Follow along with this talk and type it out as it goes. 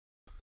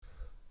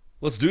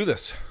Let's do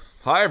this.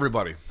 Hi,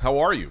 everybody. How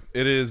are you?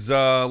 It is,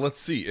 let's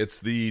see, it's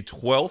the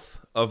 12th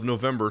of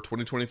November,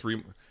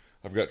 2023.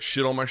 I've got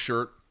shit on my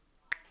shirt.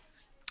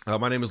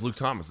 My name is Luke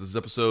Thomas. This is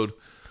episode,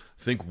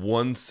 I think,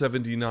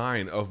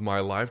 179 of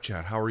my live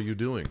chat. How are you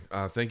doing?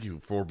 Thank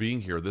you for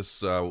being here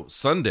this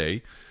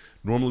Sunday.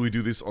 Normally we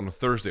do this on a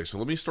Thursday. So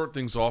let me start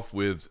things off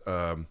with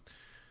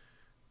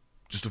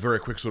just a very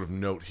quick sort of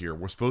note here.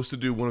 We're supposed to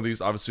do one of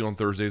these, obviously, on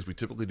Thursdays. We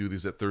typically do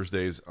these at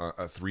Thursdays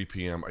at 3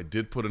 p.m. I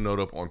did put a note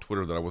up on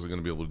Twitter that I wasn't going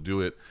to be able to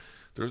do it.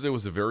 Thursday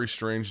was a very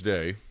strange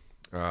day.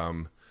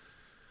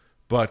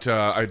 But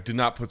I did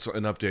not put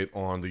an update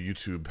on the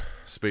YouTube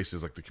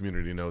spaces, like the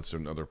community notes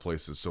and other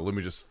places. So let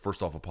me just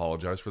first off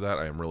apologize for that.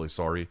 I am really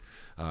sorry.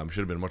 Should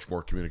have been much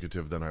more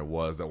communicative than I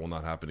was. That will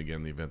not happen again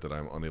in the event that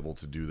I'm unable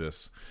to do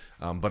this.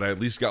 But I at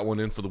least got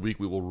one in for the week.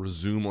 We will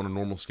resume on a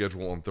normal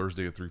schedule on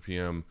Thursday at 3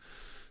 p.m.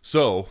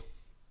 So,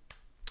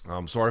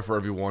 I'm sorry for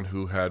everyone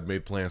who had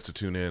made plans to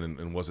tune in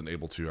and wasn't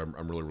able to.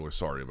 I'm really, really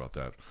sorry about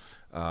that.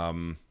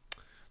 There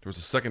was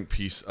a second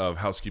piece of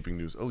housekeeping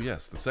news. Oh,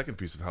 yes, the second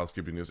piece of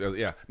housekeeping news.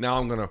 Yeah, now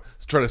I'm going to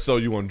try to sell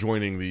you on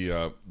joining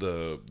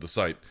the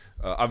site.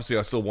 Obviously,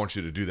 I still want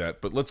you to do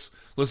that, but let's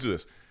do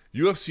this.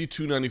 UFC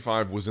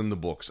 295 was in the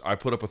books. I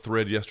put up a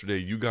thread yesterday.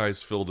 You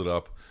guys filled it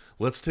up.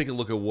 Let's take a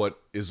look at what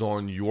is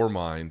on your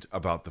mind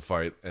about the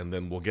fight, and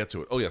then we'll get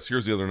to it. Oh, yes,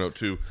 here's the other note,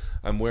 too.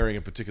 I'm wearing,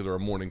 in particular, a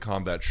Morning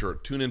Combat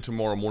shirt. Tune in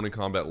tomorrow, Morning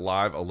Combat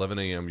Live, 11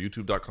 a.m.,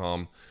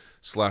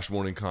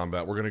 youtube.com/Morning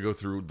Combat. We're going to go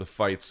through the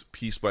fights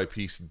piece by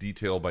piece,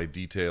 detail by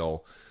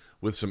detail,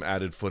 with some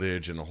added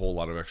footage and a whole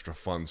lot of extra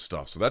fun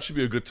stuff. So that should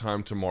be a good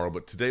time tomorrow,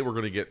 but today we're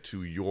going to get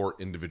to your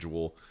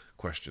individual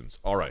questions.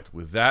 All right,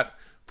 with that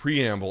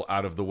preamble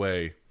out of the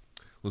way,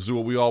 let's do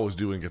what we always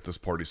do and get this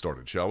party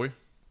started, shall we?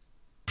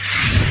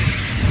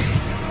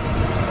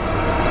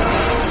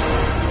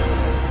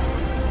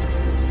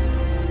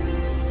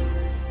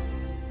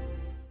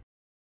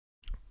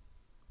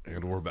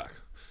 And we're back.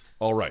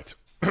 All right.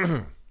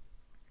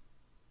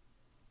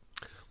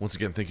 Once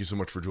again, thank you so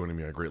much for joining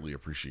me. I greatly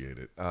appreciate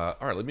it. All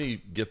right, let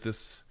me get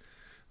this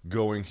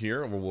going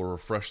here. We'll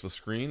refresh the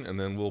screen, and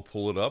then we'll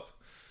pull it up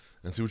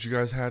and see what you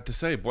guys had to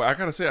say. Boy, I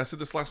got to say, I said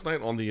this last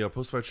night on the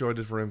post-fight show I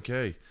did for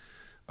MK.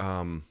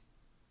 That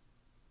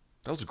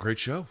was a great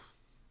show.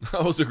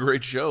 That was a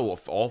great show.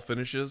 All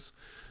finishes.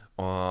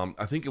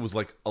 I think it was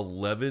like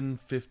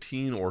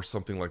 11:15 or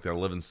something like that,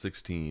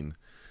 11:16.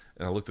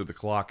 And I looked at the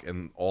clock,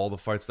 and all the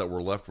fights that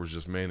were left was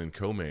just main and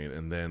co-main.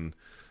 And then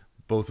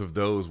both of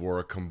those were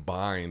a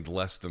combined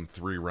less than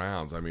 3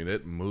 rounds. I mean,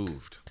 it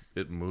moved.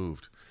 It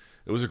moved.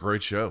 It was a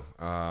great show.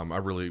 I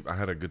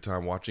had a good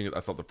time watching it.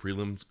 I thought the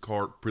preliminary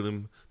card,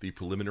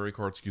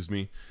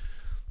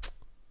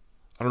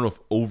 I don't know if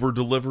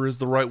over-deliver is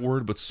the right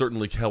word, but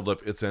certainly held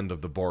up its end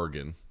of the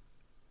bargain.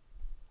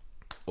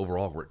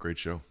 Overall, great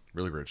show.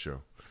 Really great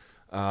show.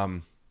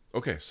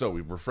 Okay, so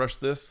we've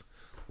refreshed this.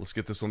 Let's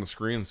get this on the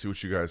screen and see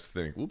what you guys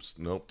think. Oops,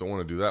 nope, don't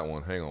want to do that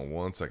one. Hang on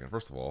one second.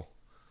 First of all,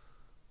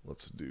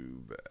 let's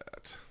do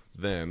that.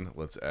 Then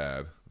let's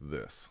add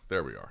this.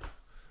 There we are.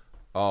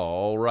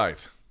 All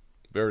right.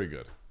 Very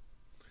good.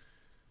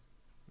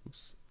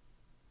 Oops.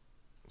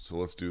 So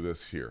let's do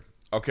this here.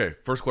 Okay,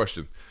 first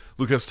question.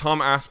 Lucas,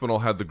 Tom Aspinall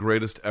had the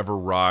greatest ever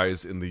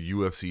rise in the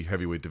UFC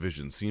heavyweight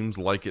division. Seems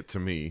like it to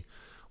me.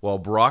 While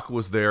Brock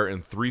was there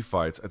in 3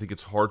 fights, I think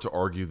it's hard to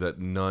argue that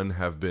none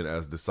have been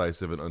as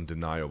decisive and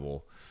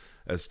undeniable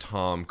as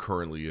Tom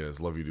currently is.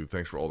 Love you, dude.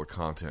 Thanks for all the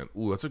content.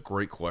 Ooh, that's a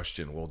great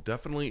question. Well,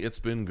 definitely it's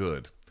been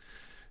good.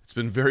 It's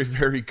been very,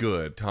 very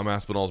good, Tom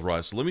Aspinall's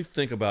rise. So let me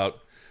think about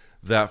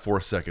that for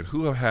a second.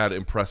 Who have had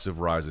impressive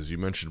rises? You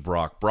mentioned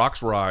Brock.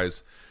 Brock's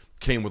rise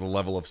came with a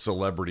level of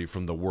celebrity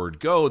from the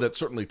word go that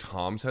certainly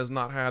Tom's has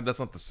not had. That's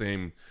not the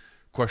same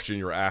question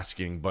you're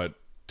asking, but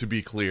to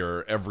be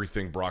clear,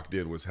 everything Brock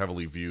did was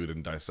heavily viewed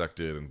and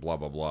dissected and blah,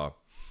 blah, blah.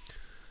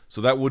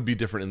 So that would be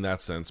different in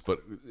that sense.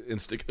 But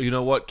you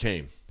know what?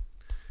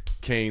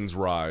 Kane's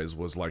rise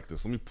was like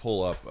this. Let me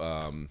pull up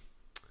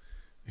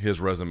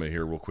his resume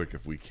here real quick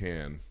if we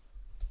can.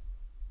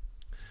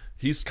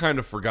 He's kind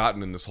of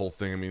forgotten in this whole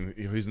thing. I mean,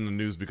 he's in the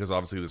news because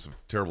obviously there's a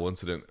terrible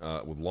incident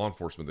with law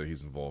enforcement that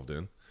he's involved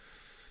in.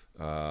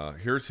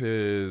 Here's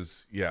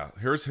his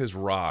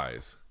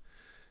rise.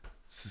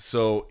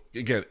 So,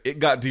 again, it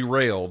got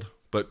derailed,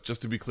 but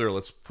just to be clear,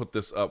 let's put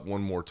this up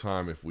one more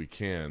time if we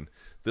can.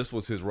 This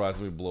was his rise.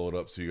 Let me blow it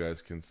up so you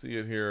guys can see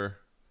it here.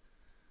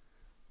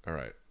 All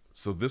right.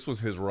 So this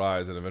was his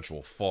rise and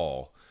eventual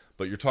fall.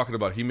 But you're talking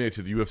about he made it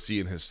to the UFC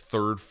in his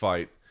 3rd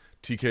fight,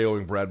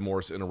 TKOing Brad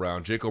Morris in a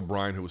round. Jake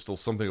O'Brien, who was still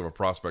something of a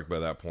prospect by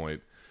that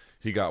point,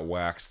 he got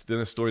waxed.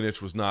 Dennis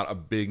Stoyanich was not a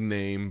big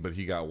name, but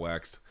he got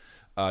waxed.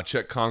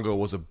 Chet Congo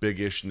was a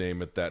big-ish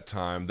name at that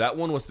time. That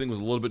one was a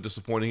little bit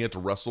disappointing. He had to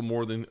wrestle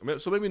more than...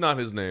 So maybe not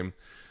his name.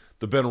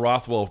 The Ben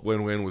Rothwell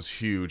win was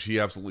huge. He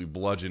absolutely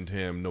bludgeoned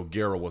him.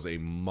 Nogueira was a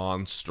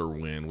monster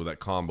win with that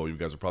combo. You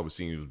guys are probably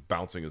seeing he was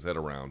bouncing his head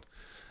around.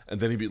 And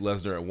then he beat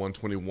Lesnar at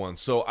 121.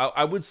 So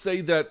I would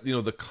say that,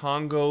 the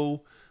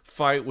Congo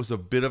fight was a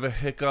bit of a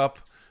hiccup.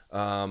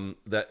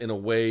 That in a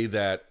way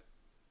that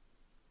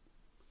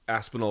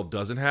Aspinall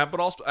doesn't have, but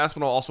also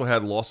Aspinall also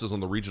had losses on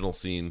the regional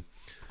scene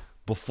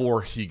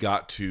before he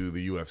got to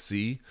the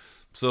UFC.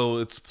 So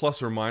it's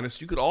plus or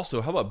minus. You could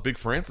also, how about Big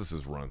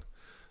Francis's run?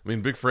 I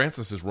mean, Big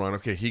Francis's run,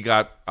 okay, he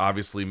got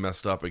obviously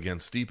messed up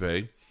against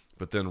Stipe,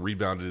 but then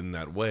rebounded in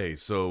that way.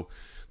 So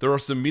there are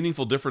some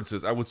meaningful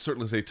differences. I would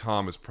certainly say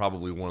Tom is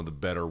probably one of the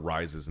better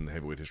rises in the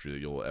heavyweight history that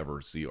you'll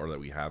ever see, or that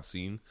we have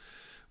seen.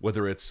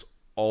 Whether it's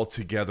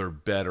altogether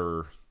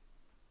better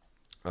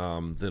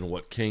than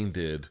what Kane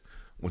did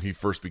when he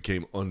first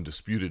became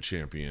undisputed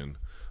champion,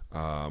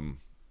 up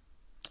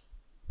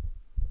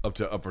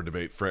for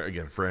debate.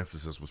 Again,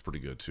 Francis's was pretty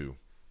good too.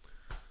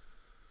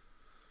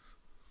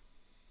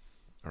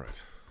 All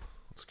right,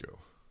 let's go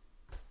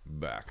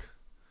back.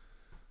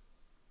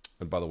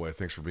 And by the way,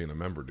 thanks for being a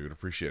member, dude.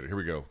 Appreciate it. Here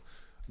we go.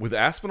 With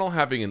Aspinall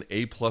having an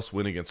A+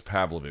 win against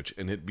Pavlovich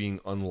and it being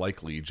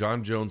unlikely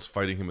John Jones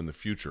fighting him in the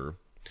future,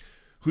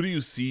 who do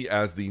you see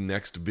as the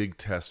next big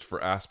test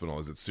for Aspinall?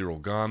 Is it Cyril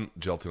Gane,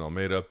 Gelton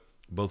Almeida?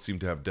 Both seem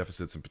to have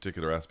deficits in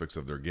particular aspects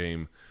of their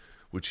game,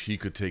 which he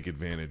could take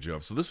advantage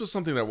of. So this was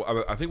something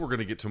that I think we're going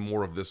to get to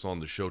more of this on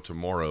the show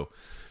tomorrow.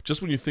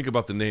 Just when you think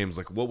about the names,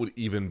 like what would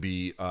even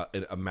be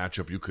a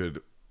matchup you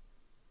could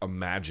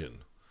imagine?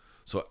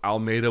 So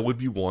Almeida would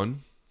be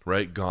one,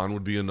 right? Gane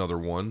would be another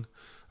one.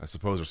 I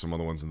suppose there's some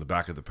other ones in the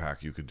back of the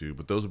pack you could do,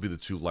 but those would be the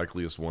two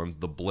likeliest ones.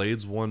 The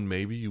Blades one,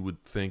 maybe you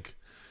would think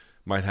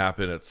might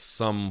happen at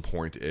some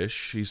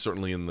point-ish. He's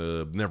certainly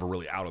never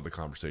really out of the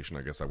conversation,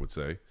 I guess I would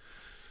say.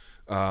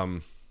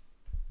 And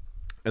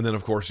then,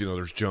 of course,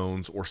 there's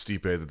Jones or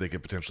Stipe that they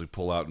could potentially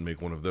pull out and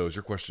make one of those.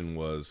 Your question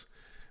was,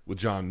 with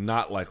John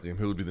not likely him,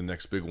 who would be the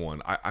next big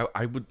one?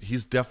 I would.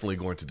 He's definitely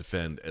going to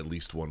defend at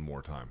least one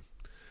more time.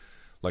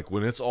 Like,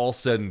 when it's all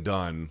said and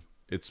done,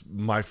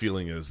 my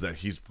feeling is that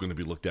he's going to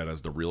be looked at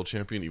as the real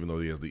champion, even though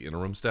he has the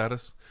interim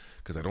status,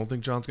 because I don't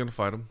think John's going to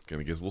fight him.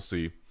 I guess we'll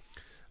see.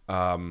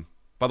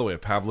 By the way, a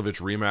Pavlovich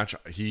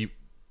rematch,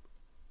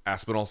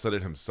 Aspinall said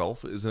it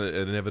himself, is an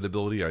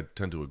inevitability. I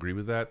tend to agree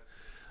with that.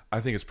 I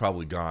think it's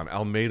probably Gane.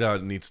 Almeida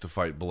needs to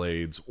fight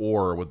Blades,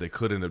 or what they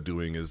could end up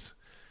doing is,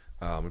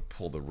 let me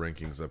pull the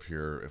rankings up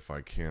here if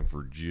I can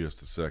for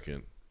just a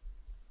second.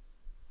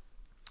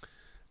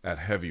 At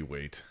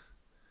heavyweight.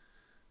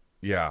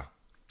 Yeah.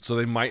 So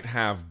they might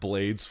have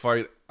Blades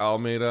fight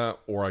Almeida,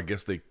 or I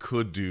guess they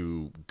could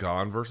do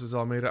Gane versus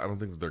Almeida. I don't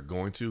think that they're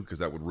going to, because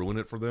that would ruin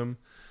it for them.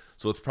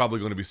 So it's probably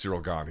going to be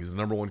Cyril Gane. He's the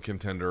number one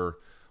contender.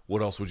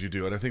 What else would you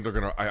do? And I think they're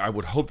going to, I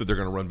would hope that they're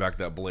going to run back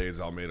that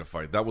Blades-Almeida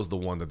fight. That was the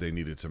one that they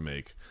needed to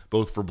make,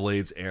 both for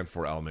Blades and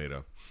for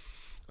Almeida.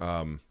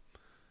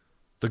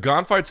 The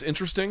Gane fight's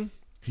interesting.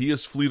 He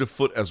is fleet of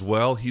foot as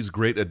well. He's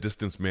great at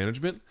distance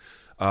management,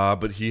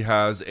 but he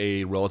has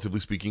a, relatively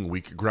speaking,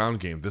 weak ground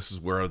game. This is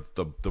where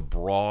the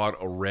broad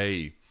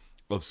array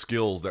of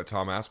skills that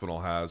Tom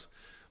Aspinall has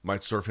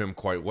might serve him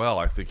quite well.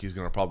 I think he's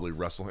going to probably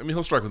wrestle. I mean,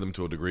 he'll strike with him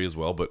to a degree as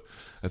well, but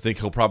I think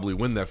he'll probably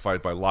win that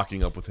fight by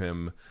locking up with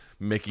him,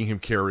 making him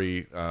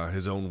carry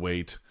his own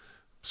weight,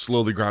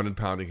 slowly ground and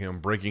pounding him,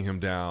 breaking him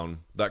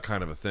down, that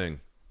kind of a thing.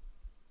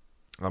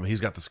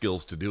 He's got the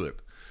skills to do it.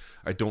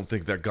 I don't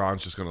think that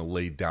Gane's just going to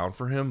lay down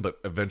for him, but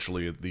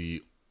eventually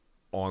the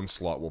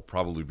onslaught will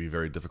probably be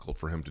very difficult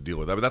for him to deal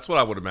with. But that's what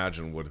I would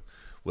imagine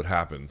would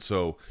happen.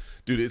 So,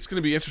 dude, it's going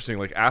to be interesting.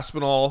 Like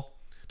Aspinall,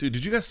 dude,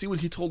 did you guys see what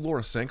he told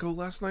Laura Sanko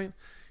last night?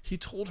 He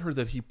told her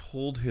that he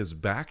pulled his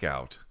back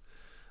out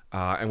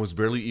and was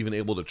barely even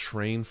able to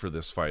train for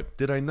this fight.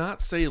 Did I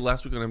not say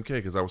last week on MK?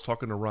 Because I was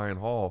talking to Ryan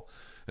Hall,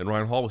 and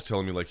Ryan Hall was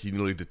telling me like he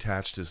nearly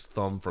detached his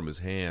thumb from his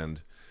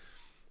hand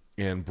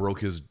and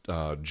broke his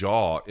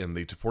jaw in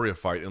the Topuria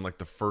fight in like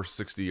the first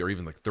 60 or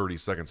even like 30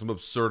 seconds, some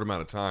absurd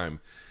amount of time.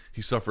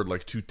 He suffered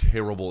like two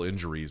terrible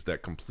injuries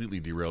that completely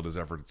derailed his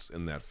efforts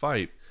in that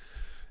fight.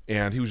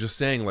 And he was just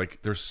saying,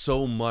 like, there's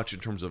so much in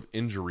terms of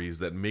injuries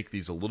that make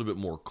these a little bit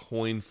more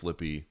coin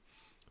flippy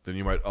than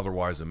you might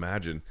otherwise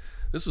imagine.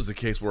 This was a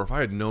case where if I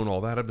had known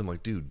all that, I'd been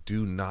like, dude,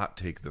 do not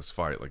take this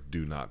fight. Like,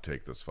 do not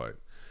take this fight.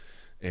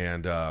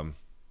 And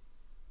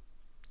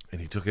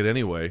he took it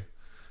anyway.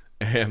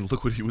 And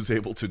look what he was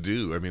able to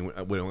do. I mean,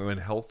 when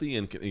healthy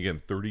and,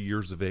 again, 30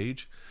 years of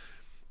age,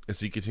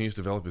 as he continues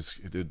to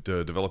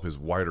develop his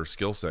wider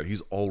skill set, he's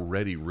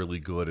already really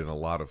good in a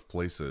lot of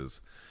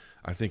places.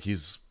 I think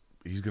he's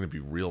going to be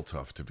real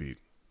tough to beat.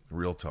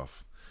 Real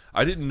tough.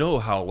 I didn't know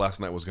how last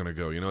night was going to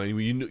go.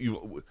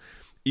 You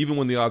even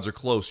when the odds are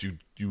close,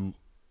 you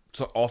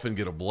so often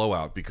get a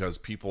blowout because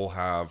people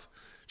have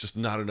just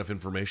not enough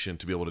information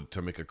to be able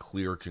to make a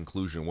clear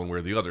conclusion one way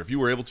or the other. If you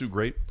were able to,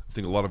 great. I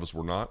think a lot of us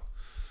were not.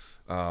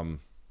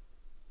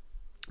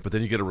 But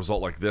then you get a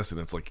result like this, and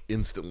it's like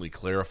instantly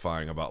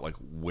clarifying about like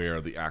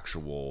where the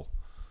actual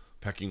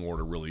pecking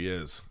order really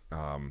is.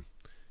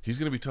 He's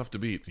going to be tough to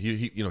beat.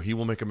 He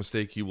will make a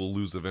mistake. He will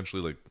lose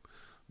eventually, like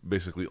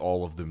basically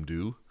all of them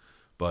do.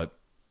 But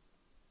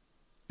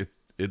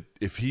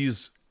if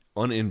he's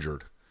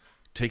uninjured,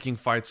 taking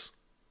fights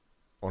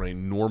on a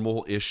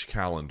normal-ish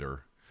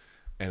calendar,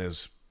 and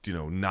is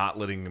not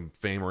letting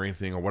fame or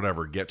anything or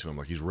whatever get to him,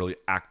 like he's really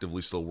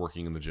actively still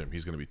working in the gym,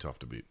 he's going to be tough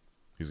to beat.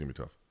 He's going to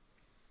be tough.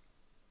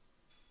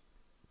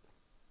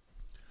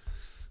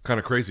 Kind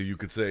of crazy, you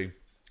could say,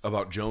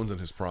 about Jones in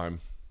his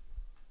prime,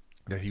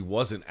 that he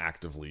wasn't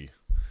actively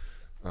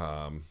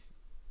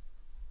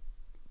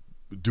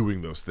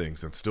doing those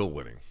things and still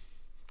winning.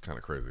 Kind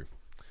of crazy.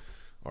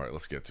 All right,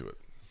 let's get to it.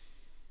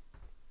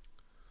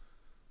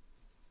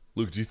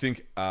 Luke, do you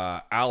think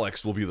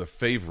Alex will be the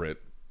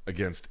favorite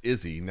against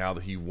Izzy now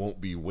that he won't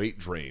be weight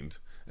drained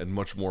and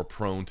much more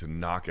prone to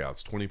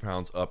knockouts? 20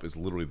 pounds up is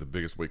literally the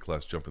biggest weight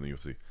class jump in the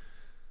UFC.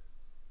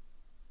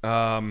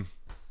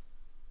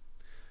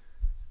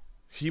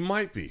 He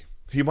might be.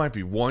 He might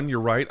be. One, you're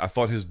right. I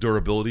thought his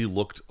durability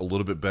looked a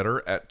little bit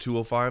better at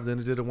 205 than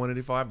it did at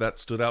 185. That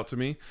stood out to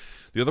me.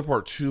 The other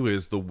part, too,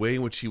 is the way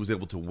in which he was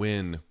able to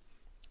win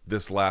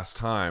this last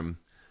time,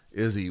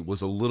 Izzy,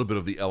 was a little bit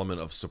of the element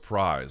of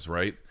surprise,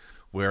 right?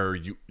 Where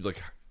you,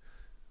 like,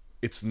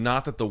 it's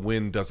not that the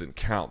win doesn't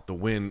count. The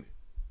win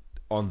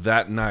on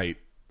that night,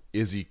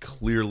 Izzy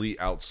clearly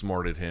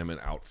outsmarted him and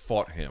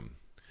outfought him.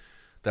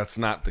 That's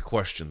not the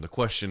question. The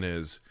question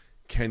is,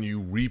 can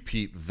you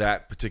repeat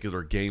that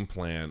particular game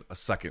plan a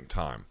second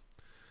time?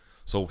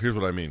 So here's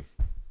what I mean.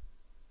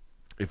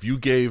 If you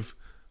gave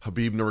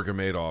Khabib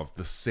Nurmagomedov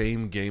the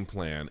same game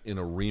plan in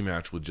a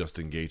rematch with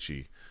Justin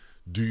Gaethje,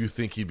 do you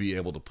think he'd be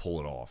able to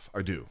pull it off?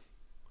 I do,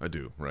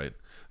 right?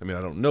 I mean,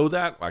 I don't know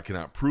that. I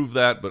cannot prove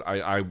that, but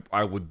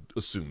I would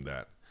assume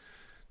that.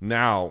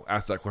 Now,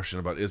 ask that question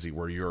about Izzy,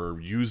 where you're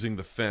using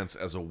the fence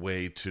as a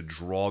way to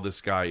draw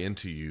this guy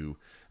into you,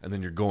 and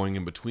then you're going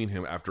in between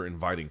him after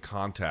inviting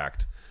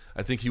contact.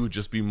 I think he would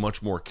just be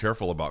much more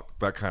careful about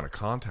that kind of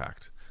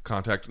contact.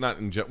 Contact, not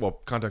in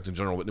contact in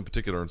general, but in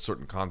particular in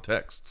certain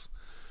contexts.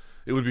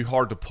 It would be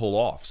hard to pull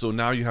off. So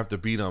now you have to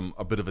beat him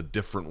a bit of a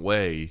different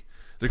way.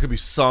 There could be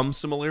some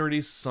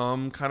similarities,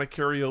 some kind of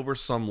carryover,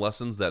 some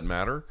lessons that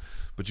matter,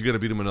 but you got to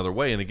beat him another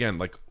way. And again,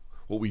 like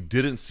what we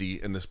didn't see,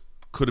 and this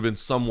could have been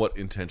somewhat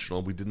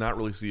intentional, we did not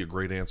really see a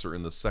great answer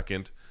in the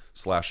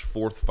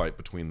second/fourth fight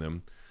between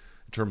them.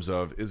 In terms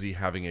of Izzy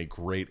having a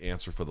great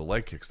answer for the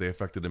leg kicks. They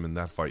affected him in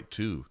that fight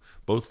too,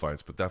 both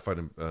fights, but that fight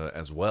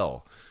as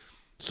well.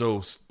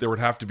 So there would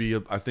have to be,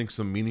 I think,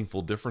 some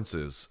meaningful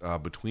differences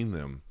between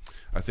them.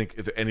 I think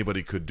if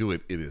anybody could do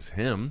it, it is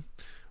him,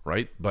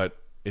 right? But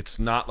it's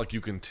not like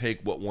you can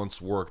take what once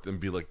worked and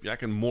be like, yeah, I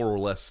can more or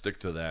less stick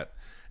to that,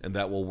 and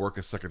that will work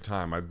a second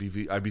time. I'd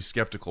be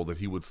skeptical that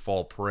he would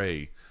fall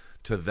prey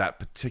to that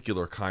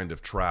particular kind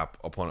of trap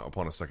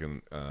upon a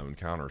second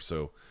encounter.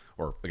 So,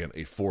 or again,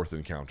 a fourth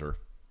encounter.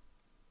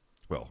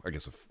 Well, I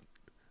guess a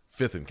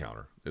fifth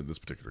encounter in this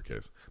particular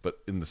case. But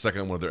in the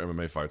second one of their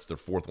MMA fights, their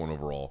fourth one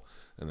overall,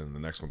 and then the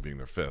next one being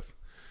their fifth.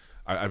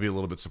 I'd be a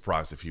little bit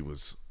surprised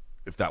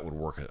if that would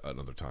work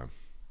another time.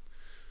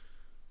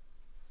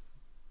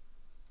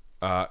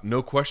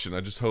 No question. I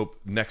just hope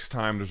next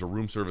time there's a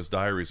room service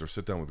diaries or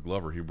sit down with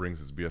Glover, he brings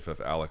his BFF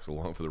Alex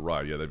along for the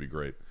ride. Yeah, that'd be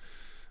great.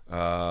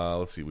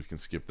 Let's see. We can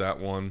skip that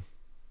one.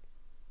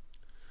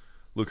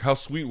 Look, how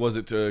sweet was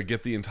it to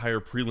get the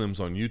entire prelims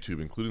on YouTube,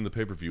 including the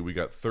pay-per-view? We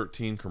got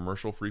 13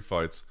 commercial-free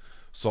fights,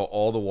 saw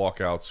all the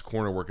walkouts,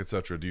 corner work,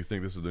 etc. Do you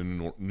think this is the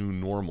new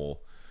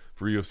normal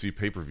for UFC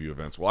pay-per-view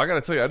events? Well, I got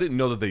to tell you, I didn't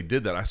know that they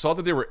did that. I saw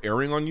that they were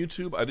airing on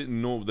YouTube. I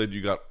didn't know that you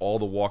got all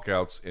the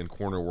walkouts and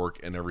corner work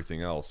and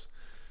everything else.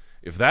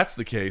 If that's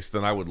the case,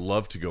 then I would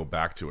love to go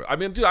back to it. I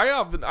mean, dude,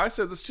 I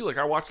said this too. Like,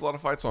 I watched a lot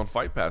of fights on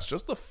Fight Pass.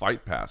 Just the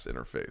Fight Pass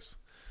interface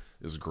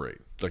is great.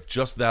 Like,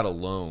 just that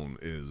alone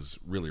is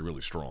really,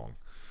 really strong.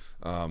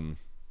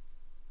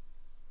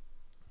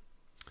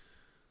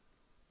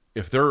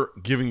 If they're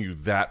giving you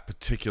that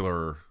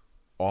particular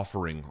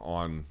offering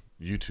on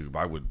YouTube,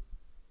 I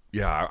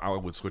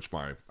would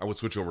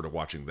switch over to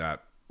watching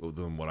that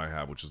than what I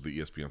have, which is the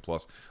ESPN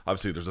Plus.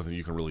 Obviously, there's nothing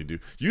you can really do.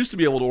 You used to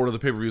be able to order the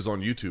pay-per-views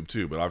on YouTube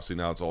too, but obviously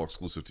now it's all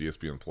exclusive to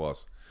ESPN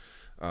Plus.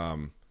 I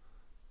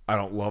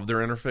don't love their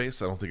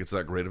interface. I don't think it's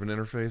that great of an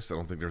interface. I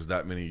don't think there's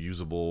that many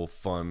usable,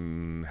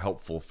 fun,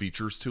 helpful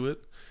features to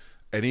it.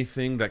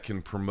 Anything that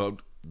can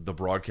promote the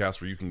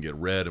broadcast where you can get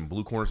red and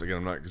blue corners. Again,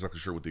 I'm not exactly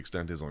sure what the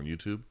extent is on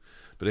YouTube,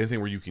 but anything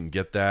where you can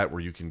get that, where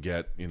you can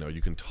get,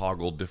 you can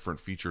toggle different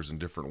features in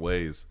different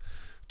ways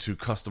to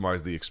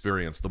customize the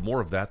experience. The more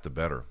of that, the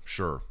better.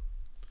 Sure.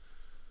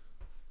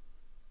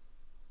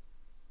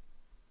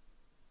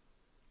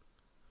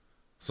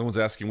 Someone's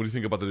asking, what do you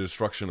think about the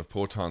destruction of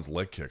Poaton's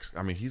leg kicks?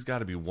 I mean, he's got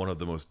to be one of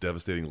the most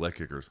devastating leg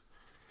kickers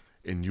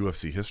in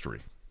UFC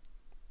history,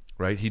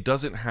 right? He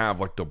doesn't have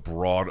like the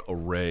broad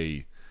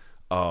array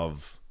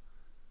of...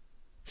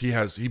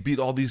 He beat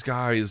all these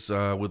guys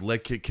with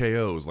leg kick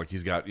KOs. Like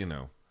he's got,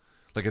 who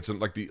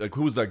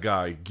was that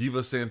guy?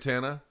 Giva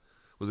Santana?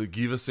 Was it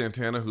Giva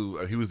Santana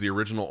who he was the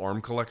original arm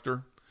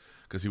collector?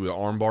 Because he would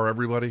arm bar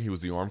everybody. He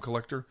was the arm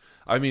collector.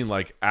 I mean,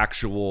 like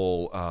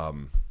actual,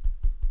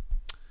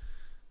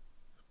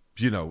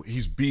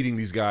 he's beating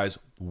these guys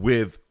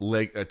with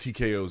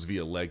TKOs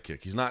via leg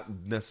kick. He's not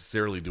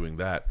necessarily doing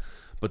that,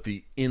 but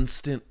the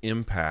instant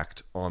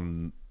impact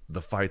on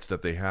the fights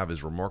that they have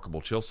is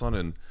remarkable. Chael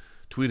Sonnen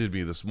tweeted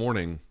me this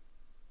morning,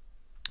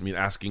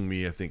 asking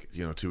me, I think,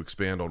 to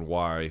expand on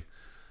why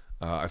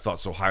I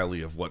thought so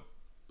highly of what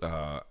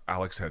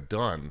Alex had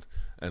done.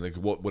 and like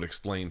what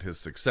explained his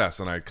success.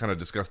 And I kind of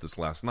discussed this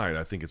last night.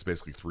 I think it's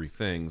basically three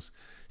things.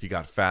 He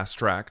got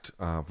fast-tracked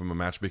from a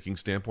matchmaking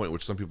standpoint,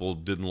 which some people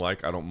didn't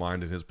like. I don't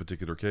mind in his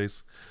particular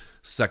case.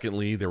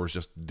 Secondly, there was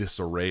just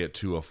disarray at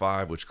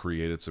 205, which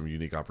created some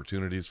unique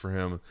opportunities for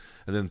him.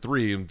 And then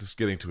three, and just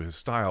getting to his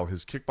style,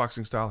 his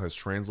kickboxing style has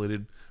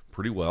translated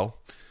pretty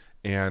well,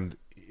 and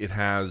it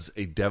has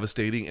a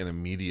devastating and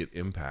immediate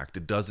impact.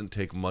 It doesn't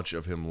take much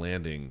of him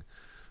landing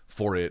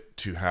for it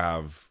to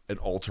have an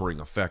altering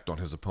effect on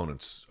his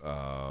opponent's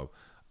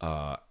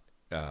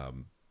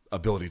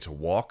ability to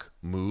walk,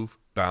 move,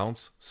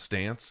 bounce,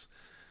 stance,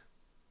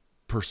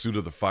 pursuit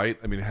of the fight.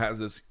 I mean, it has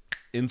this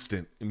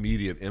instant,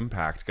 immediate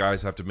impact.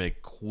 Guys have to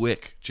make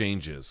quick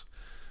changes,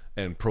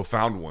 and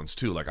profound ones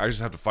too. Like, I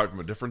just have to fight from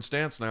a different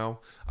stance now.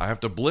 I have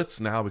to blitz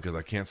now because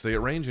I can't stay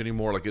at range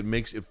anymore. Like,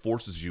 it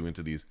forces you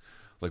into these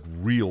like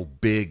real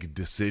big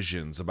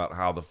decisions about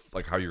how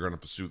you're going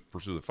to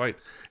pursue the fight,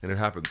 and it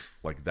happens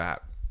like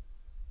that.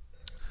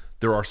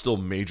 There are still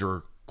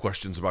major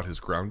questions about his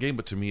ground game,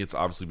 but to me, it's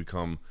obviously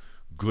become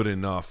good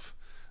enough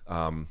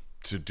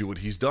to do what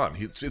he's done.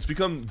 It's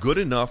become good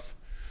enough.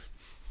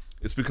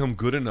 It's become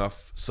good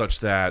enough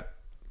such that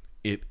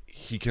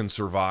he can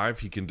survive,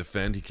 he can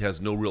defend, he has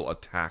no real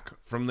attack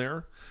from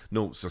there,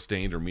 no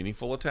sustained or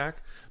meaningful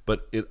attack,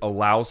 but it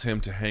allows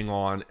him to hang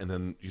on, and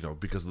then,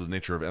 because of the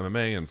nature of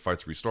MMA and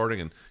fights restarting,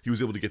 and he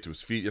was able to get to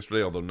his feet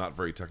yesterday, although not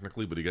very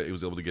technically, but he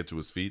was able to get to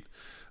his feet.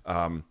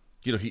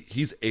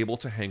 He's able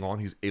to hang on,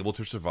 he's able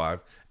to survive,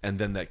 and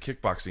then that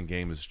kickboxing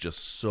game is just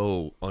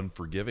so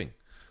unforgiving.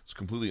 It's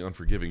completely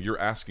unforgiving. You're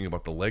asking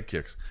about the leg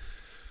kicks.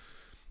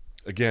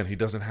 Again, he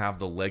doesn't have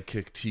the leg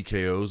kick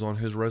TKOs on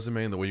his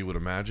resume in the way you would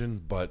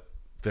imagine, but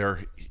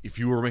if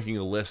you were making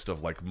a list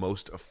of like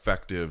most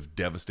effective,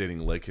 devastating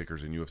leg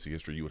kickers in UFC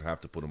history, you would have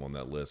to put him on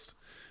that list.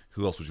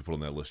 Who else would you put on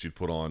that list? You'd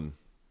put on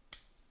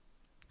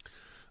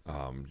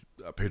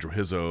Pedro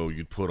Hizzo,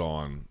 you'd put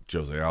on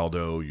Jose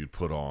Aldo, you'd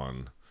put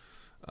on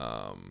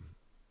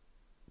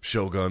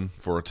Shogun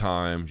for a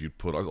time, you'd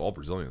put all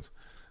Brazilians.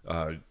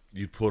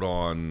 You'd put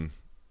on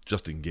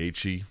Justin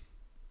Gaethje,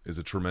 is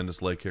a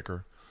tremendous leg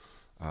kicker.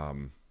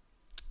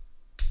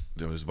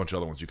 There's a bunch of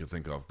other ones you could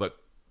think of, but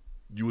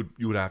you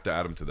would have to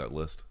add them to that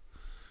list.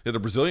 Yeah, the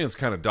Brazilians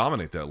kind of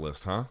dominate that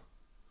list, huh?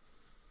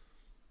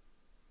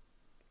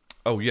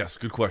 Oh, yes,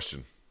 good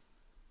question.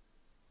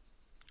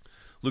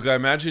 Luke, I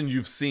imagine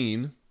you've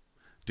seen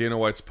Dana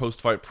White's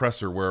post-fight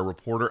presser where a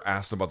reporter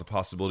asked about the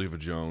possibility of a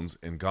Jones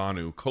and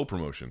Ngannou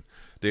co-promotion.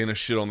 Dana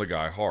shit on the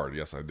guy hard.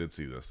 Yes, I did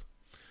see this.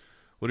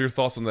 What are your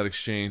thoughts on that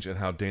exchange and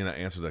how Dana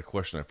answered that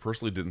question? I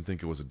personally didn't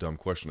think it was a dumb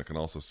question. I can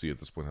also see at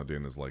this point how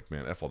Dana's like,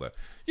 man, F all that.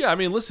 Yeah, I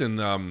mean, listen,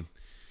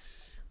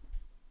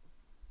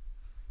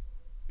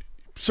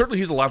 certainly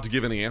he's allowed to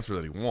give any answer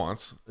that he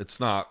wants. It's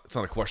not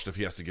a question if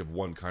he has to give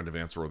one kind of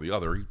answer or the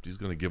other. He's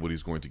going to give what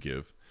he's going to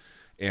give.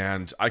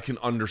 And I can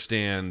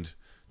understand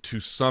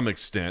to some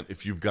extent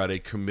if you've got a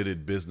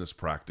committed business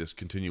practice,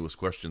 continuous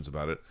questions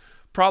about it,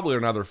 probably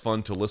are neither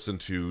fun to listen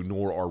to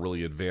nor are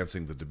really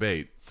advancing the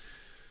debate.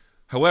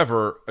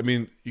 However, I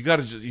mean, you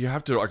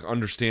have to like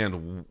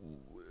understand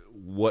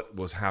what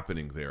was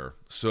happening there.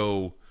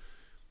 So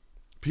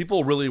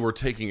people really were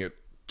taking it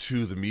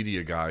to the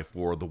media guy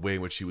for the way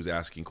in which he was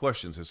asking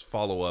questions. His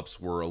follow-ups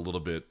were a little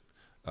bit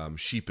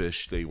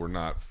sheepish. They were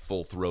not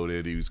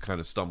full-throated. He was kind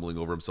of stumbling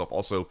over himself.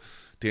 Also,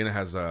 Dana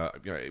has I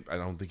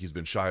don't think he's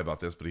been shy about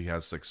this, but he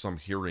has like some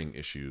hearing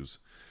issues.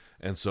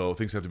 And so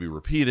things have to be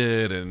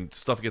repeated and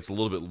stuff gets a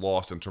little bit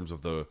lost in terms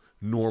of the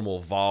normal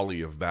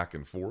volley of back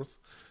and forth.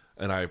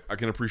 And I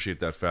can appreciate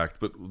that fact.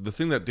 But the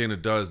thing that Dana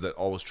does that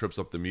always trips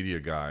up the media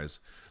guys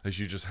is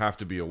you just have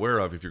to be aware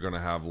of if you're going to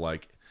have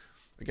like,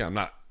 again,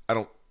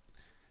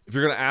 if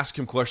you're going to ask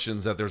him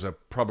questions that there's a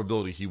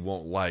probability he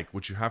won't like,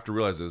 what you have to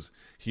realize is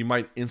he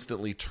might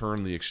instantly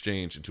turn the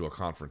exchange into a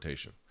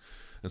confrontation.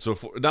 And so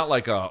not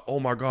like oh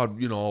my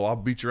God, I'll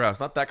beat your ass.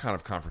 Not that kind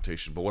of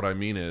confrontation. But what I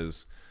mean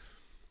is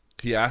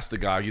he asked the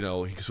guy, he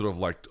sort of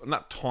like,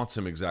 not taunts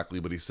him exactly,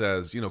 but he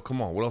says,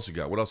 come on, what else you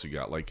got? What else you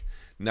got? Like,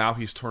 now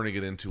he's turning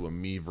it into a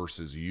me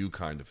versus you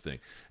kind of thing.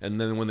 And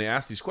then when they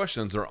ask these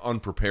questions, they're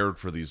unprepared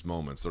for these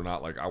moments. They're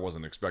not like, I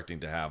wasn't expecting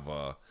to have,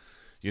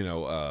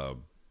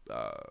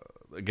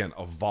 again,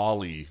 a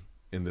volley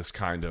in this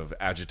kind of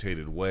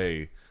agitated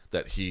way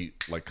that he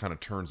like kind of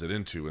turns it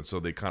into. And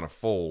so they kind of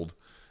fold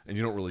and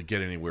you don't really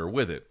get anywhere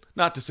with it.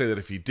 Not to say that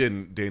if he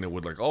didn't, Dana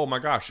would like, oh my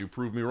gosh, you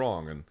proved me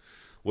wrong. And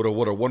what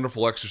a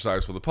wonderful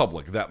exercise for the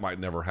public. That might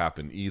never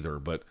happen either.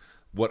 But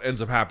what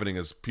ends up happening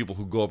is people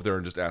who go up there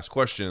and just ask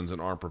questions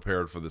and aren't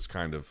prepared for this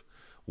kind of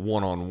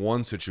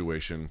one-on-one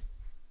situation,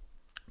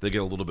 they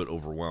get a little bit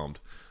overwhelmed.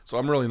 So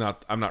I'm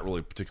not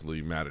really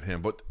particularly mad at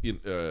him. But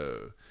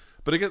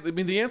again, I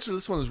mean, the answer to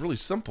this one is really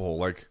simple.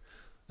 Like,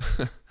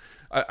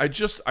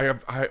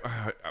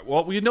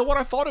 well, you know what?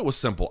 I thought it was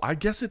simple. I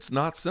guess it's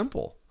not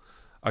simple.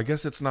 I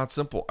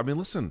mean,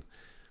 listen,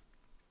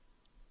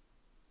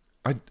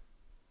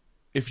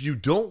 if you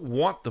don't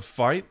want the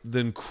fight,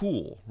 then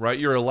cool, right?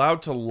 You're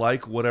allowed to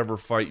like whatever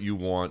fight you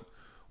want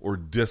or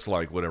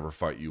dislike whatever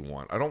fight you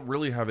want. I don't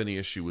really have any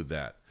issue with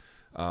that.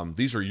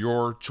 These are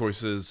your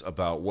choices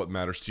about what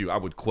matters to you. I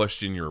would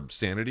question your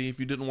sanity if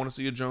you didn't want to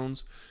see a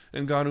Jones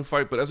and Ngannou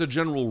fight, but as a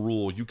general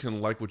rule, you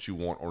can like what you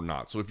want or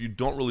not. So if you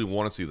don't really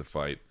want to see the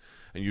fight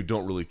and you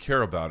don't really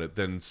care about it,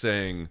 then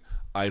saying,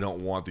 I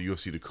don't want the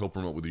UFC to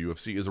co-promote with the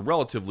UFC is a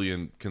relatively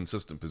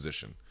inconsistent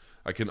position.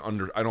 I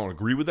don't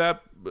agree with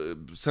that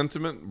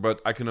sentiment, but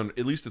I can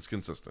at least it's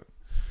consistent.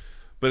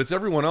 But it's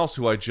everyone else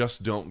who I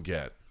just don't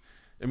get.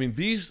 I mean,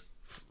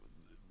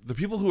 the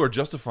people who are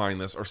justifying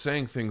this are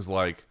saying things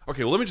like,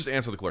 okay, well, let me just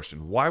answer the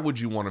question. Why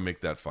would you want to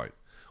make that fight?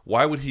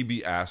 Why would he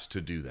be asked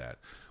to do that?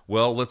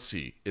 Well, let's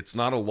see. It's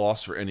not a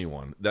loss for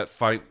anyone. That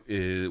fight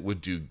it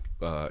would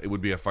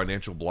be a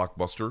financial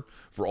blockbuster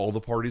for all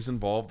the parties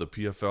involved, the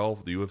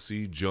PFL, the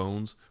UFC,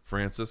 Jones,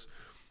 Francis.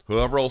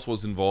 Whoever else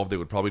was involved, they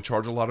would probably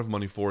charge a lot of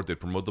money for it. They'd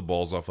promote the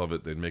balls off of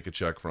it. They'd make a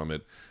check from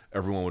it.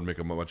 Everyone would make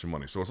a bunch of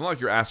money. So it's not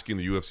like you're asking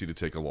the UFC to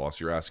take a loss.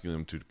 You're asking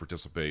them to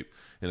participate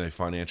in a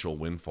financial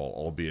windfall,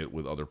 albeit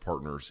with other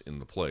partners in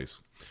the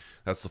place.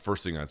 That's the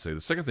first thing I'd say.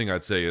 The second thing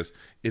I'd say is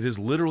it is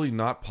literally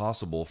not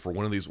possible for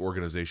one of these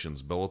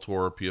organizations,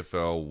 Bellator,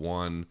 PFL,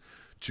 ONE,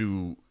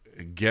 to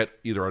get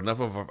either enough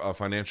of a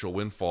financial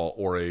windfall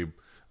or a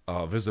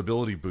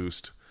visibility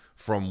boost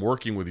from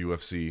working with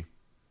UFC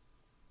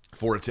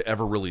for it to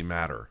ever really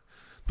matter.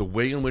 The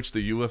way in which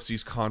the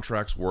UFC's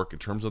contracts work in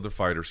terms of their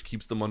fighters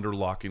keeps them under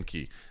lock and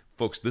key.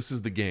 Folks, this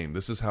is the game.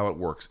 This is how it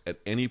works. At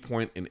any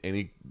point in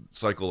any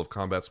cycle of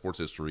combat sports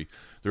history,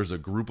 there's a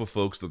group of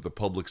folks that the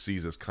public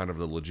sees as kind of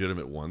the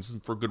legitimate ones,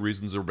 and for good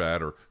reasons or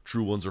bad, or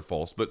true ones or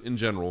false, but in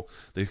general,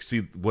 they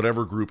see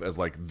whatever group as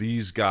like,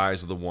 these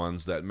guys are the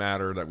ones that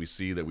matter, that we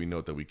see, that we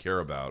note, that we care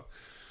about.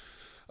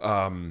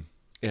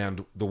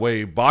 And the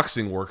way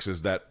boxing works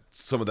is that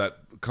some of that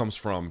comes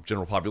from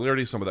general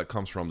popularity, some of that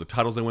comes from the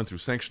titles they win through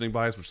sanctioning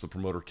buys, which the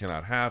promoter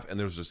cannot have, and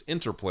there's this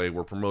interplay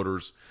where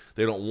promoters,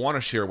 they don't want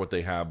to share what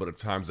they have, but at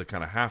times they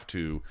kind of have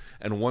to,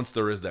 and once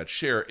there is that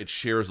share, it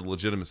shares the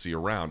legitimacy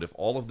around. If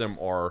all of them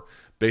are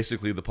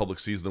basically the public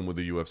sees them with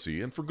the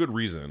UFC, and for good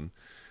reason,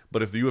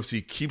 but if the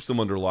UFC keeps them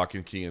under lock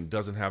and key and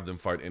doesn't have them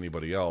fight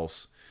anybody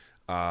else,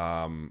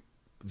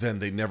 then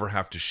they never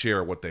have to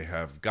share what they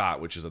have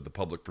got, which is that the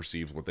public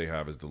perceives what they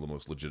have as the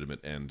most legitimate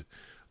end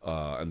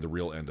and the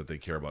real end that they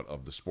care about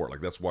of the sport.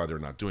 Like, that's why they're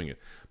not doing it.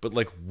 But,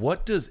 like,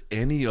 what does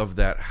any of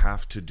that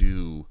have to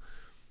do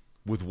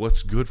with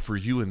what's good for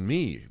you and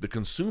me, the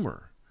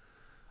consumer?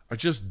 I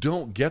just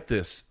don't get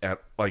this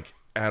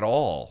at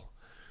all.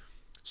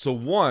 So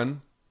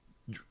one,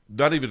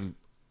 not even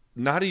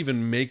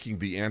making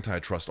the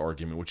antitrust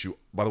argument, which you,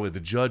 by the way, the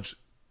judge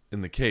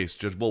in the case,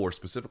 Judge Bulwer,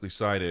 specifically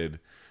cited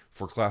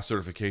for class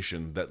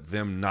certification that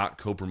them not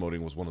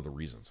co-promoting was one of the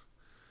reasons.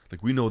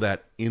 Like, we know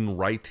that in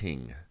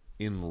writing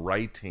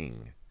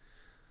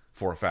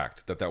for a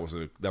fact that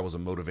was a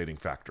motivating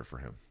factor for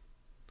him.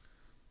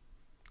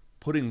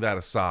 Putting that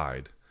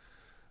aside,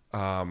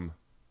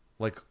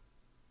 like,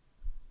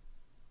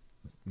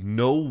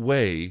 no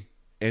way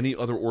any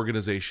other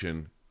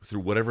organization,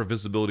 through whatever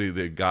visibility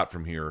they got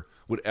from here,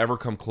 would ever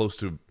come close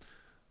to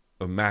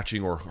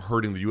matching or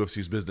hurting the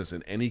UFC's business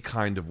in any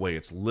kind of way.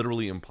 It's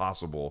literally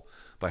impossible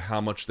by how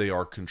much they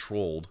are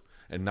controlled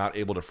and not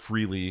able to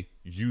freely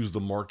use the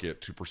market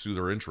to pursue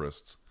their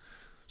interests.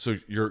 So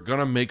you're going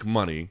to make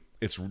money.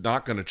 It's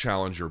not going to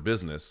challenge your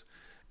business.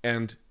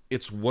 And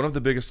it's one of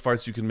the biggest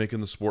fights you can make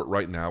in the sport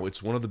right now.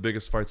 It's one of the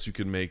biggest fights you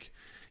can make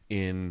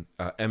in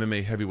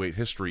MMA heavyweight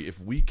history.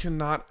 If we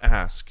cannot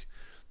ask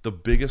the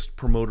biggest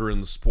promoter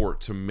in the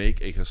sport to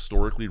make a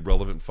historically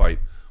relevant fight,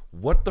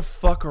 what the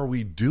fuck are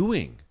we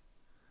doing?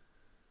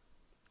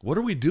 What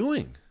are we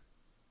doing?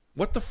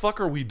 What the fuck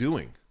are we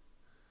doing?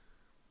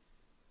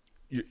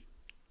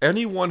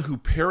 Anyone who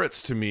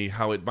parrots to me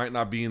how it might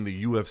not be in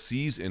the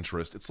UFC's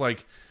interest, it's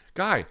like,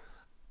 guy,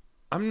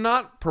 I'm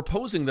not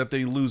proposing that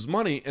they lose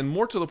money, and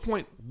more to the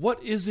point,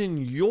 what is in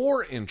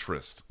your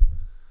interest?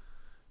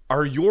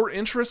 Are your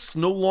interests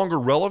no longer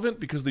relevant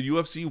because the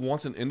UFC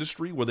wants an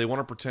industry where they want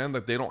to pretend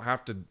that they don't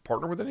have to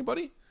partner with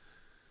anybody?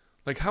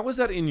 Like, how is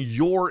that in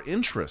your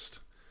interest?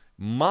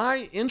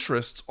 My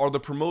interests are the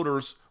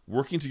promoters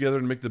working together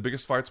to make the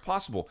biggest fights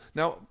possible.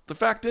 Now, the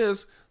fact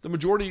is,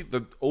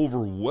 the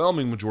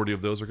overwhelming majority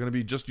of those are going to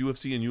be just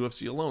UFC and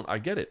UFC alone. I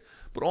get it.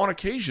 But on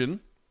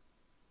occasion,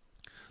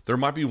 there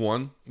might be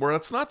one where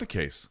that's not the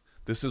case.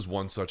 This is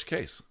one such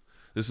case.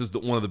 This is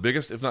one of the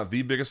biggest, if not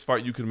the biggest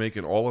fight you can make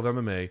in all of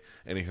MMA,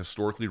 and a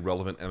historically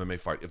relevant MMA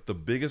fight. If the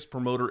biggest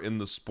promoter in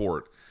the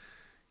sport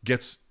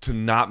gets to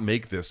not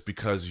make this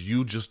because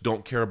you just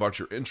don't care about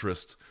your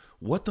interests,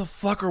 what the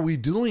fuck are we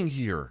doing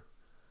here?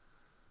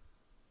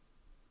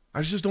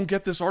 I just don't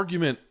get this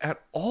argument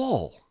at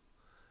all.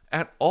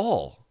 At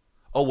all.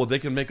 Oh, well, they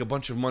can make a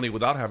bunch of money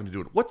without having to do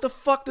it. What the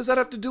fuck does that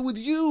have to do with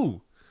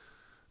you?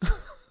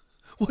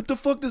 What the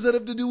fuck does that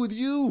have to do with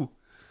you?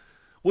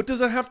 What does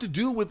that have to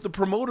do with the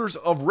promoters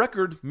of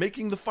record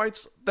making the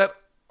fights that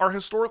are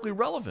historically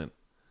relevant?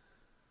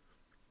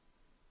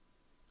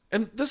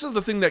 And this is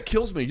the thing that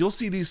kills me. You'll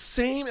see these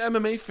same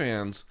MMA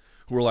fans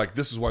who are like,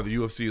 this is why the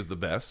UFC is the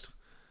best.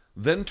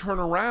 then turn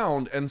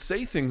around and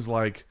say things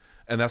like,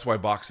 and that's why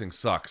boxing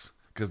sucks,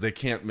 because they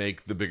can't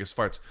make the biggest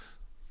fights.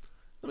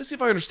 Let me see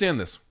if I understand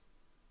this.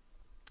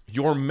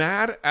 You're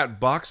mad at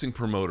boxing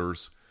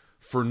promoters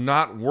for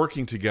not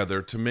working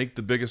together to make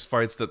the biggest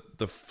fights that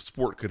the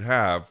sport could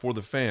have for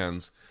the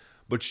fans,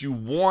 but you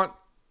want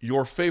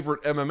your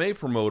favorite MMA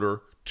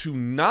promoter to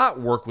not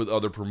work with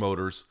other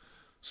promoters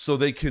so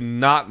they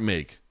cannot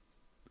make,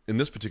 in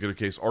this particular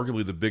case,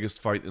 arguably the biggest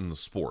fight in the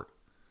sport.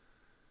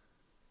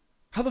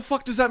 How the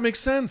fuck does that make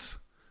sense?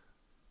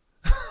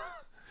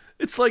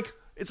 It's like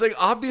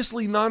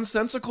obviously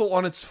nonsensical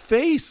on its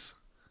face.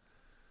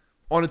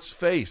 On its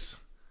face.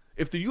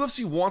 If the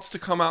UFC wants to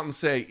come out and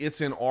say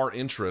it's in our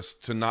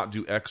interest to not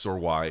do X or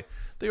Y,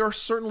 they are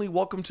certainly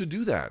welcome to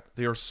do that.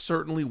 They are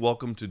certainly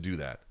welcome to do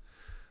that.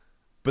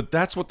 But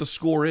that's what the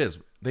score is.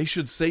 They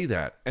should say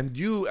that. And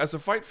you, as a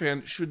fight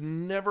fan, should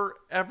never,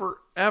 ever,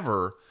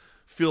 ever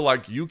feel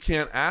like you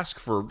can't ask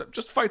for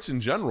just fights in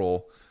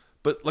general,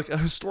 but like a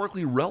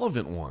historically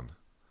relevant one.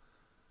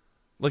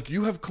 Like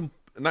you have,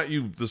 not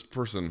you, this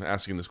person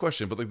asking this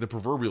question, but like the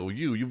proverbial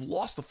you've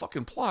lost the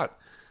fucking plot.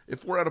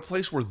 If we're at a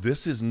place where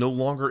this is no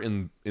longer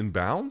in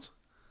bounds,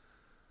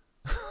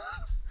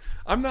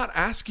 I'm not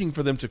asking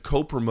for them to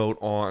co-promote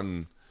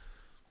on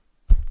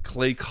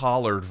Clay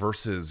Collard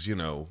versus,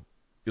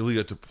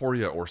 Ilia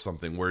Topuria or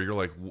something, where you're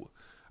like,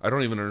 I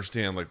don't even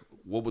understand, like,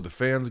 what would the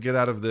fans get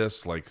out of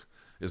this? Like,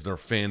 is there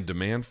fan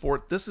demand for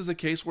it? This is a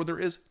case where there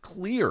is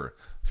clear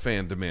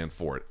fan demand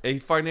for it. A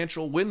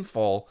financial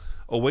windfall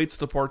awaits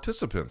the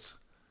participants.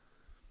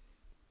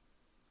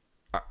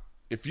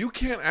 If you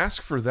can't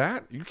ask for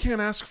that, you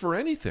can't ask for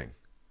anything.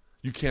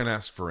 You can't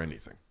ask for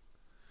anything.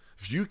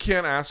 If you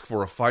can't ask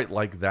for a fight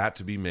like that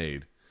to be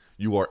made,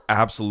 you are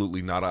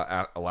absolutely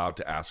not allowed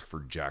to ask for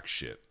jack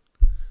shit.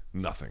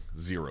 Nothing.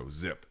 Zero.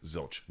 Zip.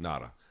 Zilch.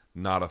 Nada.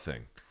 Not a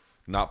thing.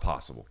 Not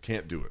possible.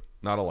 Can't do it.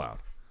 Not allowed.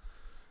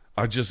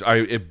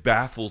 It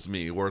baffles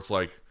me where it's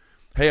like,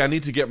 hey, I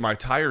need to get my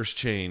tires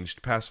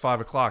changed past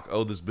 5 o'clock.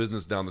 Oh, this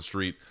business down the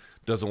street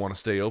doesn't want to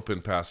stay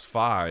open past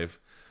 5.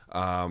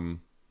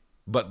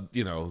 But,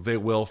 they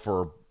will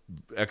for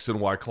X and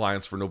Y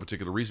clients for no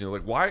particular reason. You're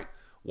like,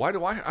 why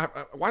do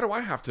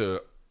I have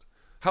to,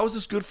 how is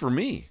this good for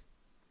me?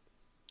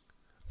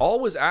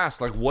 Always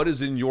ask, like, what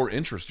is in your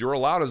interest? You're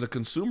allowed as a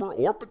consumer,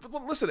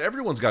 but listen,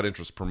 everyone's got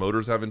interests.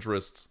 Promoters have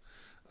interests.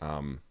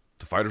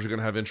 The fighters are going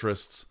to have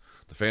interests.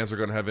 The fans are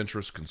going to have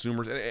interests.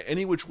 Consumers,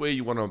 any which way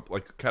you want to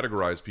like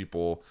categorize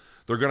people,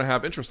 they're going to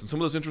have interests. And some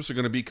of those interests are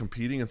going to be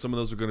competing, and some of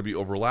those are going to be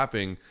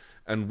overlapping.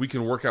 And we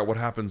can work out what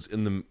happens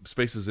in the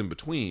spaces in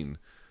between.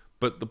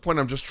 But the point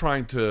I'm just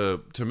trying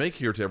to make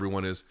here to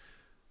everyone is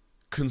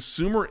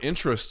consumer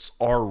interests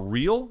are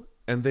real,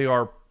 and they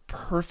are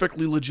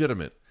perfectly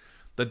legitimate.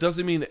 That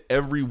doesn't mean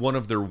every one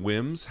of their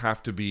whims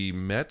have to be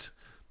met.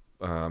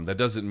 That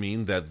doesn't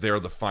mean that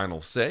they're the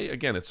final say.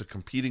 Again, it's a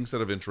competing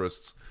set of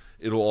interests.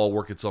 It'll all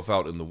work itself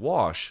out in the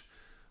wash.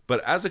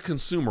 But as a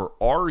consumer,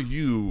 are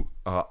you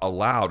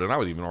allowed, and I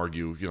would even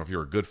argue, if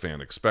you're a good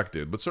fan,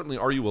 expected, but certainly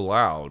are you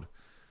allowed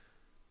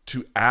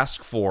to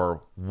ask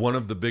for one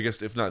of the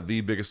biggest, if not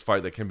the biggest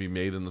fight that can be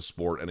made in the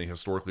sport and a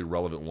historically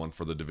relevant one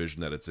for the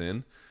division that it's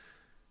in?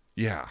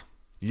 Yeah,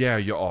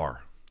 you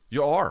are.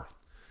 You are.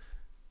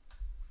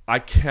 I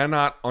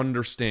cannot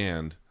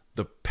understand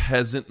the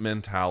peasant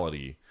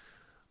mentality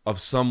of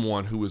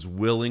someone who is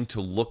willing to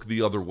look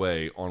the other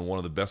way on one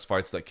of the best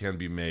fights that can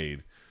be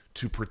made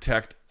to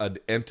protect an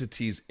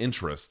entity's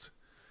interest,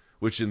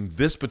 which in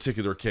this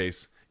particular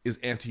case is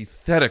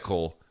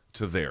antithetical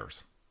to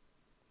theirs.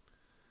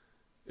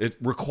 It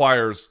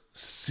requires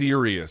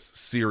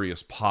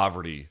serious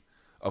poverty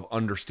of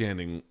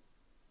understanding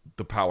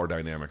the power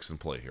dynamics in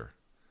play here.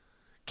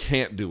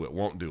 Can't do it,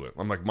 won't do it.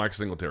 I'm like Mike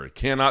Singletary.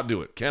 Cannot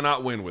do it.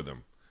 Cannot win with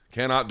him.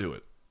 Cannot do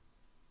it.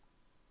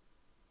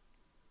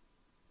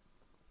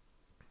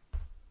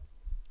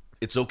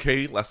 It's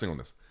okay, last thing on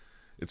this.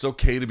 It's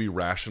okay to be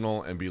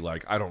rational and be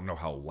like, I don't know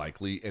how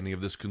likely any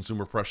of this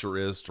consumer pressure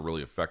is to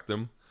really affect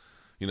them.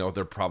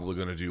 They're probably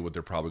going to do what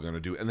they're probably going to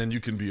do. And then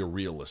you can be a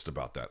realist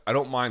about that. I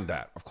don't mind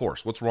that, of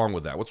course. What's wrong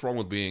with that? What's wrong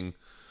with being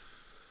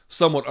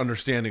somewhat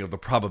understanding of the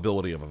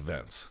probability of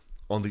events?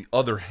 On the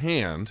other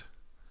hand,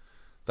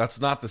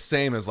 that's not the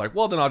same as like,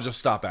 well, then I'll just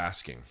stop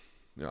asking.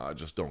 I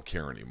just don't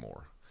care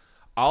anymore.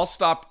 I'll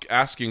stop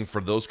asking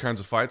for those kinds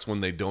of fights when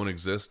they don't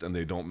exist and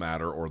they don't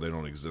matter or they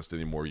don't exist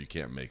anymore. You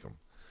can't make them.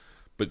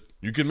 But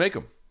you can make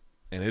them.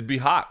 And it'd be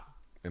hot.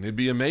 And it'd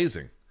be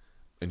amazing.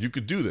 And you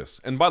could do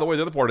this. And by the way,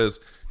 the other part is,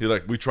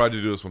 we tried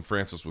to do this when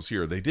Francis was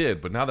here. They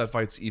did, but now that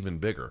fight's even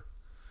bigger.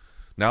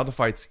 Now the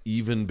fight's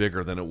even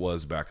bigger than it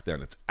was back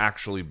then. It's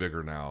actually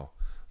bigger now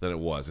than it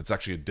was. It's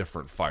actually a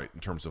different fight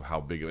in terms of how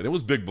big it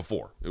was big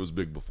before. It was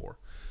big before.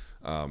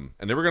 And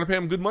they were going to pay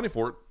him good money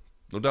for it.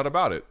 No doubt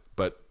about it.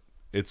 But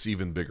it's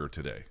even bigger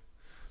today.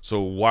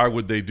 So why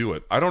would they do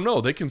it? I don't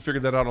know. They can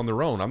figure that out on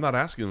their own. I'm not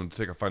asking them to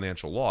take a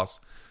financial loss.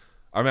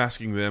 I'm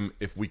asking them,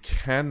 if we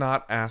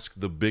cannot ask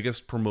the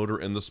biggest promoter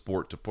in the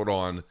sport to put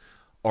on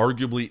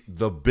arguably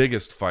the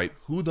biggest fight,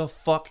 who the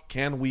fuck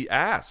can we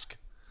ask?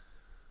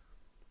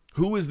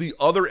 Who is the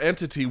other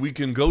entity we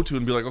can go to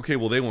and be like, okay,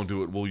 well, they won't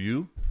do it. Will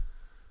you?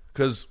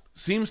 Because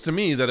seems to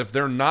me that if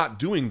they're not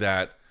doing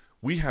that,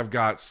 we have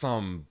got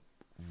some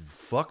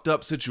fucked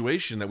up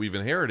situation that we've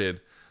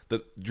inherited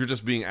that you're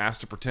just being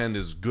asked to pretend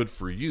is good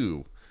for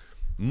you.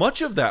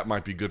 Much of that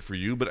might be good for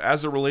you, but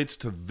as it relates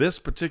to this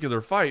particular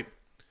fight,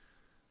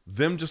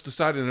 them just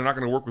deciding they're not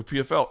going to work with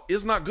PFL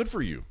is not good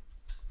for you.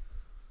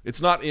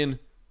 It's not in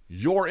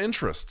your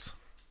interests.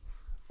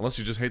 Unless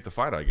you just hate the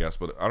fight, I guess.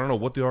 But I don't know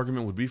what the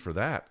argument would be for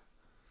that.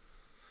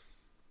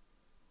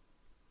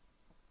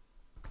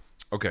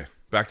 Okay,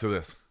 back to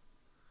this.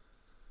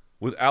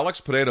 With Alex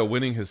Pereira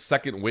winning his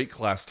second weight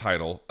class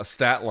title, a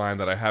stat line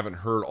that I haven't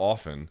heard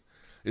often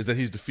is that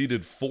he's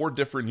defeated 4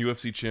 different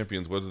UFC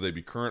champions, whether they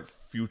be current,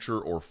 future,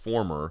 or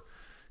former.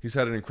 He's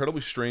had an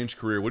incredibly strange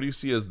career. What do you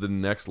see as the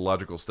next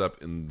logical step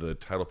in the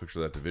title picture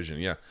of that division?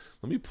 Yeah,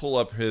 let me pull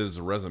up his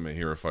resume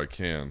here if I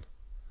can.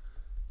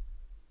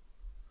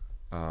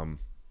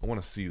 I want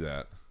to see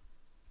that.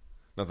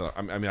 Not that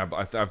I mean,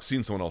 I've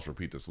seen someone else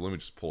repeat this, so let me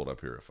just pull it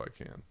up here if I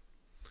can.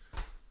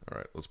 All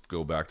right, let's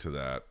go back to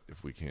that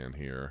if we can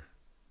here.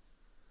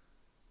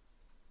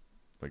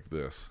 Like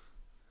this.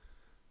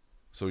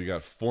 So you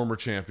got former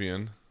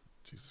champion.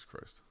 Jesus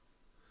Christ.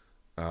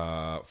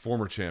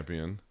 Former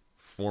champion,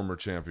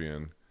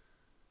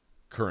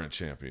 current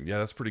champion. Yeah,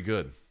 that's pretty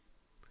good.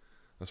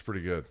 That's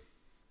pretty good.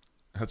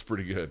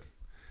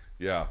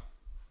 Yeah.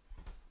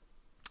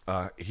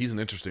 He's an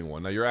interesting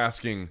one. Now you're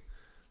asking,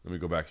 let me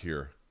go back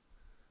here.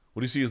 What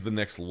do you see as the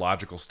next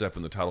logical step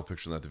in the title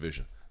picture in that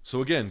division?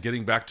 So again,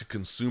 getting back to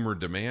consumer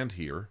demand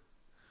here.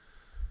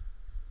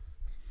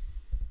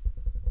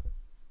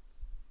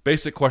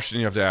 Basic question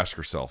you have to ask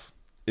yourself.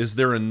 Is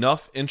there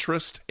enough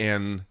interest,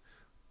 and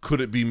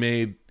could it be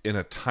made in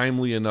a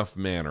timely enough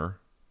manner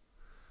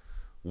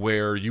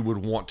where you would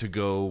want to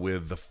go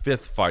with the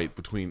 5th fight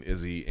between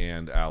Izzy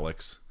and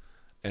Alex,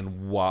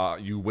 and while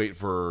you wait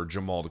for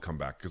Jamal to come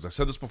back? Because I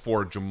said this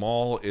before,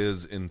 Jamal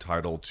is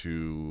entitled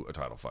to a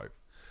title fight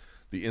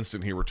the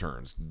instant he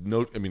returns.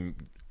 No, I mean,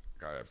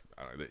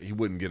 he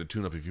wouldn't get a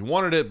tune-up if he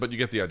wanted it, but you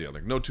get the idea.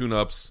 Like, no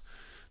tune-ups,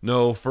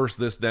 no first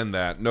this, then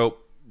that.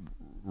 Nope.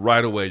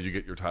 Right away, you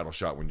get your title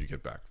shot when you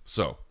get back.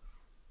 So,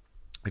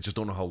 I just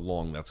don't know how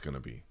long that's going to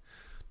be.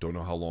 Don't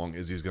know how long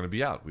Izzy's going to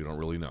be out. We don't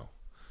really know.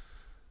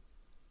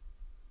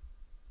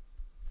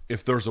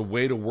 If there's a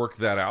way to work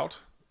that out,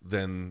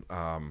 then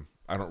I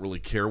don't really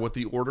care what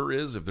the order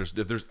is. If there's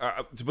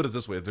to put it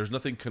this way, if there's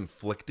nothing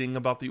conflicting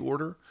about the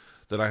order,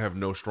 then I have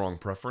no strong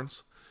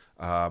preference.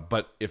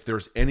 But if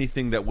there's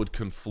anything that would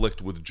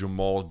conflict with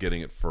Jamal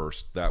getting it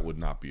first, that would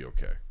not be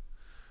okay.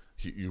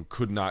 You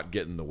could not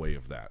get in the way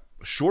of that.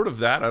 Short of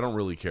that, I don't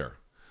really care.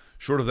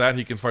 Short of that,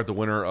 he can fight the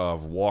winner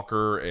of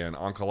Walker and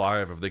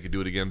Ankalaev if they could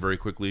do it again very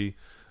quickly.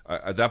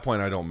 At that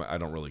point, I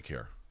don't really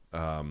care.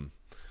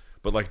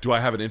 But like, do I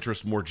have an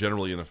interest more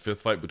generally in a 5th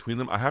fight between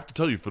them? I have to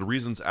tell you, for the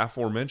reasons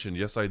aforementioned,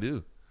 yes, I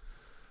do.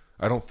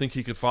 I don't think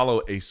he could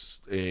follow I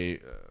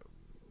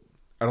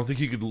don't think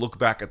he could look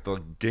back at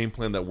the game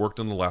plan that worked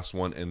in the last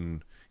one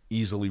and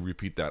easily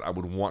repeat that. I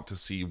would want to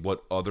see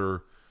what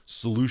other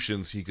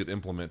solutions he could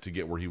implement to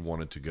get where he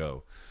wanted to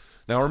go.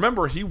 Now,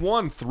 remember, he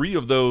won 3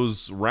 of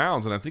those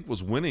rounds and I think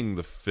was winning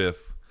the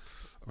 5th.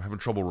 I'm having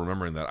trouble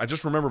remembering that. I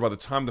just remember by the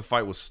time the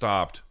fight was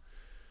stopped,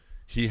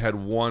 he had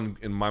won,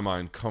 in my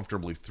mind,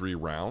 comfortably 3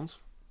 rounds.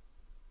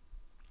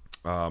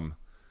 So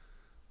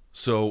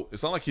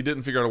it's not like he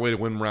didn't figure out a way to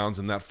win rounds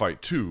in that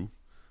fight too,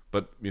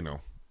 but, you know,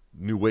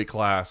 new weight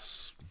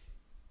class,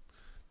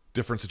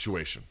 different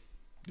situation.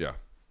 Yeah.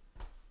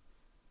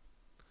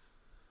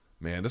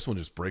 Man, this one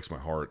just breaks my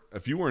heart.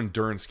 If you were in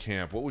Dern's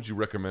camp, what would you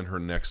recommend her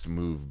next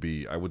move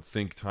be? I would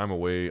think time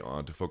away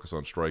to focus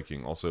on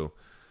striking. Also,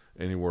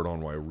 any word on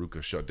why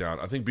Ruka shut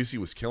down? I think BC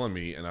was killing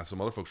me, and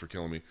some other folks were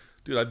killing me.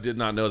 Dude, I did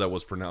not know that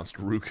was pronounced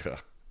Ruka.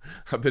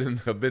 I've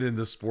been in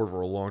this sport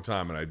for a long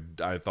time, and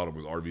I thought it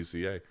was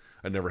RVCA.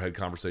 I never had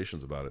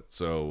conversations about it.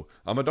 So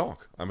I'm a dog.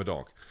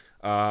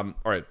 All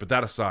right, but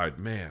that aside,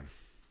 man,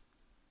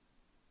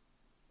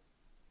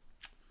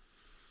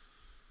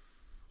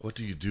 what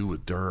do you do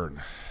with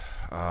Dern?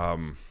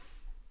 I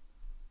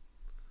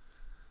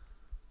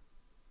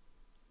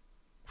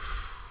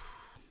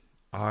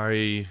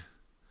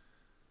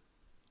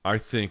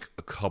think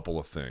a couple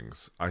of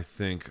things. I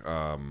think,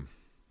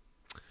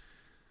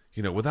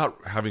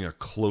 without having a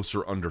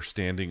closer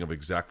understanding of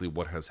exactly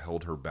what has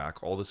held her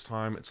back all this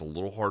time, it's a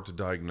little hard to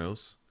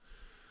diagnose.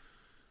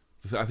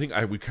 I think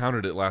we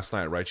counted it last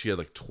night, right? She had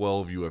like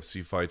 12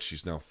 UFC fights.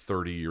 She's now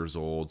 30 years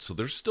old. So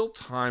there's still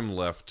time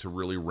left to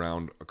really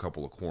round a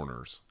couple of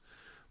corners.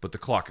 But the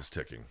clock is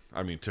ticking.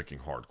 I mean, ticking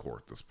hardcore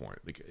at this point.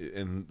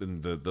 And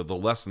the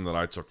lesson that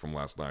I took from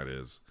last night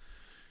is,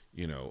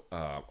 you know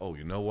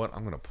what?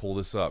 I'm going to pull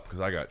this up because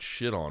I got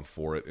shit on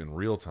for it in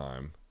real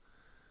time.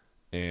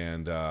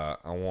 And I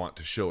want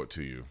to show it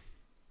to you.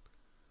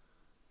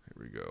 Here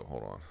we go.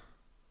 Hold on.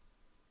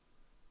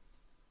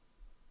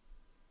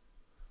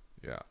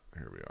 Yeah,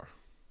 here we are.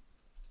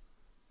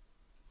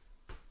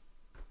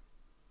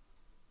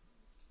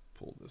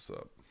 Pull this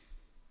up.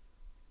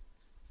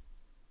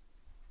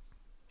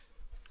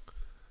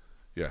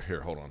 Yeah,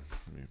 here, hold on.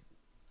 Let me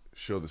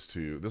show this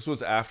to you. This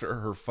was after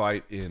her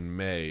fight in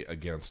May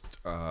against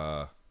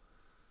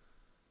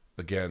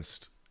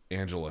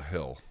Angela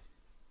Hill.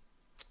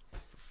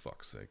 For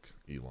fuck's sake,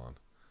 Elon.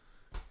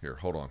 Here,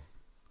 hold on.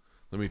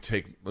 Let me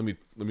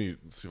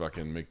see if I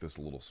can make this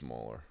a little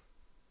smaller.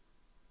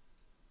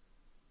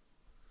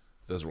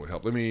 Doesn't really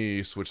help. Let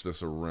me switch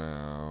this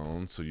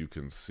around so you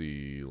can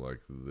see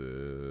like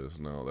this.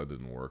 No, that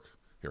didn't work.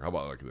 Here, how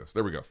about like this?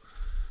 There we go.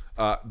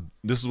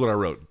 This is what I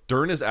wrote.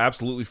 Dern is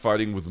absolutely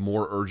fighting with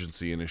more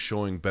urgency and is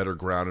showing better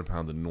ground and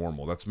pound than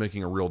normal. That's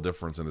making a real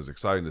difference and is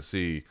exciting to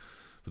see.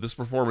 But this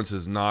performance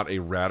is not a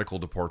radical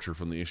departure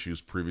from the issues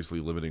previously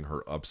limiting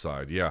her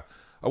upside. Yeah,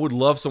 I would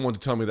love someone to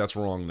tell me that's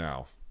wrong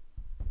now.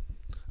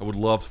 I would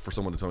love for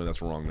someone to tell me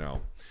that's wrong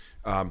now.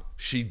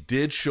 She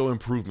did show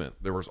improvement.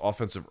 There was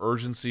offensive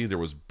urgency. There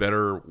was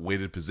better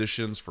weighted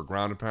positions for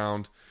ground and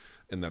pound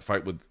in that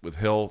fight with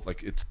Hill.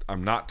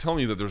 I'm not telling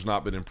you that there's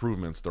not been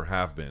improvements. There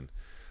have been.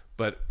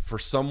 But for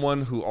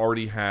someone who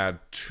already had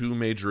two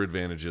major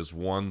advantages,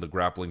 one, the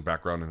grappling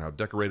background and how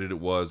decorated it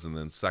was, and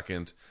then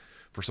second,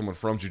 for someone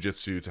from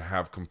jiu-jitsu to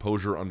have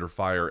composure under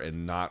fire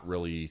and not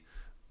really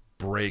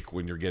break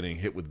when you're getting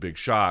hit with big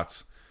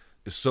shots,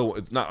 it's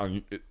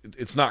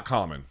not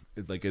common.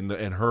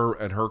 And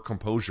her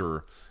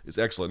composure is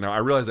excellent. Now I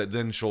realize that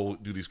then she'll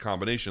do these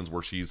combinations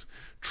where she's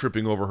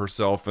tripping over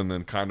herself and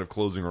then kind of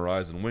closing her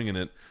eyes and winging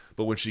it.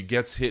 But when she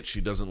gets hit, she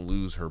doesn't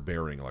lose her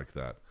bearing like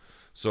that.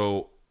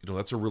 So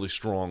that's a really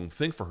strong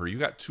thing for her. You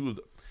got two of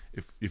the,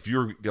 if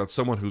you're got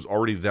someone who's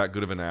already that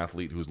good of an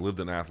athlete, who's lived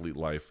an athlete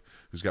life,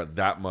 who's got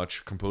that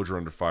much composure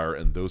under fire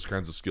and those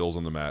kinds of skills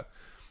on the mat,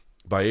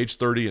 by age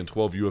 30 and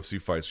 12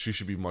 UFC fights, she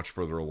should be much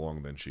further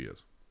along than she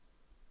is.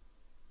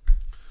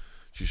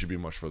 She should be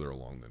much further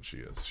along than she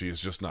is. She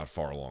is just not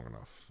far along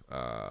enough.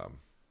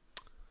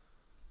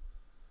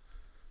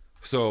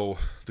 So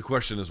the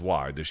question is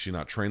why? Does she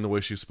not train the way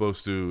she's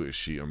supposed to? Is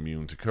she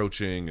immune to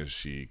coaching? Is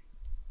she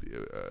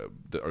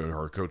are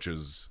her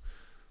coaches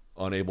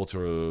unable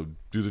to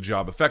do the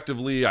job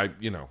effectively?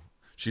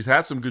 She's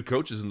had some good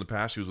coaches in the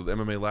past. She was with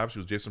MMA Labs. She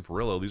was Jason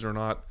Pereira. These are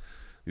not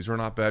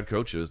bad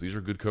coaches. These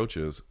are good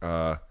coaches.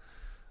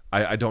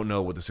 I don't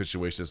know what the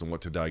situation is and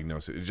what to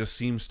diagnose it. It just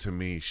seems to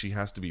me she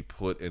has to be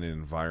put in an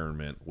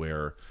environment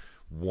where,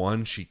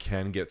 one, she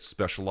can get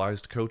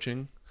specialized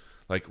coaching,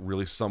 like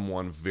really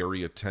someone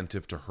very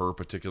attentive to her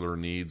particular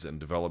needs and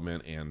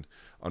development and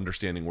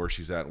understanding where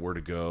she's at and where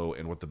to go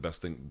and what the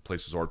best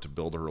places are to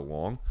build her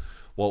along,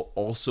 while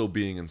also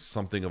being in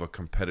something of a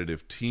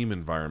competitive team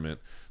environment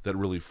that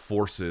really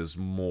forces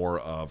more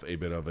of a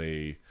bit of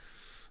a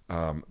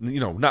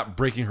not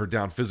breaking her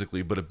down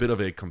physically, but a bit of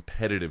a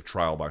competitive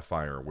trial by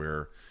fire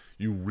where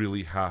you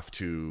really have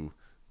to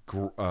be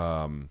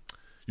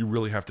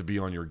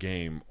on your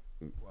game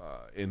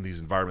in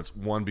these environments.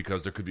 One,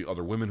 because there could be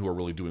other women who are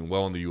really doing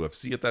well in the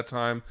UFC at that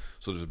time,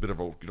 so there's a bit of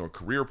a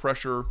career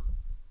pressure.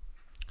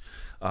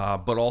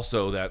 But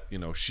also that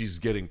she's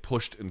getting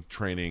pushed in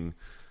training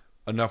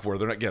enough where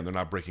they're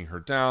not breaking her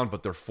down,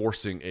 but they're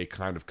forcing a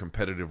kind of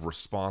competitive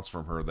response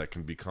from her that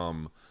can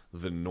become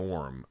the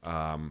norm.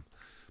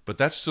 But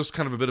that's just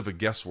kind of a bit of a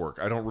guesswork.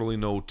 I don't really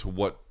know to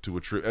what to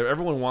attribute.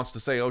 Everyone wants to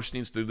say, oh, she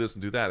needs to do this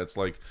and do that. It's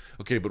like,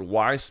 okay, but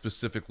why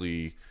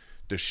specifically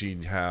does she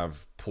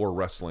have poor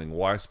wrestling?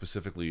 Why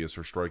specifically is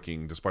her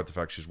striking, despite the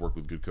fact she's worked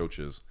with good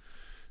coaches,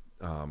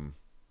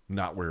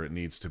 not where it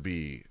needs to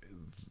be?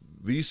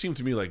 These seem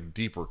to me like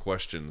deeper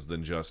questions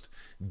than just,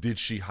 did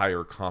she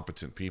hire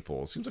competent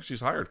people? It seems like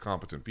she's hired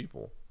competent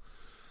people.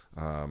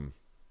 And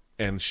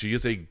she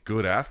is a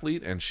good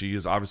athlete, and she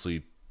is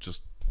obviously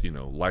just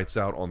lights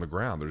out on the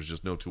ground. There's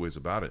just no two ways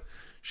about it.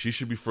 She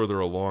should be further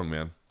along,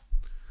 man.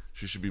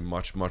 She should be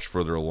much, much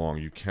further along.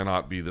 You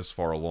cannot be this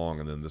far along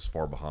and then this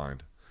far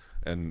behind.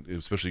 And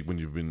especially when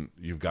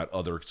you've got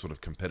other sort of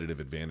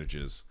competitive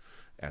advantages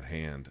at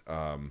hand.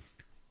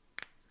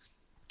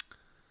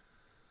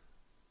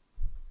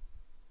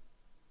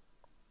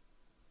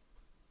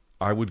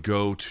 I would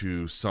go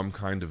to some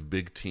kind of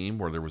big team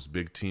where there was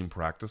big team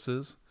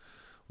practices,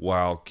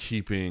 while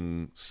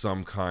keeping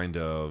some kind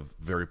of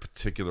very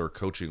particular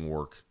coaching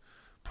work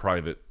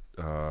private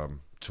to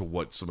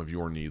what some of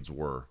your needs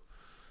were.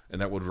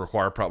 And that would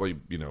require probably,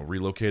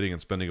 relocating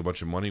and spending a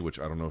bunch of money, which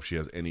I don't know if she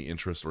has any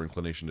interest or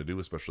inclination to do,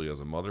 especially as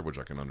a mother, which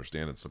I can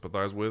understand and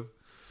sympathize with.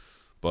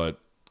 But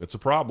it's a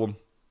problem.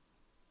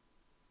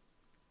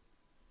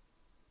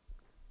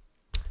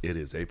 It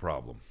is a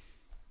problem.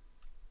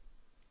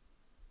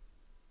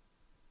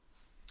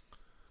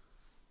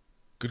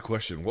 Good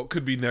question. What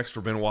could be next for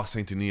Benoit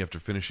Saint-Denis after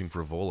finishing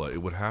Frivola? It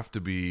would have to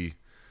be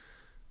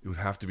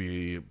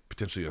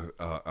potentially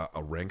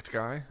a ranked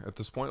guy at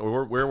this point.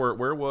 Or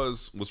where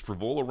was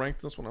Frivola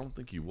ranked in this one? I don't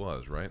think he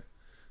was, right?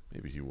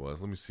 Maybe he was.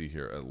 Let me see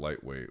here at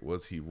lightweight.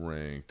 Was he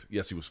ranked?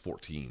 Yes, he was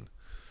 14.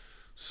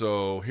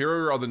 So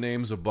here are the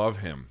names above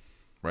him,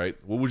 right?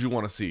 What would you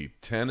want to see?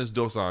 10 is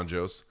Dos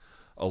Anjos.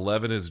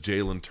 11 is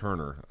Jalen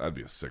Turner. That'd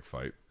be a sick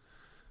fight.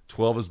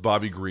 12 is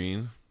Bobby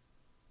Green.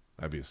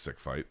 That'd be a sick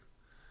fight.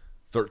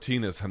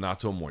 13 is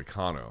Hanato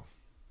Moicano.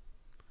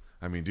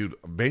 I mean, dude,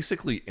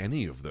 basically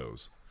any of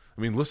those.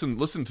 I mean,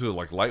 listen to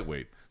like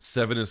lightweight.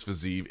 7 is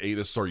Fiziev, 8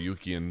 is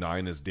Saryukian,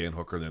 9 is Dan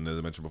Hooker. Then, as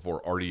I mentioned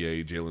before,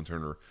 RDA, Jalen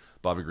Turner,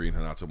 Bobby Green,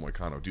 Hanato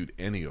Moicano. Dude,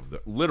 any of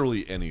the,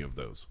 literally any of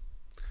those,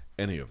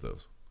 any of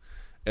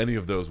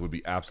those would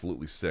be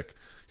absolutely sick.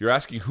 You're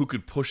asking who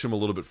could push him a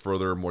little bit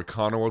further.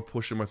 Moicano would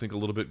push him, I think, a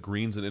little bit.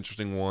 Green's an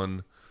interesting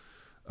one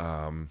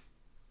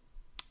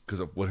because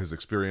of what his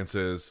experience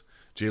is.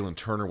 Jalen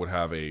Turner would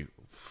have a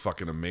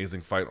fucking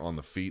amazing fight on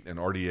the feet, and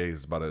RDA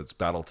is about as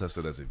battle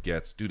tested as it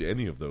gets. Dude,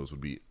 any of those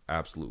would be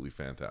absolutely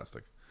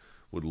fantastic.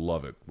 Would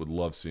love it. Would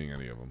love seeing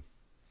any of them.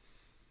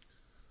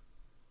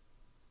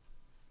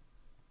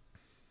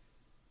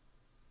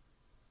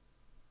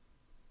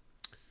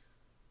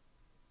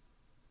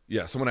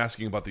 Yeah, someone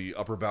asking about the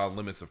upper bound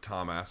limits of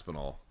Tom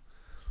Aspinall.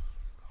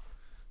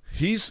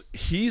 He's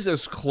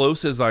as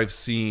close as I've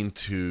seen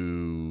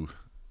to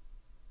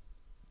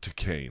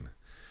Kane.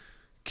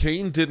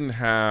 Kane didn't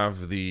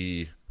have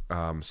the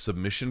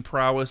submission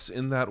prowess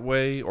in that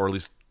way, or at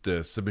least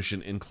the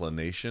submission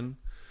inclination.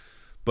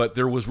 But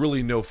there was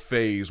really no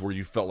phase where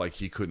you felt like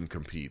he couldn't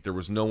compete. There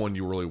was no one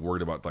you were really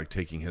worried about like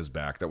taking his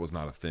back. That was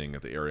not a thing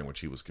at the area in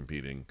which he was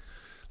competing.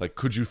 Like,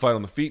 could you fight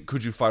on the feet?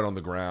 Could you fight on the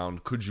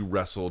ground? Could you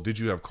wrestle? Did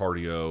you have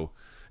cardio?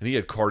 And he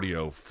had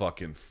cardio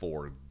fucking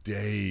for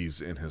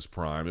days in his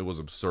prime. It was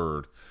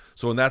absurd.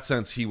 So in that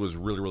sense, he was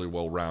really, really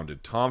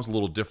well-rounded. Tom's a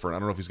little different. I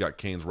don't know if he's got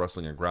Kane's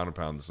wrestling and ground and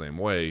pound the same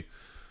way,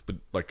 but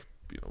like,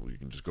 you know, you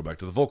can just go back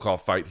to the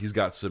Volkov fight. He's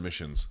got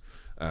submissions,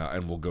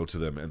 and we'll go to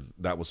them, and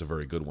that was a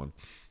very good one.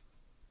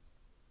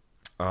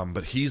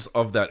 But he's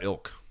of that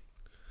ilk.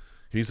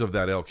 He's of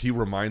that ilk. He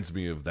reminds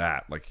me of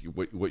that. Like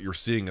what you're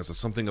seeing is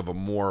something of a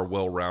more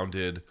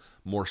well-rounded,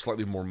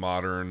 slightly more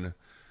modern.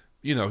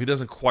 You know, he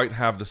doesn't quite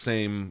have the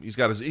same. He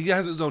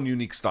has his own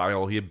unique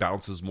style. He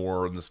bounces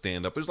more in the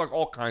stand-up. There's like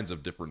all kinds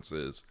of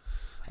differences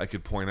I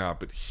could point out,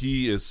 but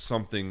he is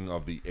something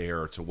of the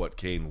heir to what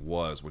Kane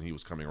was when he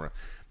was coming around.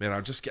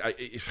 Man,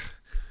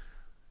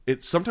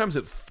 sometimes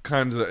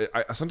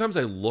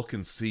I look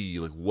and see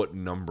like what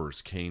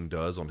numbers Kane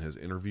does on his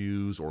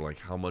interviews or like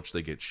how much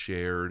they get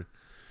shared.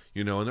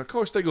 You know, and of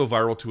course they go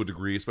viral to a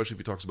degree, especially if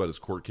he talks about his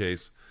court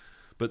case.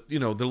 But, you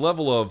know, the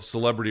level of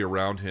celebrity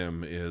around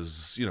him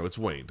is, you know, it's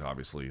waned,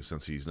 obviously,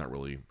 since he's not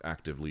really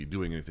actively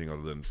doing anything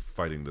other than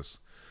fighting this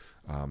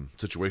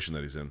situation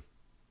that he's in.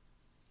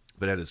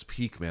 But at his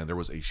peak, man, there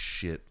was a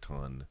shit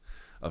ton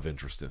of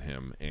interest in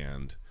him,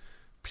 and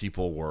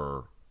people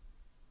were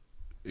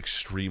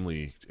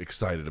extremely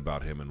excited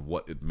about him and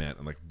what it meant.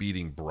 And, like,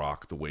 beating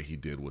Brock the way he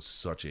did was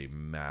such a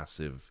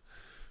massive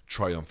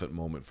triumphant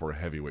moment for a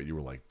heavyweight. You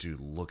were like, dude,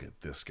 look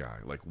at this guy.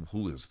 Like,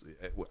 who is...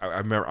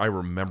 I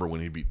remember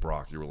when he beat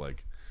Brock, you were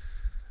like,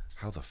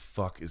 how the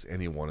fuck is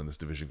anyone in this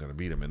division going to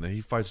beat him? And then he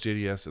fights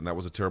JDS, and that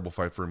was a terrible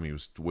fight for him. He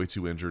was way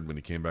too injured. When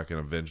he came back and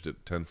avenged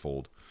it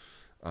tenfold.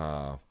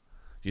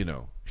 You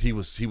know, he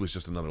was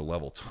just another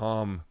level.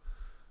 Tom,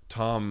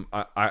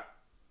 I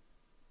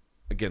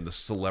again, the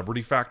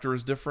celebrity factor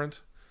is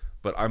different,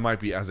 but I might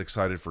be as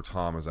excited for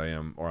Tom as I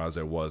am, or as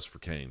I was for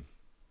Kane.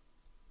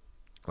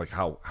 Like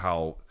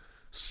how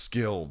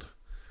skilled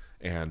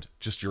and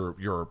just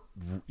your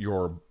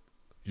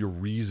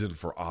reason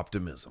for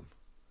optimism.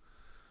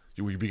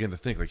 You begin to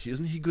think like,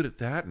 isn't he good at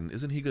that, and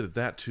isn't he good at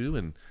that too,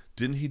 and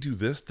didn't he do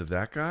this to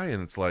that guy?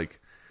 And it's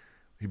like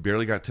he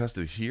barely got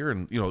tested here,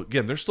 and you know,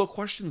 again, there's still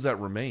questions that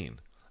remain.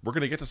 We're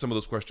going to get to some of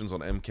those questions on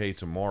MK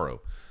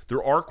tomorrow.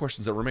 There are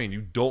questions that remain.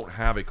 You don't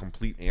have a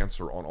complete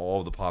answer on all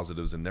of the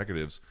positives and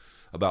negatives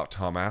about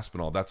Tom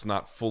Aspinall. That's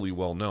not fully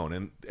well known,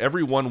 and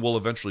everyone will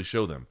eventually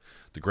show them.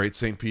 The great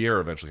St.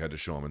 Pierre eventually had to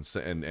show him,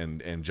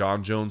 and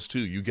John Jones too.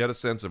 You get a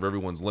sense of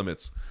everyone's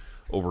limits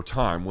over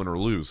time, win or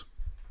lose.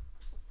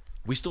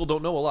 We still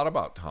don't know a lot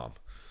about Tom,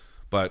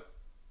 but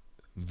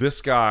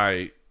this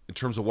guy, in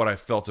terms of what I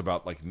felt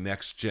about like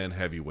next gen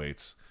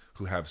heavyweights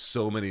who have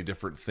so many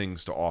different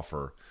things to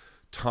offer,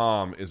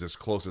 Tom is as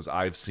close as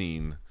I've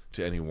seen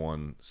to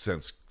anyone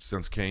since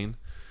Kane.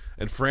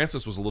 And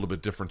Francis was a little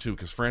bit different too,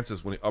 because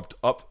Francis, when he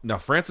up now,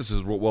 Francis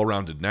is well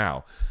rounded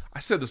now. I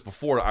said this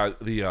before.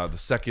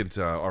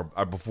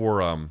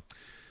 Before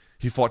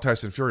he fought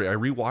Tyson Fury, I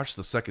rewatched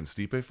the second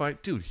Stipe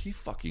fight. Dude, he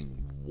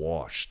fucking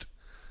washed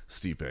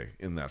Stipe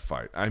in that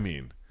fight. I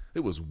mean,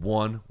 it was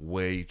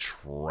one-way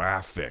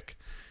traffic.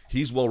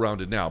 He's well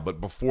rounded now, but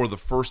before the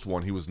first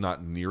one, he was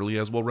not nearly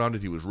as well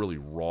rounded. He was really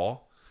raw.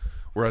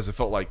 Whereas it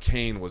felt like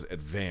Kane was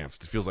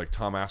advanced. It feels like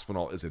Tom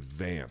Aspinall is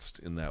advanced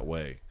in that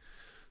way.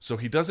 So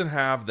he doesn't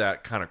have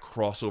that kind of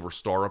crossover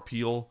star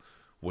appeal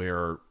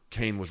where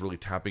Kane was really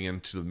tapping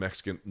into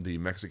the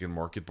Mexican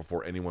market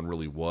before anyone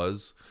really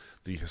was.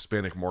 The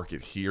Hispanic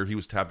market here, he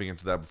was tapping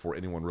into that before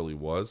anyone really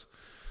was.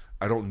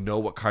 I don't know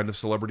what kind of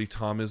celebrity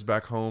Tom is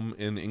back home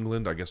in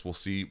England. I guess we'll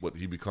see what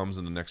he becomes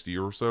in the next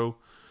year or so.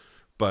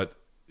 But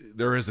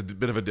there is a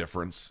bit of a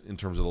difference in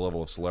terms of the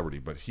level of celebrity.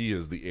 But he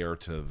is the heir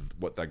to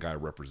what that guy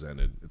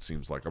represented, it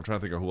seems like. I'm trying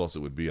to think of who else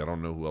it would be. I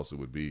don't know who else it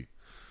would be.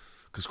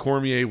 Because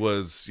Cormier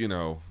was, you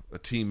know, a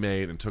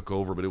teammate and took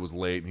over, but it was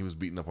late, and he was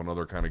beating up on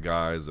other kind of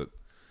guys that,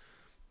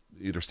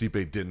 either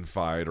Stipe didn't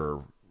fight,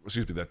 or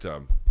excuse me, that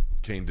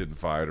Kane didn't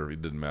fight, or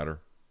it didn't matter.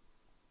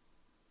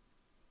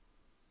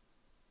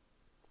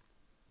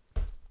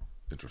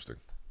 Interesting.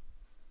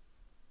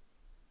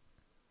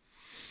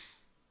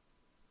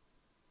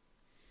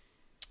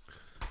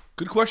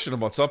 Good question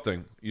about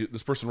something.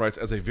 This person writes,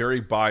 as a very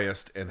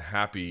biased and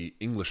happy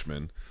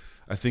Englishman,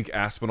 I think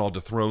Aspinall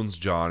dethrones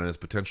John and is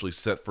potentially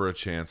set for a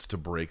chance to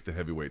break the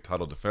heavyweight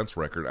title defense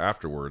record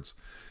afterwards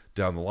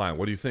down the line.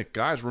 What do you think?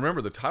 Guys, remember,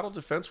 the title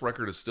defense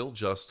record is still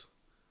just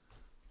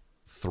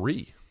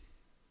 3.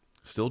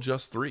 Still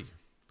just 3.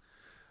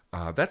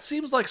 That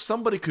seems like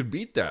somebody could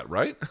beat that,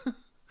 right?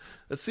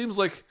 That seems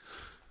like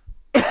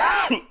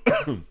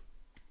that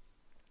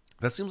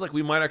seems like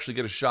we might actually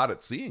get a shot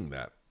at seeing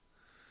that.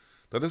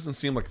 That doesn't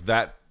seem like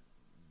that,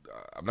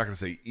 I'm not going to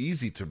say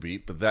easy to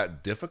beat, but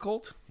that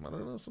difficult? I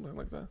don't know, something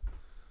like that.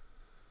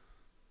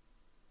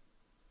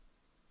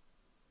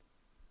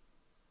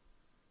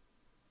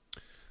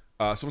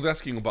 Someone's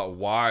asking about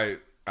why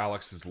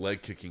Alex's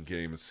leg kicking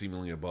game is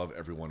seemingly above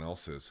everyone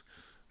else's.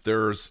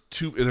 There's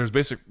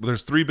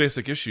 3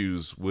 basic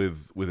issues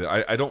with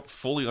it. I don't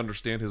fully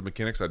understand his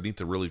mechanics. I'd need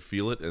to really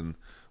feel it, and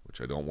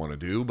which I don't want to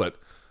do, but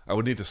I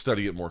would need to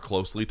study it more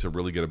closely to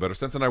really get a better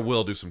sense, and I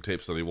will do some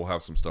tape study. We'll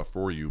have some stuff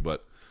for you,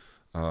 but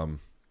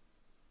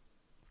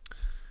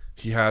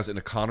he has an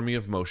economy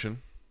of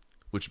motion,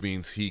 which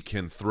means he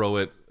can throw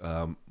it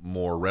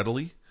more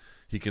readily.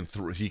 He can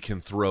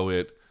throw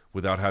it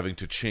without having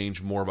to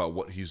change more about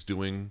what he's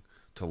doing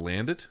to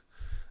land it,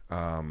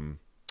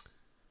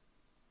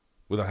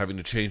 without having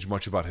to change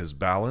much about his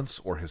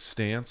balance or his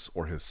stance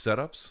or his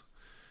setups.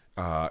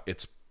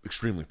 It's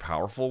extremely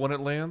powerful when it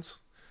lands.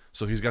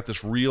 So he's got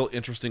this real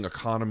interesting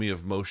economy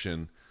of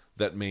motion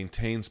that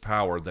maintains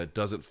power, that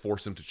doesn't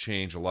force him to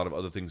change a lot of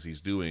other things he's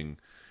doing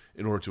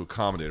in order to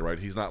accommodate it, right?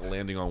 He's not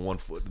landing on one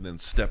foot and then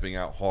stepping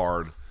out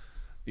hard,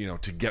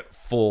 to get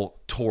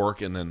full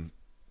torque and then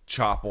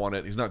chop on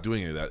it. He's not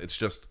doing any of that. It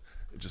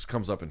just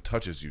comes up and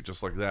touches you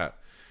just like that.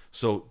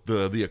 So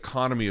the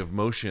economy of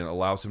motion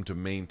allows him to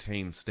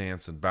maintain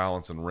stance and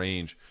balance and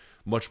range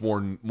much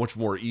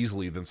more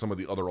easily than some of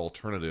the other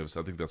alternatives.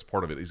 I think that's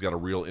part of it. He's got a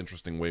real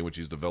interesting way in which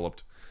he's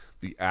developed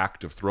the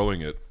act of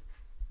throwing it.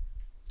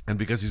 And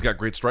because he's got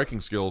great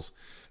striking skills,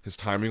 his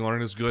timing on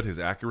it is good, his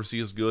accuracy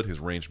is good, his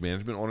range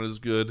management on it is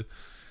good,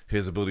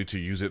 his ability to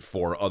use it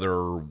for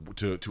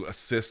to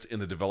assist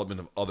in the development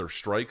of other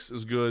strikes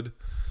is good.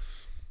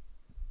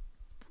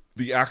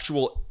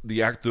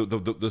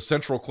 The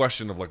central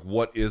question of like,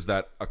 what is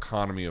that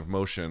economy of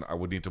motion? I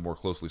would need to more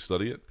closely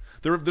study it.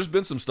 There's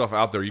been some stuff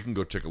out there. You can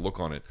go take a look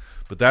on it.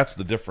 But that's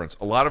the difference.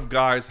 A lot of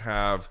guys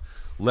have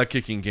leg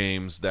kicking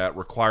games that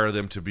require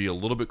them to be a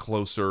little bit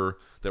closer,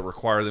 that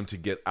require them to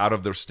get out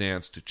of their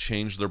stance, to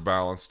change their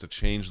balance, to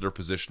change their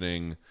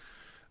positioning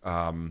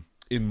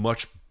in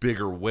much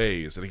bigger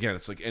ways. And again,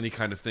 it's like any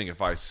kind of thing.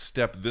 If I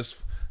step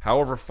this,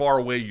 however far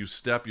away you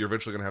step, you're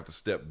eventually going to have to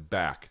step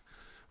back.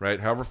 Right?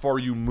 However far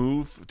you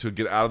move to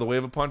get out of the way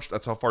of a punch,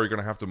 that's how far you're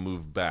going to have to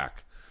move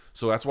back.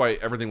 So that's why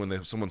everything,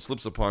 when someone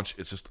slips a punch,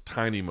 it's just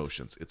tiny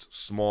motions. It's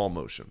small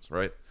motions,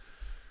 right?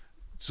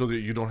 So that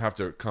you don't have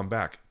to come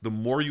back. The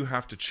more you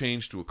have to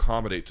change to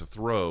accommodate to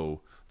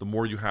throw, the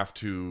more you have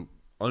to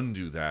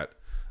undo that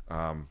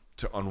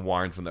to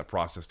unwind from that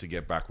process to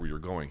get back where you're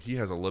going. He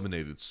has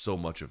eliminated so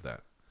much of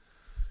that.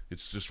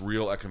 It's just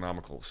real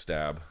economical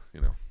stab,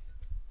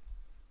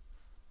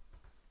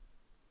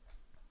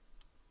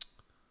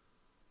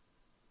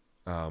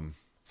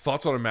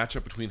 Thoughts on a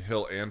matchup between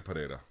Hill and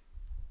Pereira?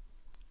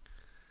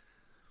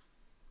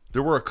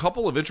 There were a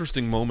couple of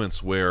interesting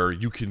moments where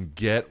you can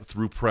get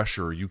through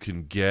pressure.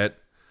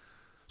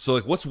 So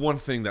like, what's one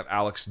thing that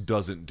Alex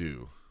doesn't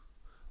do?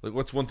 Like,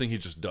 what's one thing he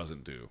just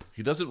doesn't do?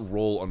 He doesn't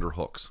roll under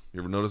hooks. You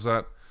ever notice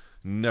that?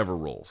 Never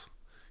rolls.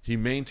 He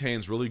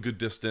maintains really good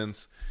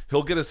distance.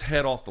 He'll get his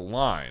head off the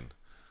line,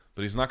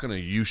 but he's not going to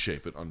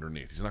U-shape it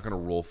underneath. He's not going to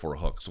roll for a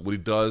hook. So what he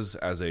does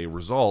as a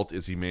result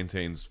is he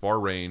maintains far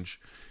range.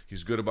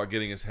 He's good about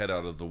getting his head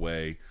out of the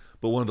way.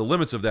 But one of the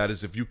limits of that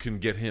is if you can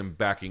get him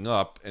backing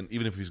up, and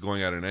even if he's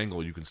going at an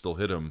angle, you can still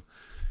hit him,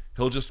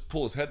 he'll just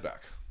pull his head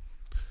back.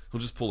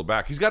 He'll just pull it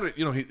back. He's got it,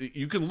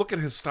 you can look at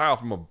his style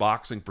from a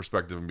boxing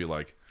perspective and be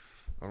like,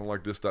 I don't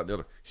like this, that, and the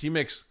other. He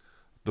makes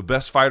the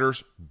best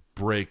fighters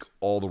break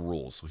all the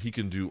rules. So he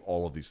can do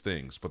all of these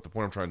things. But the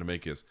point I'm trying to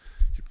make is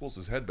he pulls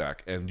his head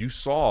back. And you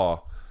saw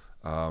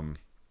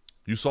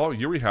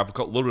Yuri have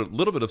a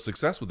little bit of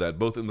success with that,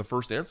 both in the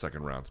first and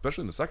second round,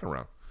 especially in the second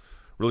round.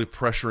 Really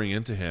pressuring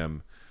into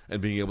him and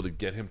being able to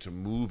get him to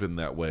move in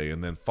that way,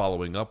 and then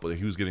following up.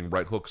 He was getting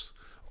right hooks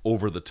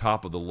over the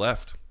top of the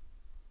left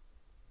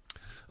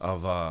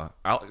of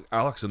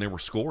Alex, and they were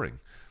scoring.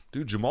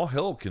 Dude, Jamal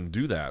Hill can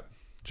do that.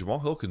 Jamal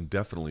Hill can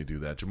definitely do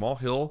that. Jamal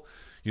Hill,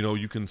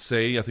 you can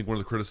say, I think one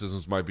of the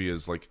criticisms might be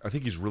is like, I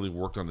think he's really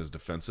worked on his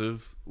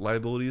defensive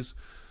liabilities.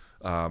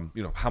 How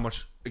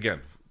much,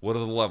 again, what are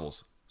the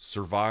levels?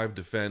 Survive,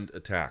 defend,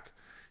 attack.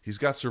 He's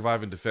got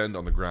survive and defend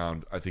on the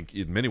ground, I think,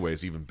 in many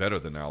ways, even better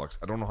than Alex.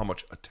 I don't know how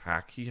much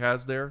attack he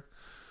has there.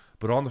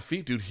 But on the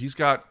feet, dude, he's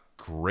got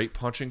great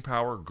punching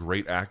power,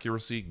 great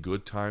accuracy,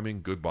 good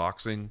timing, good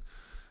boxing.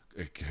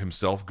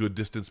 Himself, good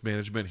distance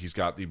management. He's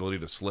got the ability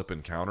to slip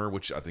and counter,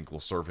 which I think will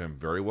serve him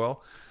very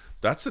well.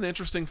 That's an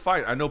interesting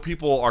fight. I know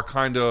people are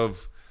kind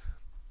of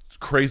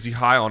crazy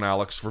high on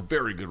Alex for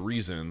very good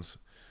reasons.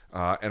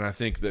 And I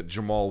think that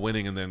Jamal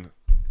winning and then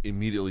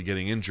immediately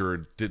getting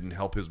injured didn't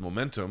help his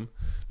momentum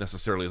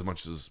necessarily as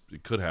much as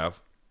it could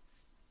have.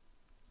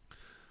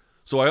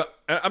 So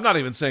I'm not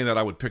even saying that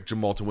I would pick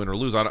Jamal to win or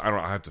lose. I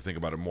have to think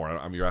about it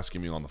more. You're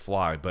asking me on the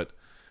fly, but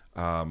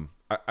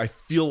I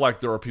feel like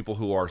there are people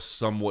who are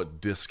somewhat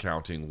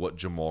discounting what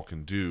Jamal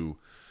can do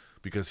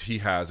because he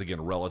has,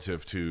 again,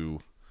 relative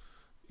to,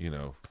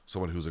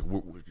 someone who's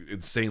like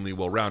insanely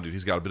well-rounded,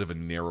 he's got a bit of a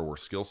narrower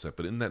skill set.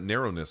 But in that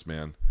narrowness,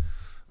 man,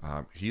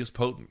 he is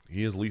potent.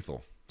 He is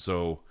lethal.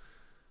 So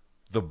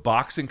the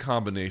boxing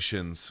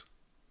combinations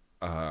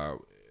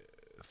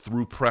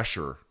through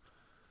pressure,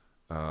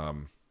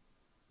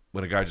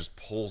 when a guy just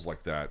pulls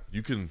like that,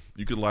 you can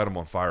light him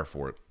on fire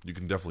for it. You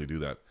can definitely do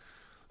that.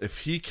 If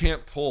he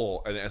can't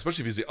pull, and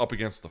especially if he's up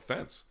against the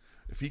fence,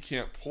 if he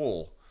can't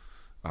pull,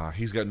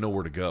 he's got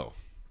nowhere to go.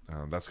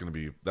 That's going to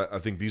be that. I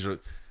think these are,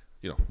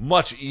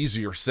 much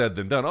easier said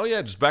than done. Oh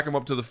yeah, just back him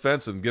up to the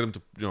fence and get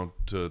him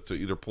to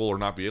either pull or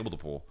not be able to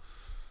pull.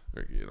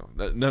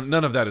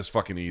 None of that is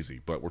fucking easy.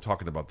 But we're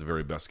talking about the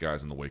very best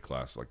guys in the weight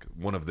class. Like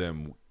one of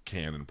them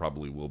can and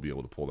probably will be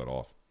able to pull that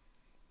off.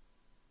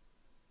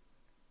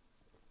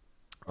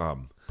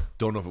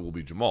 Don't know if it will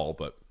be Jamal,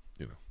 but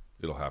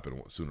it'll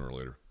happen sooner or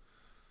later.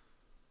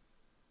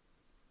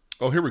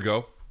 Oh, here we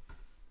go.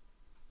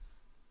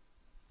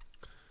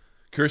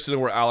 Curious to know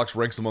where Alex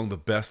ranks among the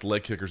best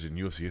leg kickers in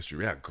UFC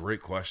history. Yeah,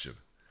 great question.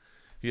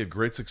 He had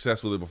great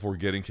success with it before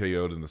getting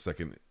KO'd in the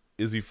second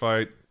Izzy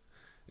fight,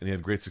 and he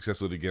had great success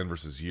with it again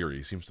versus Yuri.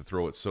 He seems to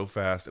throw it so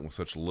fast and with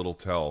such little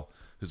tell,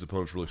 his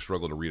opponents really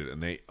struggle to read it,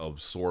 and they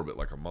absorb it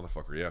like a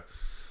motherfucker. Yeah.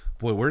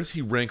 Boy, where does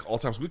he rank all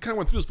time? So we kind of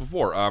went through this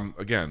before.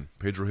 Again,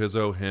 Pedro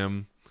Rizzo,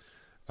 him,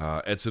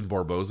 Edson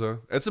Barboza.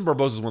 Edson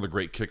Barboza is one of the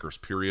great kickers,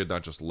 period,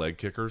 not just leg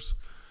kickers.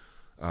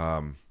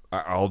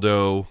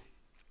 Aldo,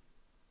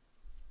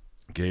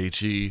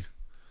 Gaethje.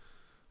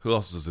 Who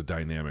else is a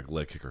dynamic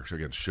leg kicker?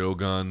 Again,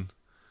 Shogun.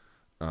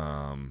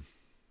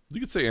 You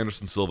could say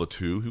Anderson Silva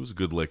too. He was a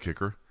good leg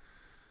kicker.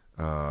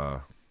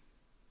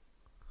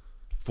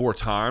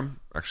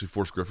 Four-time. Actually,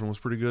 Forrest Griffin was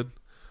pretty good.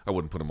 I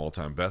wouldn't put him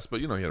all-time best, but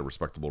he had a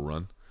respectable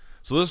run.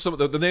 So those are some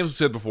the names we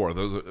said before.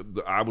 Those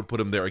I would put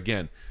him there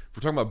again. If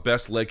we're talking about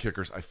best leg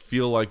kickers, I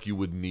feel like you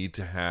would need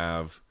to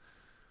have.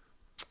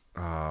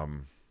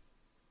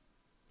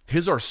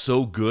 His are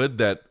so good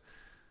that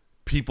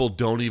people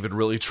don't even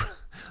really try.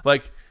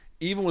 Like,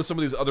 even with some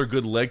of these other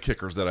good leg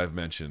kickers that I've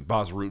mentioned,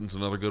 Bas Rutten's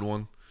another good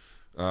one.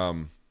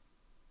 Well,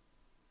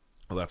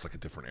 that's like a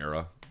different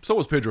era. So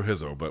was Pedro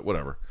Rizzo, but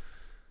whatever.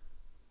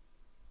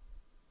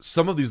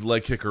 Some of these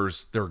leg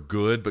kickers, they're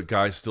good, but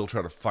guys still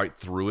try to fight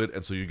through it,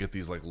 and so you get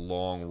these like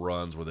long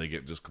runs where they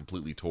get just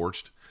completely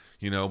torched,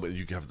 but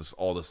you have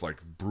all this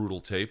like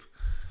brutal tape.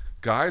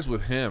 Guys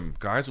with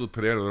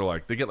Pereira, they're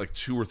like, they get like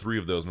 2 or 3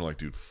 of those, and they're like,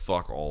 dude,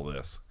 fuck all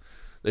this.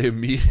 They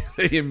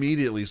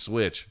immediately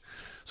switch.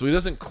 So he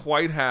doesn't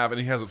quite have,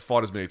 and he hasn't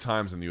fought as many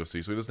times in the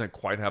UFC, so he doesn't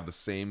quite have the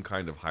same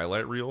kind of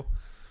highlight reel.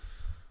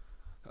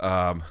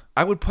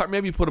 I would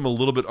maybe put him a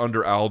little bit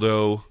under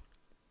Aldo.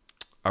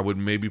 I would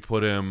maybe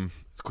put him.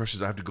 The question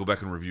is, I have to go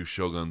back and review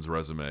Shogun's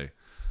resume.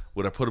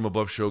 Would I put him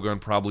above Shogun?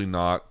 Probably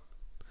not.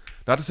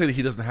 Not to say that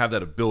he doesn't have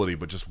that ability,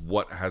 but just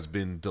what has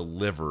been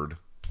delivered.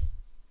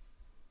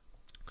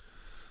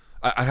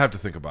 I have to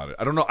think about it.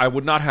 I don't know. I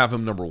would not have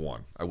him number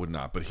 1. I would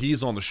not. But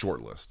he's on the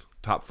short list.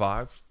 Top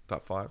 5?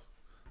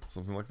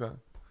 Something like that.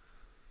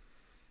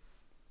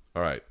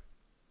 All right.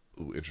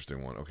 Ooh,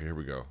 interesting one. Okay, here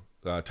we go.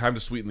 Time to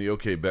sweeten the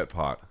OK bet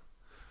pot.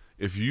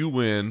 If you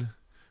win,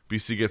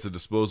 BC gets a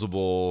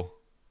disposable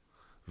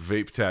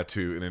vape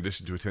tattoo in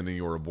addition to attending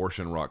your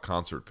Abortion Rock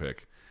concert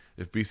pick.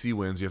 If BC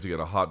wins, you have to get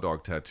a hot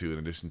dog tattoo in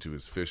addition to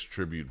his Fish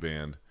tribute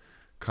band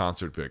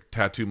concert pick.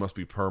 Tattoo must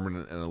be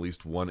permanent and at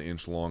least 1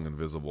 inch long and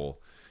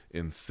visible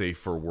in safe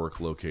for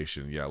work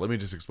location. Yeah, let me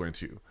just explain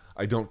to you.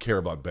 I don't care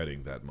about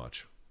betting that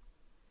much.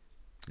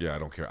 Yeah, I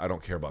don't care. I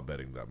don't care about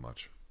betting that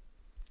much.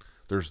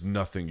 There's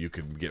nothing you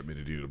can get me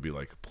to do to be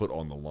like, put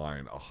on the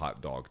line a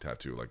hot dog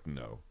tattoo. Like,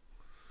 no.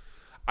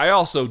 I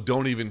also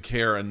don't even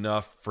care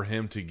enough for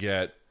him to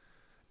get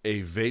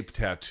a vape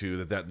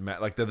tattoo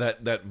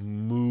that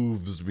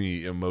moves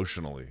me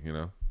emotionally,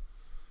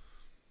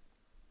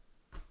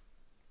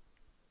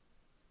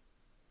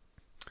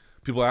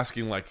 People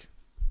asking like,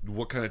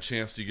 what kind of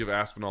chance do you give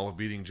Aspinall of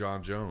beating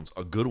John Jones?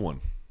 A good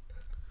one.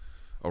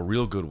 A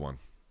real good one.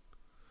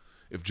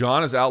 If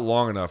John is out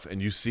long enough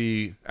and you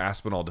see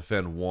Aspinall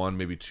defend 1,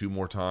 maybe 2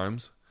 more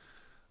times,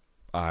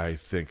 I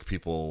think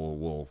people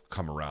will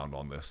come around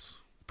on this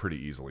pretty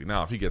easily.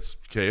 Now, if he gets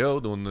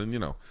KO'd,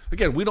 then,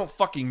 again, we don't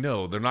fucking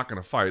know. They're not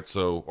going to fight,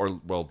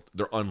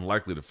 they're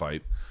unlikely to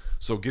fight.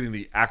 So getting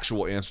the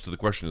actual answer to the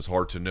question is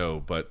hard to know,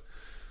 but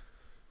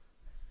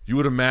You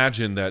would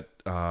imagine that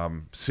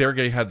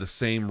Sergey had the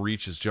same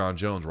reach as John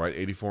Jones, right?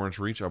 84-inch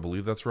reach, I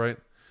believe that's right.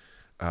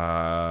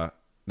 Now,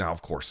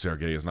 of course,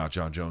 Sergey is not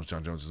John Jones.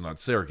 John Jones is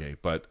not Sergey,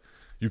 but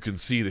you can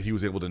see that he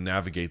was able to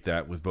navigate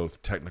that with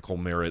both technical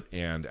merit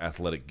and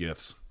athletic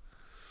gifts.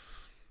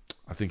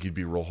 I think he'd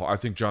be real hard. I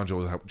think John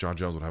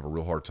Jones would have a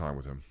real hard time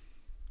with him.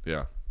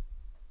 Yeah.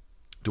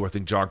 Do I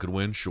think John could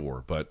win?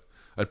 Sure, but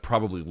I'd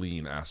probably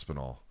lean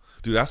Aspinall.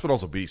 Dude,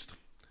 Aspinall's a beast.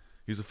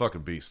 He's a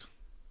fucking beast.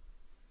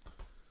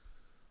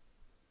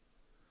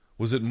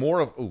 Was it more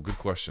of... Oh, good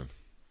question.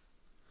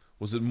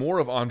 Was it more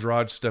of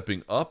Andrade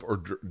stepping up or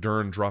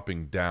Dern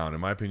dropping down?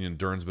 In my opinion,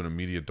 Dern's been a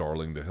media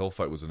darling. The Hill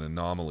fight was an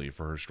anomaly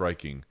for her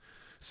striking.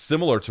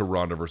 Similar to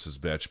Ronda versus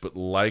Betch, but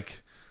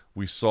like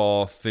we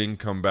saw Thing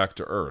come back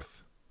to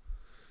earth.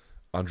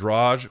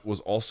 Andrade was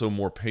also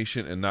more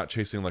patient and not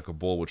chasing like a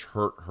bull, which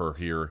hurt her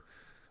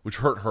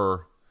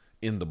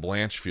in the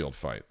Blanchfield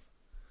fight.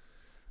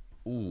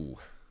 Ooh.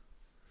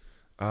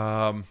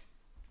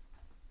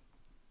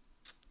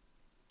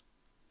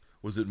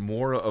 Was it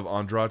more of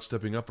Andrade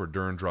stepping up or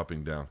Dern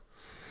dropping down?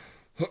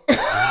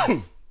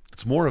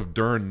 It's more of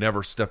Dern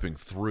never stepping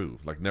through,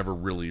 like never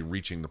really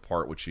reaching the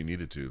part which she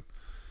needed to.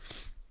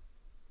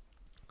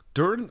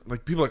 Dern,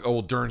 like people are like, oh,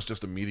 well, Dern's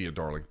just a media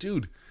darling.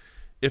 Dude,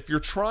 if you're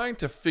trying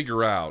to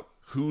figure out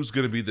who's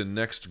going to be the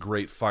next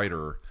great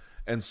fighter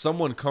and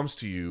someone comes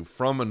to you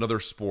from another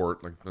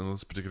sport, like in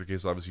this particular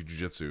case, obviously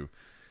jiu-jitsu,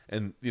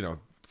 and, you know,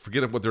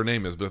 forget what their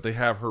name is, but if they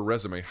have her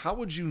resume, how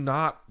would you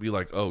not be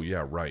like, oh,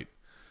 yeah, right.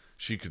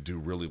 She could do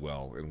really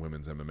well in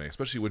women's MMA,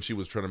 especially when she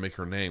was trying to make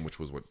her name, which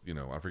was what, you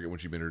know, I forget when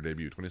she made her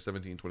debut,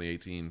 2017,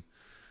 2018,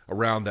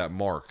 around that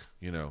mark,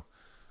 you know.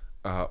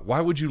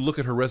 Why would you look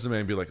at her resume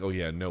and be like, oh,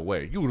 yeah, no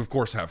way? You would, of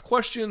course, have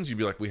questions. You'd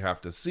be like, we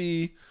have to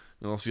see.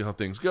 I'll see how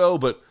things go,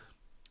 but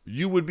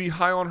you would be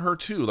high on her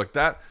too. Like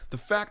that, the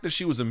fact that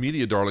she was a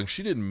media darling,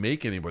 she didn't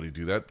make anybody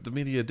do that. The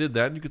media did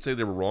that, and you could say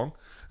they were wrong,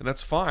 and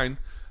that's fine.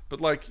 But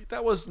like,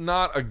 that was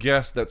not a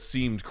guess that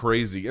seemed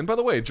crazy. And by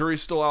the way,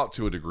 jury's still out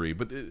to a degree,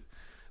 but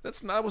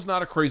that was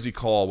not a crazy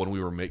call when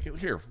we were making.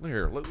 Here,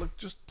 look,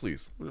 just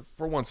please,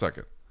 for 1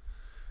 second.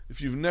 If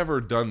you've never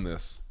done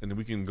this, and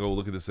we can go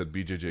look at this at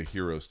BJJ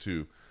Heroes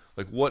too,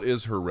 like what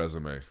is her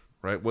resume,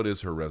 right? What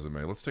is her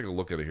resume? Let's take a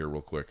look at it here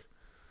real quick,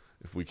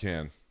 if we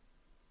can.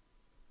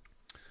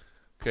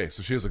 Okay,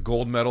 so she has a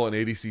gold medal in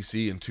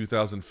ADCC in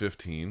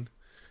 2015.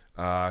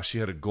 She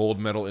had a gold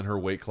medal in her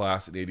weight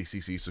class in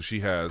ADCC, so she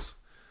has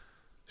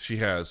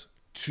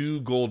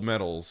 2 gold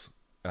medals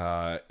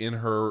in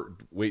her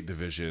weight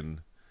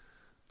division.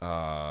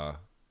 That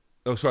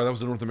was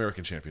the North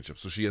American Championship.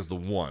 So she has the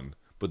one,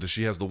 but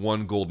she has the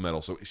 1 gold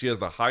medal. So she has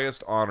the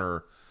highest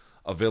honor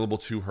available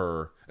to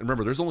her. And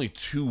remember, there's only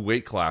 2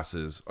 weight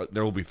classes.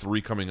 There will be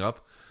 3 coming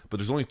up, but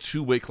there's only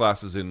 2 weight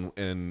classes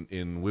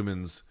in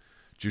women's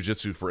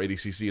jiu-jitsu for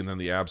ADCC, and then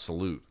the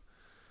absolute.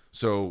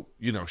 So,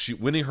 you know, she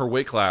winning her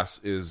weight class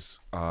is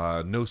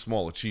no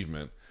small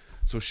achievement.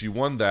 So she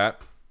won that.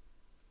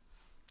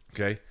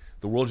 Okay,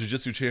 the World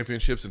Jiu-Jitsu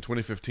Championships in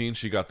 2015,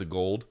 she got the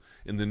gold.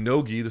 In the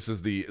Nogi, this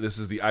is the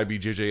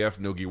IBJJF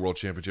Nogi World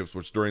Championships,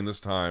 which during this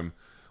time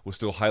was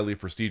still highly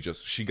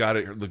prestigious. She got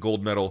the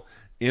gold medal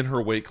in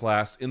her weight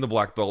class, in the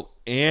black belt,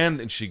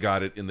 and she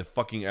got it in the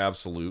fucking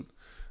absolute.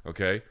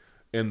 Okay.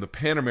 In the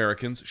Pan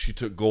Americans, she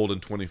took gold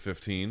in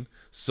 2015,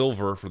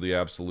 silver for the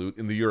absolute.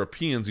 In the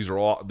Europeans, these are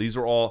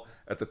all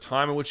at the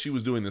time in which she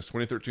was doing this,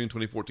 2013,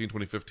 2014,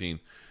 2015.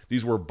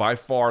 These were by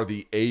far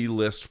the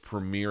A-list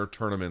premier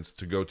tournaments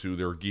to go to.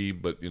 They're gi,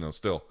 but you know,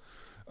 still.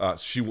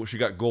 She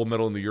got gold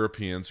medal in the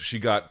Europeans. She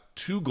got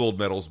 2 gold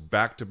medals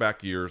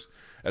back-to-back years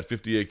at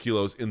 58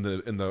 kilos in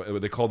the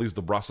they call these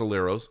the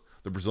Brasileiros,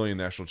 the Brazilian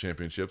National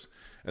Championships.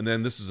 And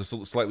then this is a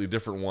slightly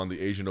different one, the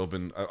Asian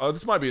Open.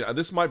 This might be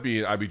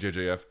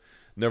IBJJF.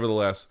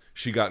 Nevertheless,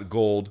 she got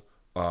gold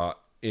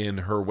in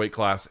her weight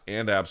class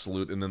and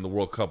absolute, and then the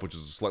World Cup, which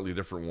is a slightly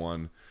different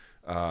one,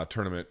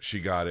 tournament,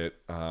 she got it,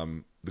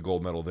 the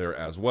gold medal there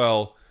as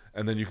well.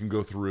 And then you can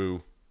go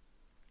through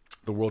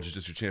the World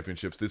Jiu-Jitsu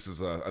Championships. This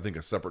is, I think,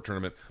 a separate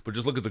tournament, but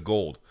just look at the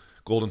gold.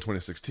 Gold in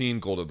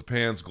 2016, gold at the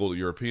Pans, gold at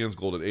Europeans,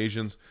 gold at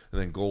Asians,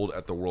 and then gold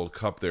at the World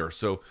Cup there.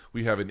 So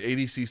we have an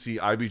ADCC,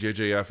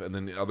 IBJJF, and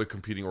then the other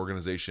competing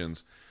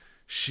organizations.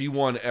 She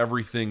won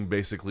everything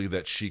basically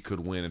that she could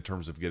win in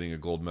terms of getting a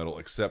gold medal,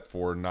 except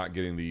for not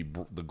getting the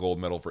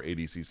gold medal for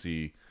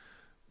ADCC,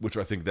 which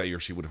I think that year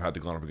she would have had to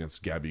go up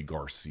against Gabby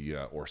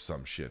Garcia or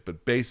some shit.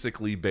 But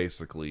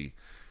basically,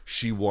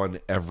 she won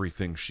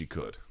everything she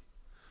could.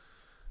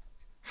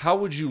 How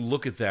would you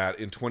look at that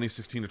in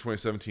 2016 or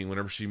 2017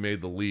 whenever she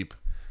made the leap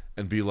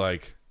and be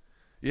like,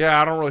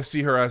 yeah, I don't really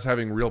see her as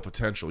having real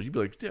potential? You'd be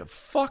like, yeah,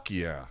 fuck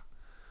yeah.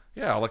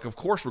 Yeah, like, of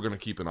course we're going to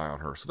keep an eye on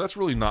her. So that's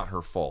really not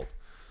her fault.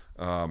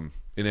 In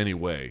any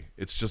way.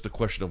 It's just a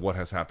question of what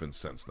has happened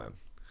since then.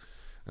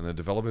 And the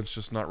development's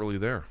just not really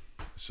there.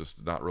 It's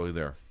just not really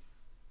there.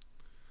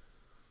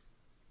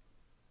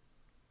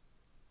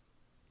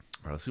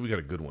 All right, let's see. We got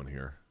a good one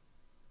here.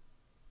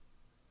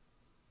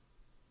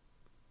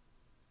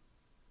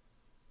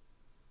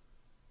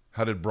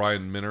 How did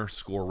Brian Minner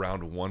score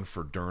round 1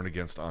 for Dern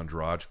against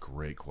Andrade?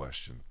 Great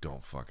question.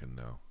 Don't fucking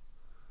know.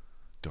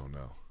 Don't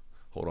know.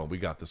 Hold on, we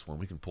got this one.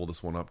 We can pull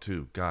this one up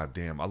too. God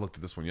damn, I looked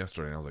at this one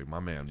yesterday and I was like,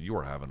 my man, you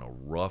are having a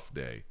rough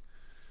day.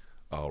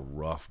 A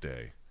rough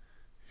day.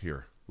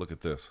 Here, look at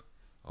this.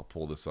 I'll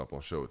pull this up.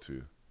 I'll show it to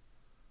you.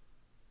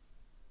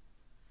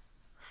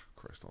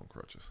 Christ on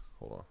crutches.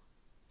 Hold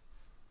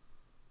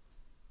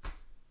on.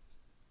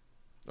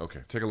 Okay,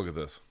 take a look at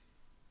this.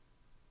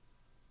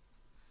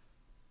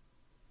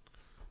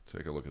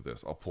 Take a look at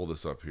this. I'll pull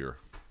this up here.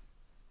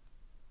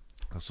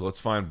 So let's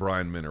find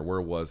Brian Minner.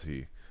 Where was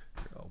he?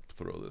 Here, I'll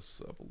throw this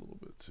up a little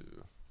bit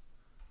too.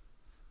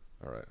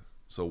 All right.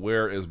 So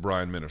where is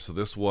Brian Minner? So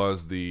this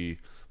was the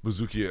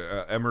Buzuki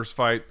Emmers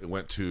fight. It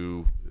went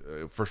to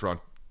first round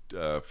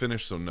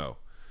finish, so no.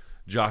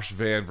 Josh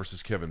Van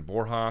versus Kevin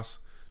Borjas.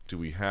 Do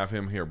we have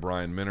him here?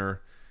 Brian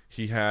Minner.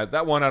 He had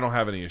that one I don't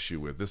have any issue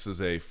with. This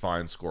is a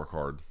fine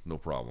scorecard. No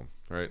problem.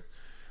 Right?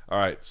 All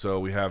right, so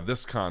we have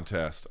this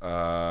contest.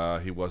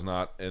 He was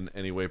not in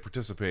any way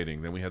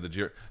participating. Then we had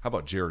how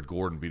about Jared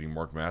Gordon beating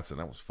Mark Madsen?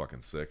 That was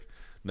fucking sick.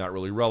 Not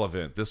really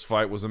relevant. This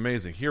fight was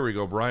amazing. Here we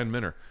go, Brian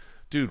Minner.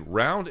 Dude,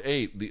 round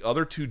 8, the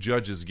other two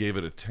judges gave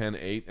it a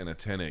 10-8 and a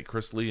 10-8.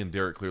 Chris Lee and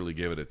Derek clearly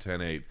gave it a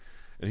 10-8,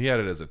 and he had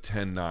it as a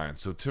 10-9.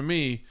 So to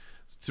me,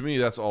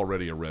 that's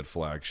already a red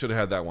flag. Should have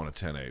had that one a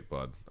 10-8,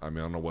 bud. I mean,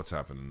 I don't know what's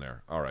happening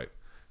there. All right.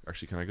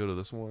 Actually, can I go to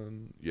this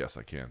one? Yes,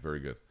 I can. Very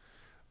good.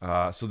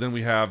 So then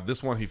we have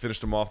this one. He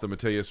finished him off the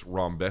Mateusz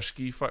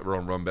Rąbecki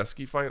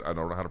fight. I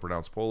don't know how to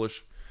pronounce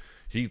Polish.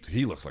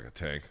 He looks like a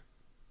tank.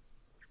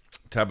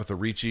 Tabitha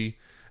Ricci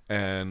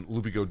and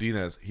Lupi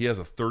Godinez. He has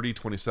a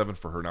 30-27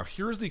 for her. Now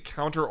here's the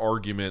counter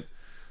argument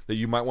that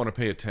you might want to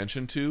pay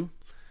attention to.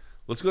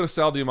 Let's go to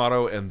Sal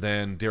D'Amato and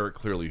then Derek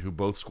Clearly, who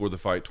both scored the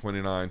fight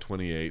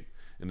 29-28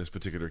 in this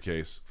particular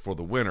case for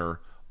the winner.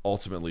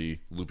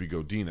 Ultimately, Lupi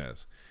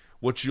Godinez.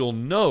 What you'll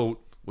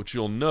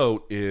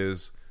note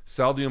is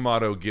Sal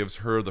D'Amato gives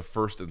her the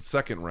first and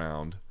second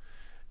round,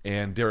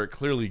 and Derek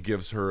Clearly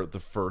gives her the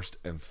first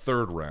and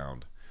third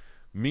round,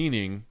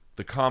 meaning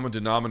the common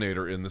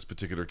denominator in this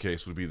particular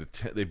case would be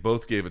they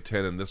both gave a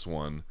 10 in this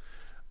one.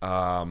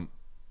 But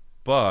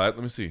let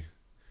me see.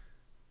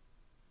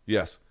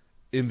 Yes,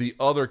 in the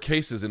other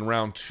cases in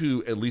round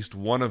 2, at least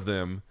one of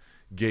them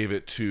gave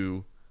it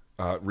to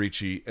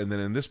Ricci, and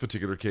then in this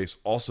particular case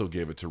also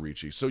gave it to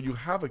Ricci. So you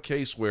have a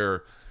case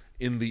where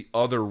in the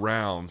other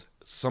rounds,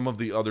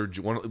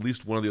 at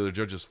least one of the other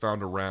judges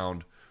found a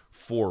round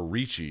for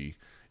Ricci.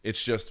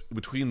 It's just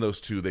between those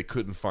two, they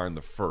couldn't find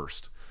the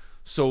first.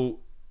 So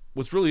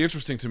what's really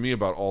interesting to me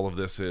about all of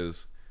this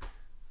is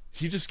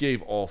he just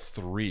gave all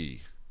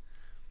 3.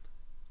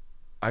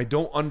 I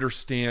don't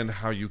understand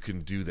how you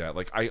can do that.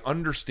 Like, I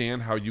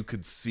understand how you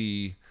could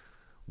see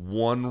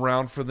 1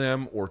 round for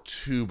them or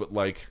 2, but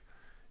like,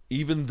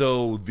 even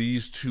though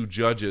these 2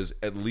 judges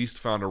at least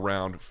found a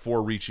round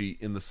for Ricci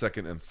in the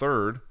second and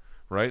third,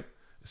 right?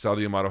 Sal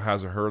D'Amato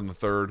has her in the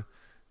third,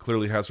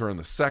 Clearly has her in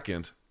the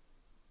second.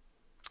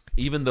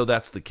 Even though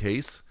that's the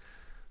case,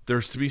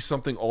 there's to be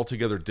something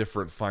altogether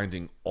different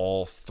finding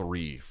all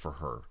 3 for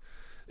her.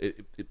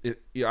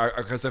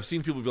 Because I've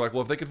seen people be like,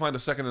 well, if they can find a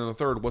second and a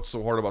third, what's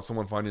so hard about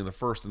someone finding the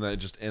first? And then it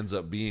just ends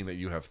up being that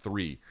you have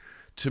 3.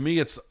 To me,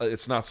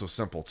 it's not so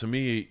simple. To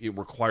me, it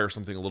requires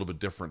something a little bit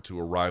different to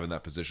arrive in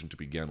that position to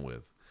begin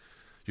with.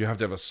 You have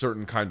to have a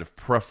certain kind of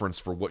preference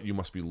for what you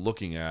must be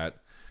looking at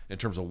in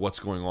terms of what's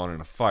going on in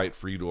a fight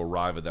for you to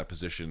arrive at that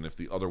position. If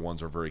the other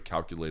ones are very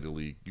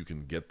calculatedly, you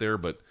can get there,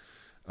 but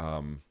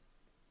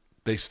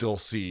they still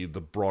see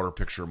the broader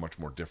picture much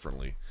more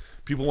differently.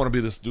 People want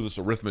to do this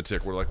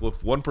arithmetic where, like, well,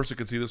 if one person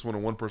can see this one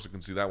and one person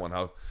can see that one,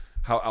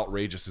 how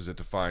outrageous is it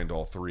to find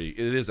all 3?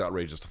 It is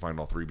outrageous to find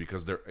all 3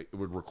 because it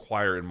would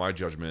require, in my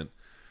judgment,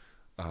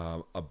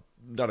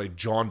 not a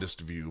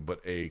jaundiced view,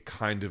 but a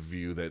kind of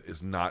view that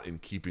is not in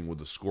keeping with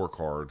the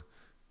scorecard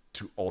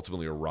to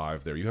ultimately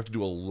arrive there. You have to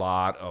do a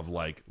lot of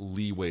like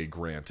leeway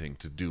granting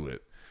to do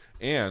it.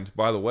 And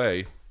by the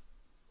way,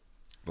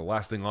 the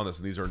last thing on this,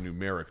 and these are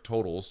numeric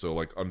totals, so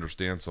like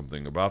understand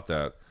something about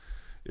that.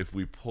 If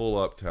we pull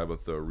up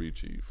Tabitha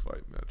Ricci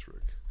fight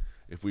metric,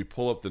 if we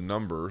pull up the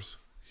numbers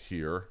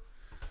here,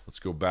 let's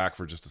go back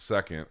for just a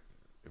second.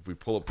 If we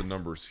pull up the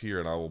numbers here,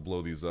 and I will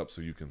blow these up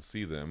so you can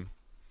see them.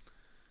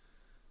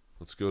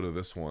 Let's go to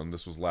this one.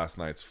 This was last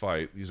night's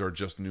fight. These are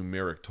just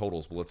numeric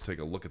totals, but let's take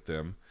a look at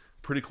them.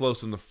 Pretty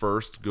close in the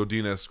first.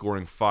 Godinez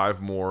scoring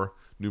 5 more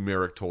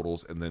numeric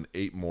totals and then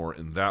 8 more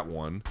in that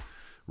one.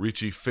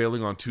 Ricci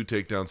failing on 2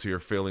 takedowns here,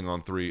 failing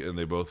on 3, and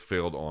they both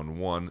failed on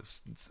 1.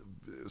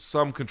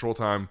 Some control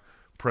time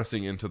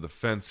pressing into the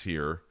fence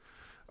here.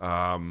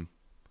 Let's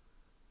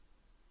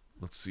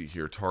see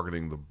here,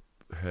 targeting the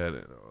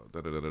head.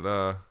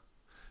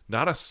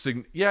 Not a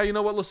yeah, you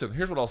know what? Listen,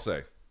 here's what I'll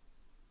say.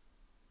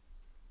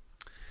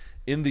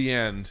 In the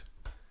end,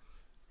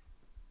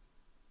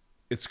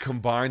 it's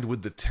combined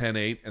with the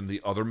 10-8 and the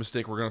other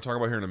mistake we're going to talk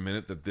about here in a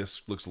minute that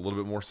this looks a little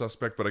bit more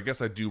suspect, but I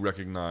guess I do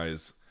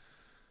recognize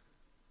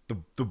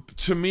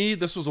To me,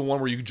 this was a one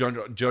where you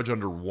could judge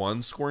under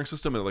one scoring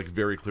system, and it like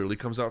very clearly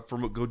comes out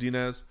from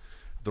Godinez.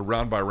 The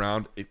round by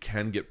round, it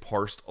can get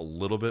parsed a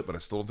little bit, but I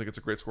still don't think it's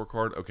a great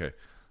scorecard. Okay,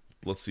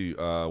 let's see.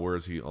 Where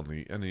is he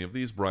on any of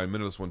these? Brian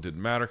Minner, this one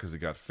didn't matter because it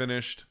got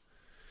finished.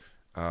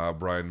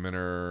 Brian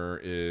Minner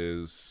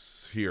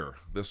is here.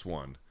 This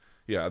one.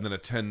 Yeah, and then a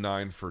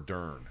 10-9 for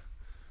Dern.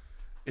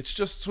 It's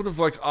just sort of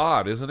like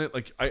odd, isn't it?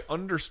 Like, I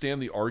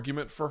understand the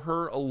argument for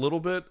her a little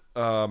bit.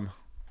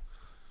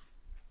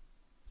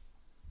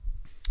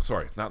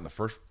 Sorry, not in the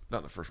first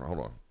round. Hold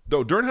on.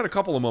 No, Dern had a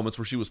couple of moments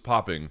where she was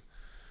popping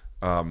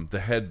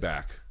the head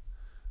back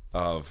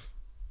of,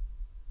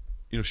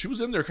 she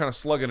was in there kind of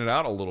slugging it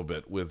out a little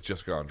bit with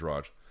Jessica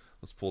Andrade.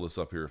 Let's pull this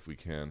up here if we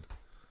can.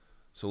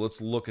 So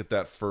let's look at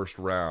that first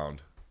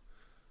round.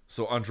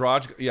 So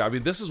Andrade,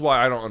 this is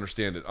why I don't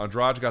understand it.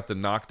 Andrade got the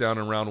knockdown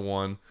in round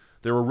one.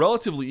 They were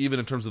relatively even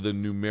in terms of the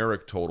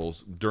numeric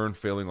totals, Dern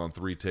failing on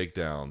 3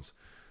 takedowns.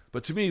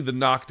 But to me, the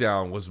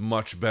knockdown was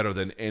much better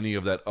than any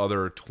of that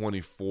other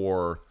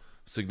 24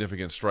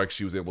 significant strikes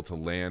she was able to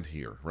land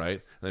here,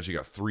 right? And then she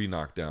got 3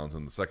 knockdowns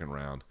in the second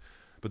round.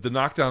 But the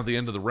knockdown at the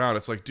end of the round,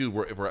 it's like, dude,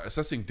 we're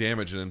assessing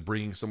damage and then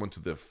bringing someone to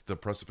the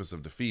precipice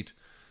of defeat.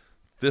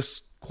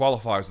 This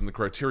qualifies in the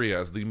criteria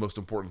as the most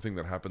important thing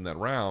that happened that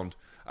round.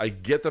 I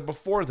get that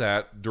before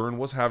that, Dern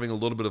was having a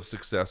little bit of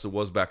success. It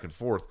was back and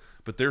forth.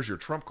 But there's your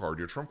trump card.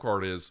 Your trump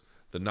card is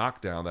the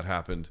knockdown that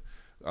happened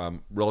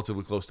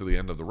relatively close to the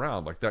end of the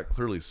round. Like, that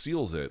clearly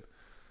seals it.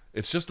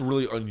 It's just a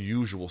really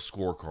unusual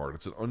scorecard.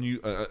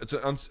 It's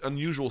an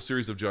unusual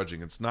series of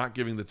judging. It's not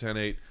giving the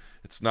 10-8.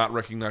 It's not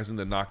recognizing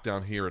the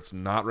knockdown here. It's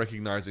not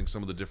recognizing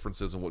some of the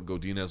differences in what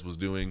Godinez was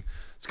doing.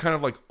 It's kind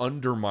of like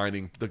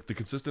undermining. The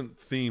consistent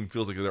theme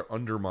feels like they're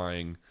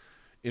undermining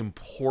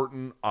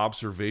important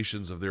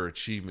observations of their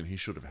achievement he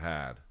should have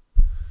had.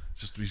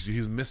 Just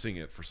he's missing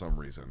it for some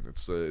reason.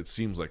 It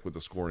seems like with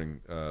the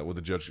scoring, what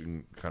the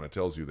judging kind of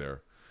tells you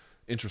there.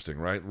 Interesting,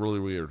 right? Really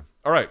weird.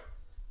 All right.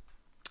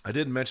 I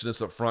didn't mention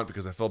this up front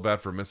because I felt bad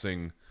for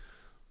missing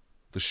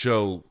the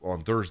show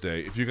on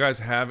Thursday. If you guys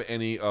have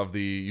any of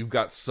you've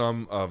got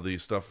some of the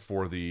stuff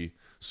for the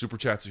Super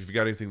Chats. If you've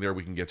got anything there,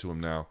 we can get to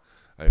them now.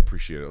 I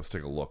appreciate it. Let's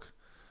take a look.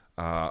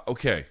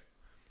 Okay.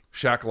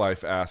 Shack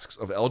Life asks,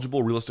 of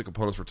eligible realistic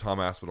opponents for Tom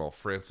Aspinall,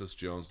 Francis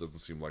Jones doesn't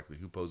seem likely.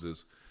 Who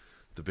poses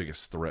the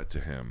biggest threat to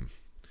him?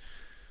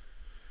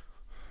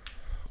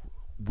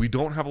 We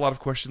don't have a lot of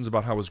questions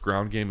about how his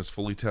ground game is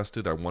fully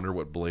tested. I wonder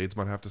what Blades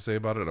might have to say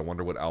about it. I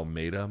wonder what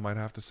Almeida might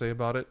have to say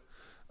about it.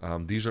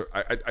 These are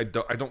I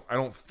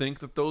don't think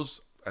that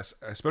those, I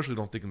especially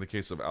don't think in the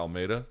case of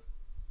Almeida,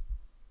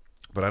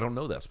 but I don't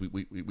know this.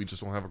 We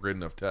just don't have a great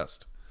enough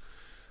test.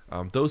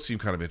 Those seem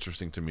kind of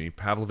interesting to me.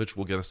 Pavlovich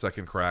will get a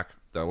second crack.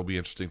 That will be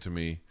interesting to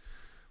me.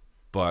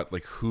 But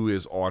like, who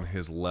is on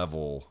his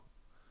level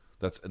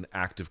that's an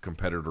active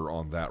competitor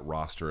on that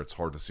roster? It's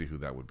hard to see who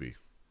that would be.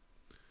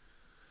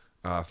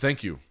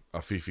 Thank you,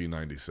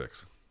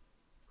 Afifi96.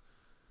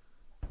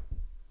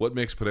 What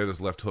makes Pereira's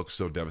left hook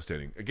so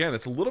devastating? Again,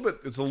 it's a little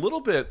bit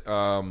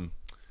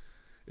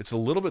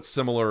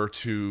similar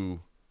to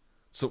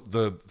some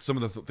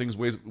of the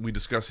ways we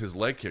discuss his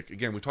leg kick.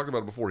 Again, we talked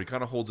about it before. He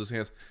kind of holds his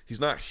hands. He's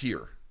not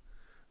here,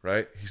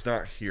 right? He's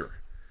not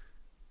here.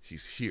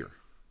 He's here,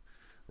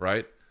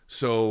 right?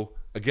 So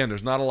again,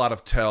 there's not a lot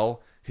of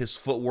tell. His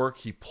footwork,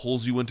 he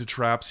pulls you into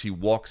traps. He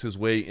walks his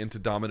way into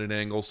dominant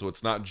angles. So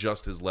it's not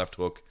just his left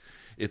hook.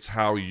 It's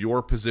how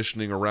you're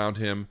positioning around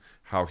him,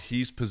 how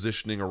he's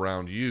positioning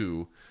around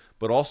you.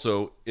 But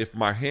also, if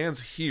my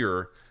hand's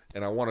here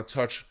and I want to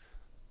touch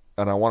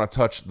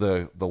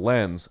the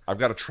lens, I've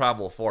got to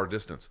travel a far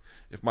distance.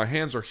 If my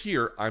hands are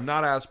here, I'm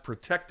not as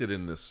protected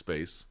in this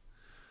space,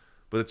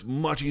 but it's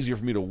much easier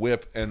for me to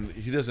whip. And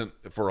he doesn't,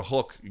 for a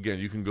hook, again,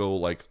 you can go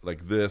like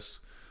this.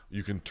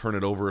 You can turn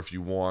it over if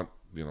you want.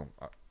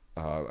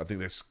 I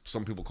think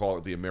some people call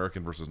it the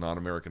American versus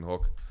non-American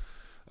hook.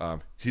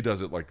 He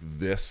does it like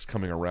this,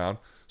 coming around.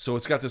 So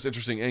it's got this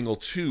interesting angle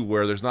too,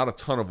 where there's not a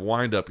ton of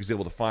wind-up. He's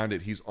able to find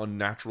it. He's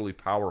unnaturally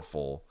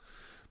powerful.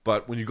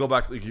 But when you go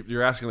back, like,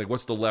 you're asking, like,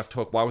 what's the left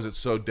hook? Why was it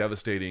so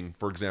devastating,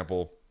 for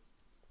example,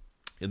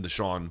 in the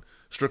Sean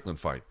Strickland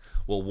fight?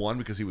 Well, one,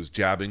 because he was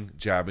jabbing,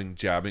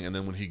 and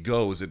then when he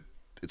goes,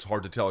 it's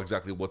hard to tell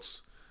exactly what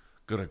it's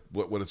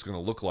gonna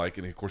look like.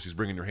 And of course, he's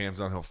bringing your hands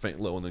down. He'll feint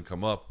low and then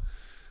come up.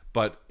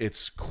 But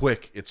it's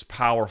quick, it's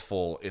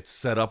powerful, it's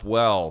set up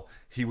well.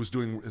 He was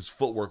doing his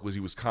footwork,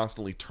 he was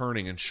constantly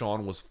turning, and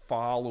Sean was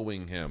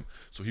following him.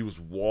 So he was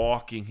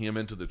walking him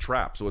into the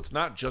trap. So it's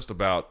not just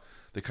about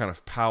the kind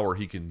of power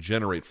he can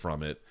generate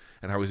from it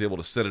and how he's able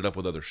to set it up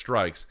with other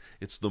strikes.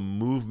 It's the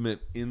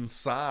movement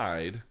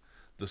inside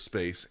the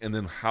space, and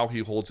then how he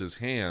holds his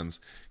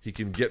hands. He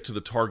can get to the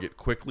target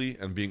quickly,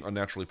 and being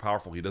unnaturally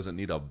powerful, he doesn't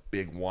need a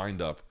big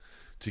wind-up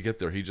to get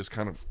there. He just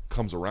kind of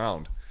comes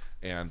around,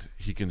 and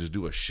he can just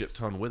do a shit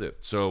ton with it.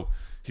 So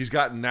he's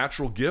got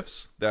natural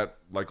gifts that,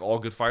 like all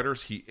good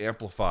fighters, he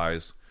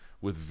amplifies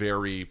with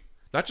very,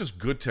 not just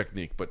good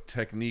technique, but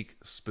technique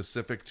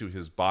specific to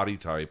his body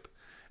type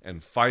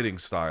and fighting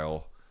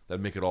style that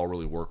make it all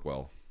really work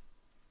well.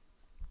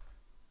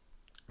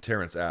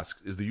 Terrence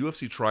asks, is the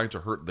UFC trying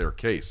to hurt their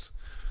case?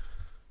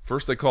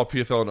 First, they call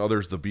PFL and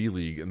others the B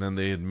League, and then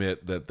they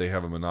admit that they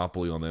have a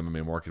monopoly on the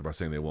MMA market by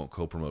saying they won't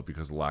co-promote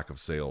because of lack of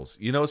sales.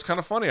 You know, it's kind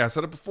of funny. I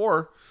said it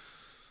before.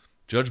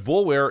 Judge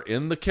Boulware,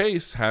 in the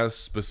case, has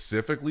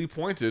specifically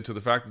pointed to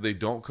the fact that they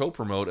don't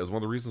co-promote as one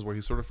of the reasons why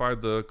he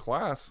certified the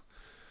class.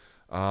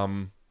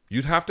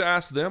 You'd have to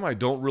ask them. I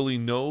don't really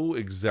know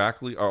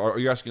exactly. Are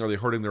you asking, are they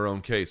hurting their own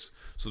case?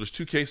 So there's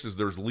two cases.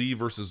 There's Lee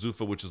versus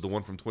Zuffa, which is the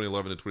one from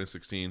 2011 to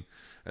 2016.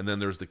 And then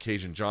there's the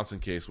Cajun Johnson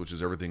case, which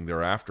is everything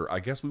thereafter. I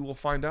guess we will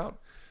find out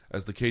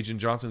as the Cajun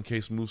Johnson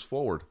case moves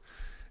forward.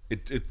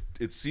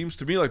 It seems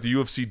to me like the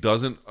UFC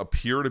doesn't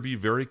appear to be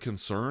very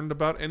concerned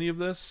about any of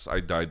this.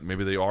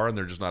 Maybe they are, and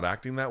they're just not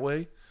acting that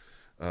way.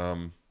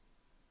 It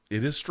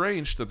is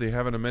strange that they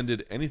haven't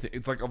amended anything.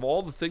 It's like, of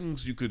all the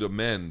things you could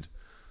amend,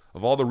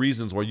 of all the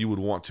reasons why you would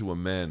want to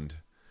amend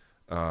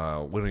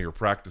one of your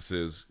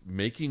practices,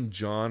 making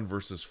John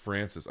versus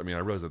Francis. I mean, I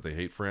realize that they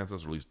hate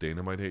Francis, or at least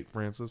Dana might hate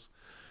Francis.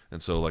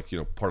 And so, like, you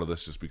know, part of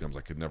this just becomes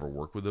I could never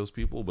work with those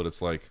people. But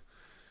it's like,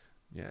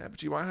 yeah,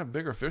 but you might have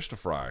bigger fish to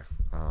fry.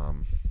 I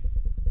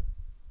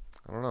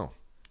don't know.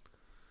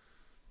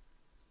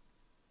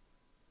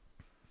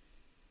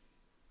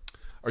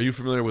 Are you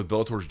familiar with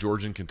Bellator's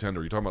Georgian contender?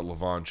 You're talking about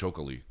Levon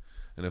Chokali.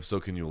 And if so,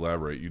 can you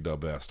elaborate? You do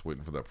best.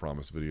 Waiting for that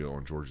promised video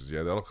on Georgia's.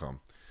 Yeah, that'll come.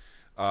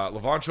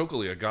 Levon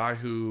Chokali, a guy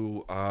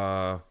who,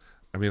 I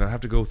mean, I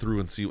have to go through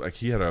and see. Like,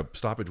 he had a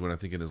stoppage win, I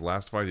think, in his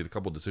last fight. He had a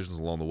couple of decisions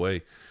along the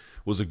way.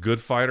 Was a good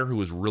fighter who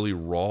was really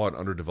raw and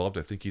underdeveloped.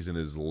 I think he's in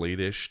his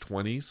late-ish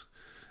 20s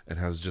and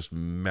has just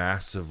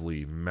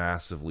massively,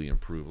 massively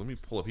improved. Let me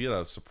pull up. He had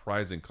a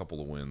surprising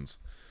couple of wins.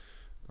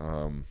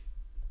 Chokali.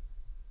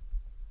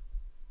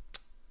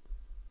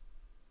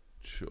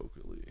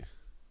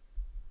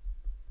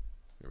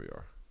 Here we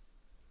are.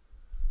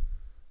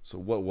 So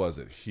what was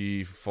it?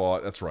 He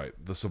fought, that's right,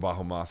 the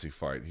Sabaho Masi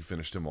fight. He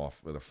finished him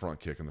off with a front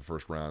kick in the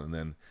first round, and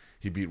then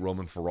he beat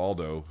Roman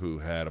Feraldo, who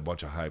had a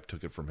bunch of hype,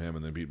 took it from him,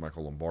 and then beat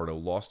Michael Lombardo.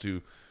 Lost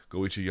to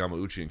Goichi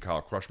Yamauchi and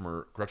Kyle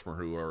Kretschmer,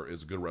 who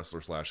is a good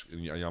wrestler /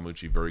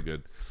 Yamauchi, very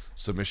good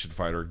submission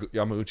fighter.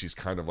 Yamauchi's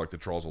kind of like the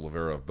Charles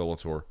Oliveira of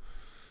Bellator.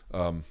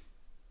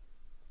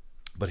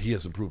 But he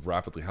has improved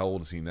rapidly. How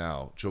old is he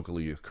now?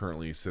 Chokali is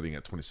currently sitting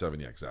at 27.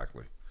 Yeah,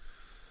 exactly.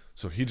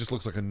 So he just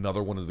looks like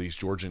another one of these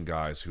Georgian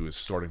guys who is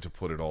starting to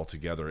put it all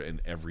together in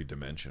every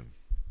dimension.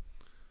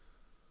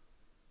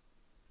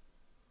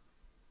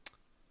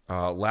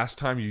 Last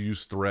time you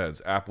used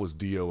Threads, app was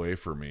DOA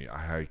for me.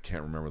 I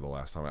can't remember the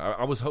last time.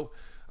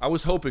 I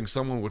was hoping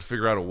someone would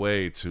figure out a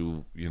way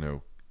to, you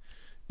know,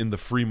 in the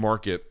free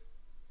market,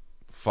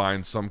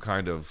 find some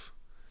kind of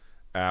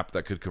app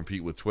that could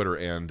compete with Twitter,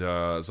 and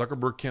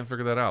Zuckerberg can't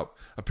figure that out.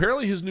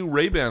 Apparently his new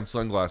Ray-Ban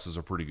sunglasses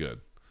are pretty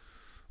good,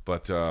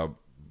 but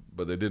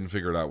they didn't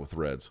figure it out with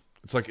Threads.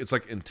 It's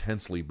like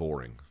intensely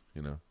boring,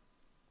 you know.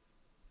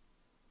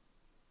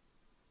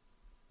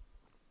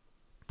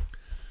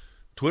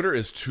 Twitter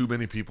is too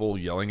many people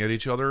yelling at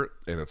each other,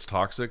 and it's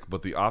toxic,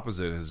 but the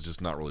opposite has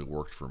just not really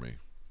worked for me.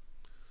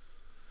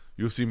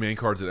 UFC main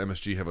cards at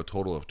MSG have a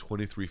total of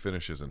 23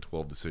 finishes and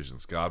 12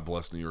 decisions. God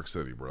bless New York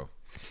City, bro.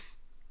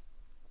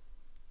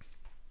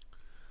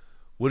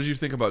 What did you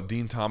think about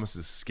Dean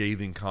Thomas's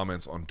scathing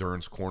comments on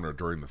Dern's corner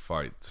during the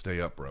fight? Stay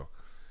up, bro.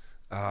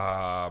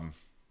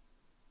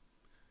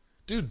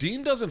 Dude,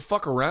 Dean doesn't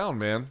fuck around,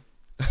 man.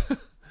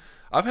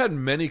 I've had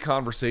many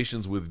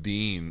conversations with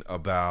Dean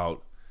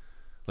about,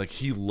 like,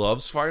 he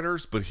loves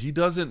fighters, but he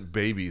doesn't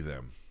baby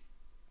them.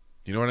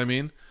 You know what I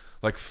mean?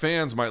 Like,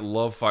 fans might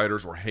love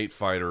fighters or hate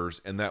fighters,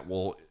 and that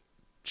will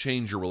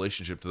change your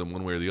relationship to them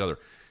one way or the other.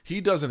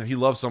 He doesn't. He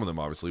loves some of them,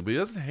 obviously, but he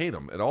doesn't hate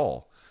them at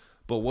all.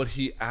 But what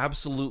he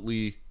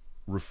absolutely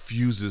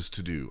refuses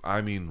to do,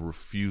 I mean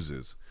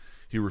refuses,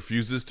 he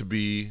refuses to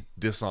be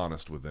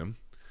dishonest with them,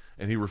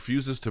 and he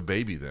refuses to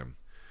baby them.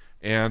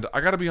 And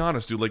I got to be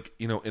honest, dude, like,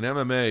 you know, in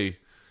MMA,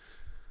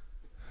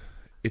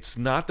 it's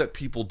not that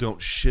people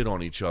don't shit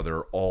on each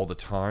other all the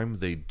time.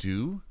 They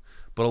do.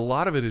 But a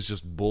lot of it is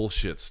just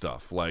bullshit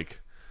stuff.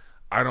 Like,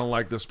 I don't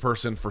like this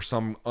person for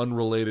some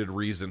unrelated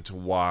reason to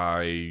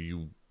why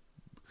you...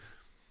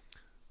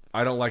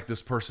 I don't like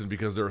this person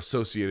because they're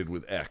associated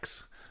with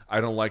X.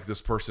 I don't like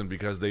this person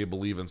because they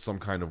believe in some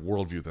kind of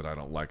worldview that I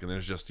don't like. And then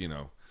it's just, you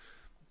know,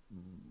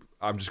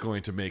 I'm just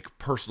going to make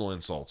personal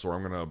insults, or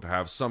I'm going to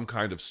have some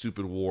kind of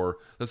stupid war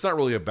that's not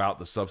really about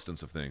the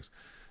substance of things.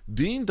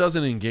 Dean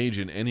doesn't engage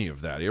in any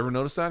of that. You ever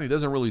notice that? He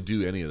doesn't really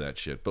do any of that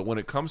shit. But when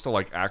it comes to,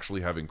 like,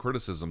 actually having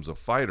criticisms of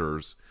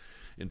fighters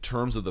in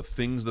terms of the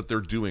things that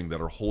they're doing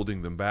that are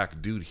holding them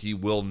back, dude, he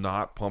will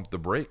not pump the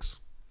brakes.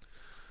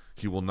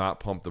 He will not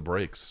pump the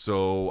brakes.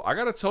 So I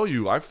got to tell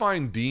you, I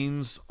find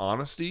Dean's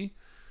honesty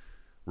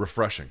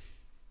refreshing.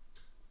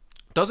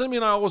 Doesn't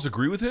mean I always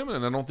agree with him,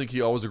 and I don't think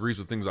he always agrees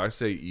with things I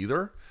say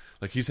either.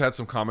 Like, he's had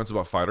some comments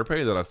about fighter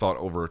pay that I thought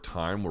over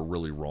time were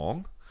really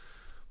wrong.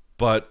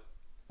 But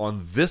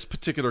on this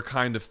particular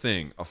kind of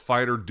thing, a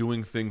fighter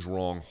doing things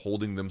wrong,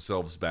 holding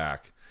themselves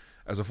back,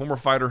 as a former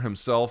fighter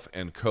himself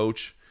and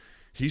coach,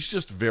 he's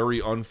just very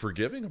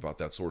unforgiving about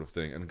that sort of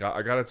thing. And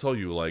I got to tell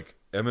you, like,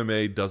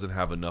 MMA doesn't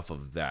have enough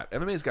of that.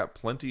 MMA's got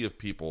plenty of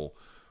people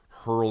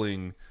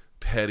hurling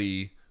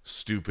petty,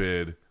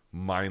 stupid,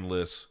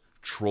 mindless,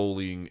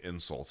 trolling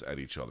insults at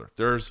each other.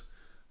 There's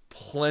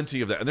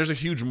plenty of that. And there's a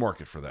huge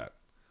market for that.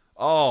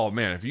 Oh,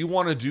 man, if you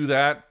want to do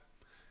that,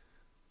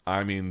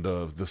 I mean,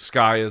 the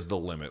sky is the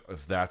limit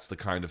if that's the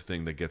kind of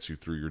thing that gets you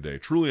through your day.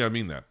 Truly, I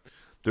mean that.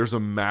 There's a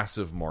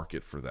massive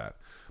market for that.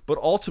 But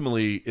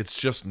ultimately, it's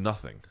just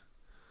nothing.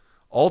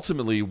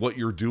 Ultimately, what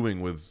you're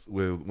doing with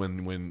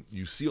when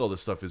you see all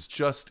this stuff is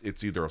just,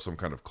 it's either some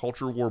kind of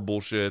culture war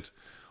bullshit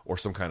or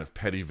some kind of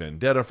petty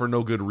vendetta for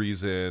no good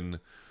reason,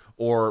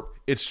 or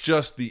it's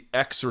just the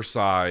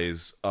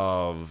exercise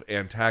of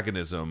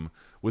antagonism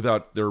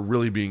without there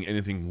really being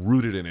anything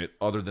rooted in it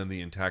other than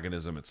the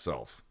antagonism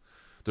itself.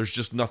 There's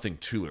just nothing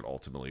to it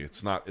ultimately.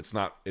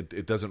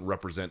 It doesn't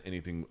represent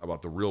anything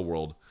about the real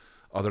world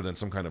other than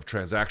some kind of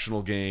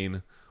transactional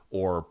gain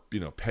or,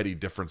 petty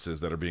differences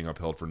that are being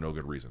upheld for no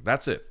good reason.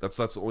 That's it. That's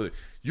the only thing.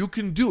 You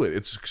can do it.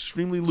 It's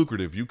extremely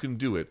lucrative. You can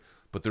do it,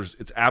 but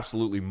it's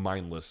absolutely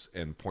mindless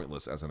and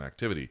pointless as an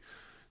activity.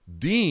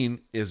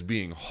 Dean is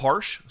being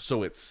harsh,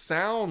 so it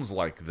sounds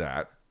like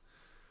that,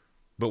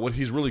 but what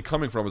he's really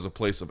coming from is a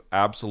place of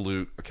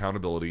absolute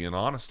accountability and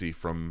honesty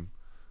from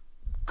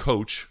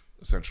coach,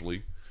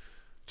 essentially,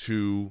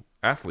 to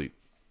athlete.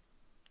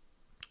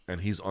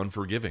 And he's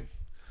unforgiving.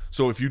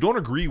 So if you don't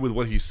agree with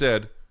what he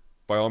said,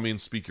 by all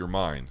means speak your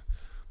mind.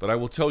 But I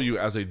will tell you,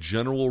 as a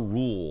general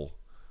rule,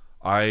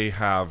 I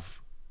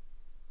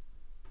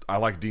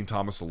like Dean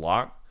Thomas a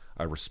lot.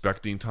 I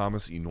respect Dean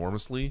Thomas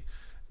enormously.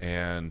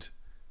 And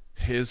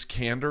his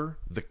candor,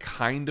 the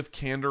kind of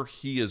candor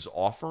he is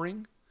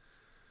offering,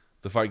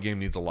 the fight game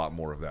needs a lot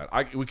more of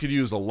that. We could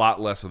use a lot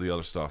less of the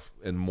other stuff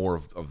and more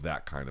of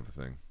that kind of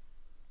thing.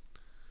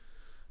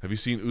 Have you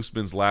seen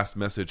Usman's last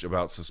message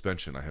about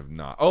suspension? I have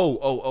not.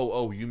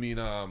 Oh, you mean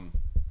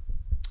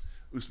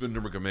Usman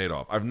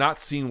Nurmagomedov. I've not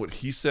seen what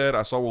he said.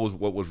 I saw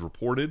what was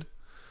reported.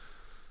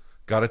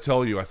 Got to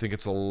tell you, I think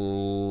it's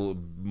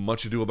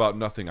much ado about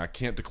nothing. I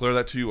can't declare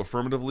that to you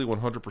affirmatively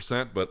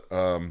 100%, but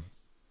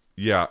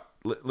yeah,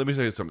 let me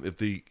tell you something.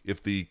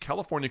 If the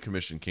California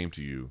Commission came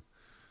to you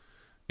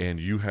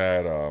and you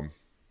had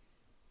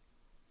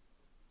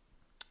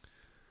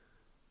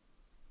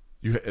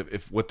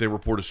if what they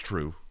report is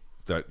true,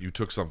 that you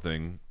took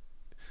something.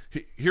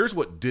 Here's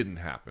what didn't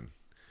happen.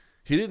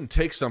 He didn't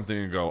take something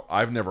and go,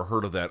 I've never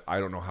heard of that. I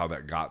don't know how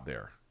that got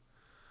there.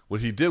 What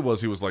he did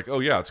was he was like, oh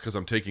yeah, it's because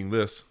I'm taking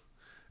this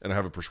and I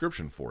have a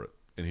prescription for it.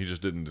 And he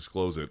just didn't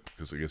disclose it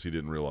because I guess he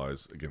didn't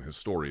realize, again, his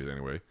story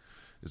anyway,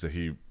 is that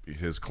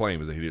his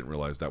claim is that he didn't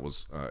realize that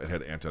was it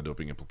had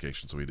anti-doping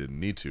implications, so he didn't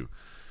need to.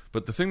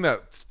 But the thing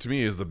that, to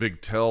me, is the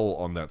big tell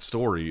on that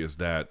story is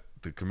that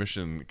the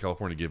commission,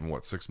 California, gave him,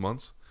 6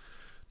 months?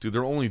 Dude,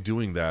 they're only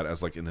doing that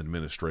as like an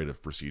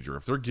administrative procedure.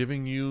 If they're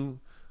giving you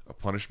a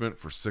punishment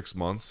for 6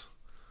 months,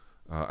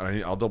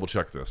 and I'll double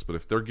check this, but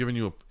if they're giving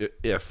you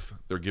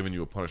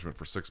a punishment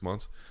for 6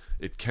 months,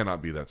 it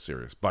cannot be that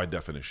serious by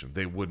definition.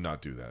 They would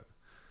not do that.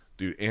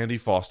 Dude, Andy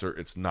Foster,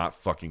 it's not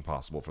fucking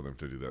possible for them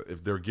to do that.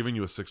 If they're giving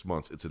you a 6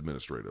 months, it's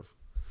administrative.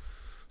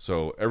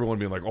 So everyone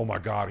being like, oh my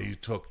God, he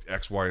took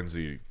X, Y, and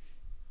Z.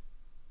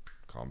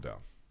 Calm down.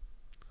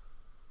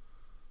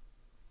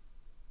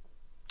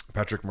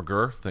 Patrick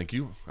McGurr, thank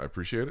you. I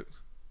appreciate it.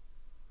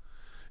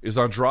 Is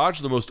Andrade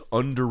the most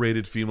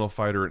underrated female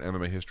fighter in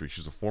MMA history?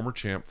 She's a former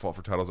champ, fought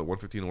for titles at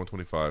 115 and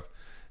 125,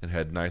 and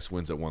had nice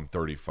wins at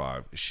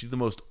 135. Is she the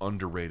most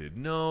underrated?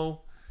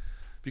 No.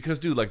 Because,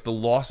 dude, like the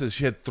losses,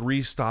 she had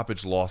 3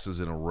 stoppage losses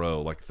in a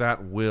row. Like that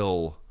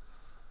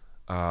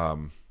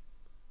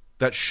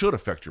that should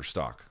affect your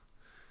stock.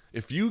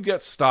 If you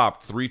get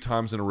stopped 3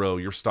 times in a row,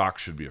 your stock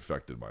should be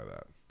affected by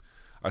that.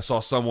 I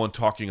saw someone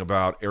talking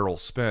about Errol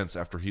Spence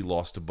after he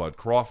lost to Bud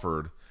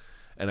Crawford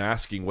and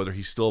asking whether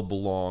he still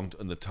belonged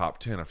in the top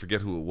 10. I forget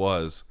who it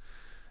was.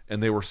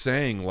 And they were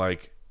saying,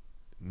 like,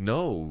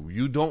 no,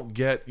 you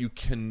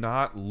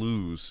cannot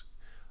lose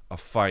a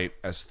fight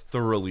as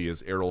thoroughly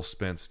as Errol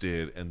Spence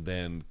did and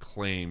then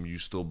claim you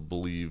still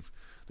believe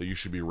that you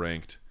should be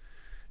ranked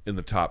in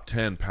the top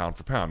 10 pound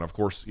for pound. Now, of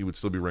course, he would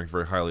still be ranked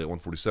very highly at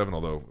 147,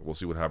 although we'll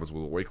see what happens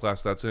with what weight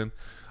class that's in.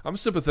 I'm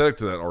sympathetic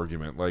to that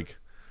argument. Like,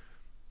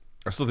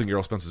 I still think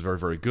Errol Spence is very,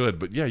 very good,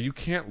 but yeah, you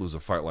can't lose a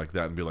fight like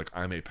that and be like,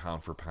 I'm a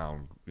pound for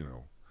pound,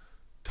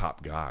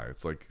 top guy.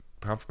 It's like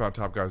pound for pound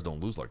top guys don't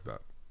lose like that.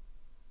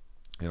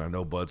 And I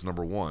know Bud's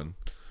number 1,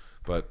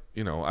 but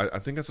I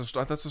think that's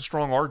a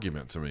strong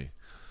argument to me.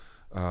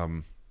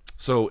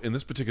 So in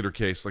this particular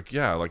case,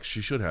 like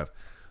she should have.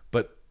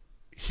 But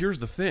here's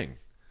the thing: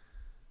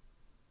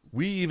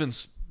 we even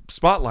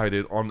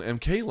spotlighted on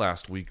MK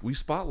last week. We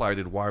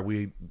spotlighted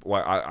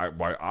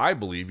why I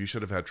believe you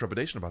should have had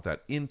trepidation about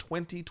that in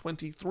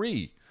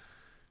 2023.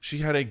 She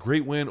had a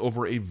great win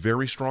over a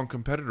very strong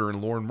competitor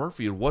in Lauren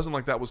Murphy. It wasn't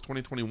like that was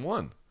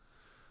 2021.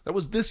 That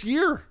was this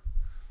year.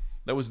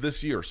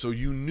 So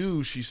you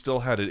knew she still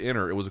had it in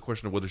her. It was a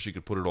question of whether she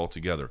could put it all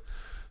together.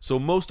 So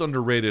most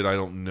underrated, I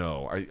don't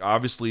know.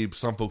 Obviously,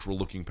 some folks were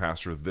looking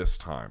past her this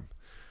time.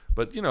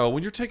 But,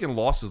 when you're taking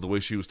losses the way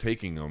she was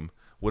taking them,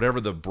 whatever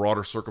the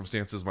broader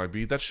circumstances might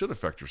be, that should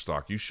affect your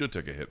stock. You should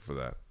take a hit for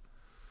that.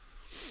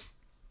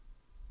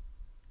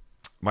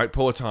 Might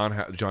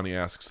Poatan, Johnny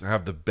asks,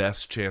 have the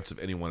best chance of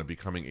anyone of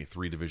becoming a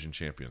 3-division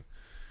champion?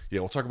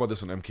 Yeah, we'll talk about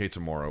this on MK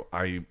tomorrow.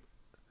 I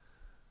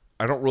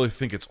don't really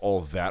think it's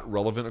all that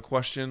relevant a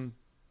question,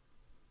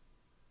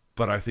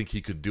 but I think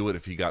he could do it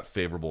if he got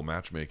favorable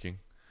matchmaking.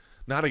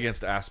 Not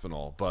against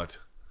Aspinall, but...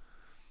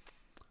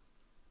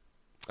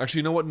 Actually,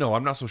 you know what? No,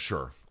 I'm not so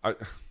sure.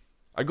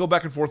 I go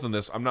back and forth on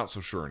this. I'm not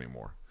so sure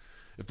anymore.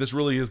 If this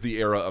really is the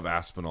era of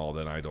Aspinall,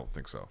 then I don't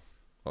think so.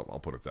 I'll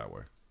put it that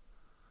way.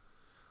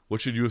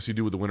 What should UFC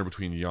do with the winner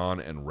between Jan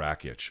and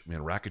Rakic?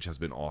 Man, Rakic has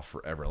been off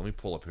forever. Let me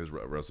pull up his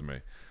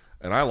resume.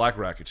 And I like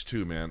Rakic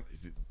too, man.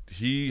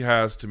 He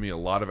has, to me, a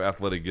lot of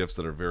athletic gifts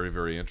that are very,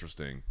 very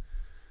interesting.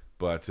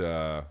 But,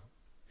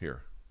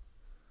 here.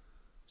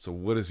 So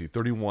what is he?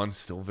 31,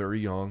 still very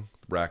young,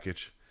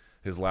 Rakic.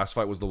 His last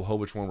fight was the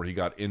Lahovic one where he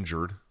got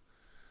injured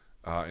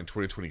in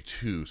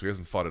 2022. So he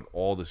hasn't fought at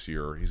all this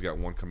year. He's got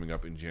one coming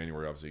up in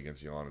January, obviously,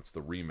 against Jan. It's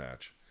the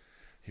rematch.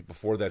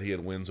 Before that, he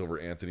had wins over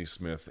Anthony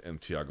Smith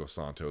and Thiago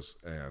Santos,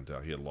 and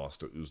he had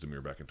lost to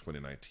Uzdemir back in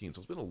 2019.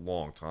 So it's been a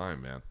long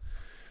time, man.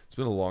 It's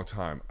been a long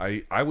time.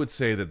 I would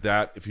say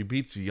that if he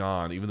beats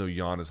Jan, even though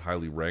Jan is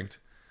highly ranked,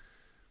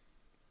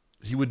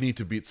 he would need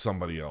to beat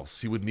somebody else.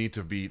 He would need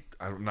to beat,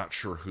 I'm not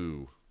sure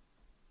who.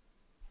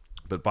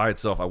 But by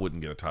itself, I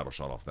wouldn't get a title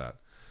shot off that.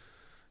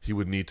 He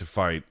would need to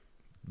fight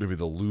maybe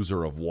the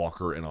loser of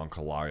Walker and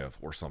Ankalaev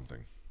or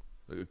something.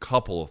 A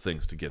couple of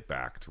things to get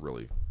back to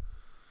really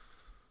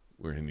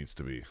where he needs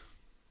to be.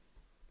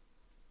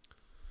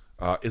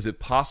 Is it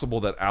possible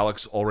that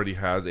Alex already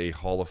has a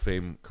Hall of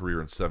Fame career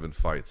in 7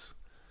 fights?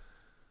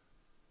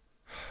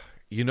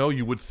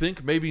 You would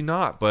think maybe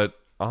not, but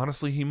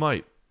honestly, he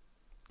might.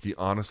 He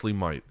honestly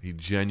might. He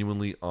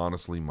genuinely,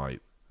 honestly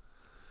might.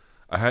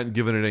 I hadn't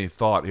given it any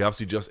thought. He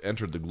obviously just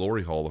entered the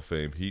Glory Hall of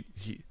Fame.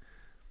 He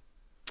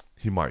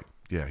might.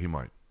 Yeah, he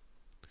might.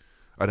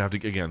 I'd have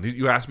to, again,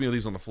 you asked me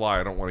these on the fly.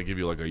 I don't want to give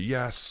you like a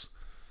yes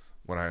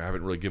when I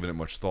haven't really given it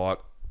much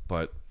thought,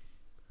 but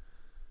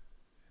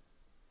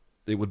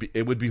it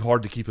would be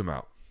hard to keep him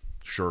out.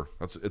 Sure.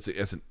 It's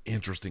an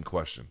interesting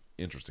question.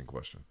 Interesting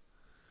question.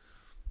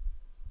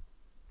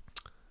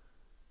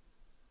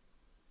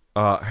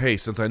 Hey,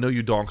 since I know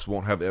you donks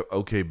won't have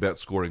okay bet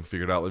scoring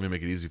figured out, let me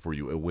make it easy for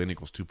you. A win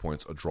equals 2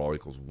 points. A draw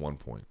equals 1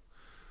 point.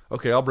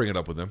 Okay, I'll bring it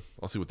up with them.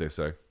 I'll see what they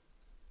say.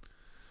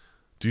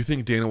 Do you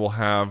think Dana will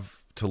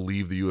have to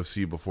leave the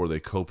UFC before they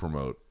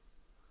co-promote?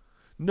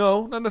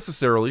 No, not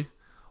necessarily.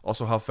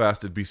 Also, how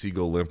fast did BC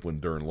go limp when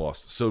Dern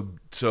lost? So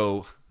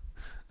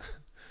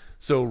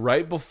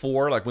right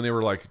before, like when they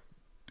were like,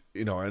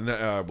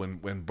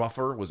 when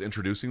Buffer was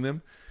introducing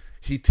them,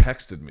 he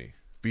texted me.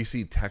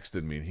 BC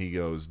texted me, and he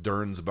goes,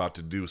 Dern's about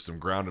to do some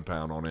ground and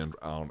pound on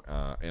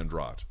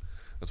Andrade.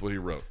 That's what he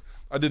wrote.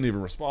 I didn't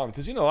even respond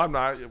because, I'm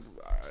not...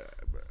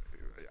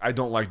 I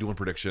don't like doing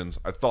predictions.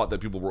 I thought that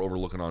people were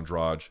overlooking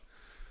Andrade.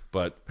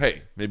 But,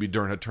 hey, maybe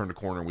Dern had turned a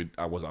corner, and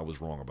I was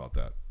wrong about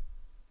that.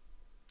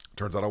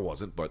 Turns out I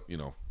wasn't, but,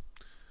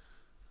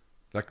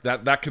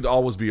 that could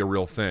always be a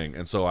real thing.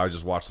 And so I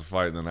just watched the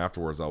fight, and then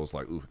afterwards I was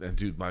like, ooh. And,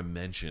 dude, my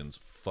mentions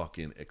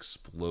fucking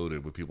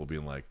exploded with people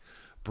being like,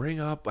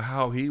 bring up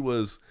how he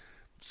was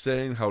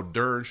saying how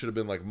Dern should have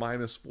been like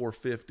minus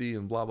 450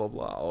 and blah, blah,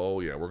 blah. Oh,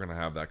 yeah, we're going to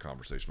have that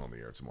conversation on the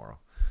air tomorrow.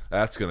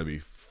 That's going to be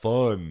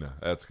fun.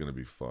 That's going to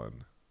be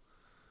fun.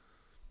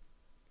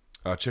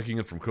 Checking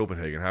in from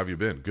Copenhagen. How have you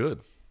been? Good.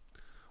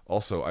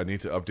 Also, I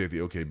need to update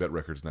the OK Bet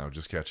records now.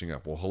 Just catching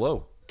up. Well,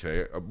 hello.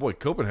 Okay. Boy,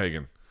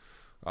 Copenhagen.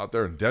 Out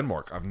there in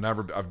Denmark. I've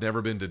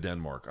never been to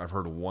Denmark. I've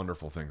heard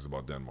wonderful things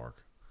about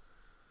Denmark.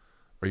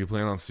 Are you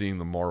planning on seeing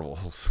the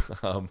Marvels?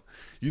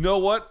 You know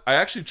what? I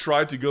actually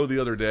tried to go the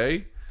other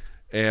day,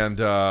 and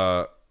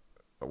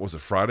was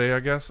it Friday,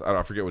 I guess?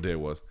 I forget what day it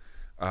was.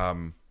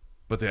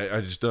 But I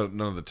just don't,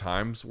 none of the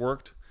times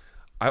worked.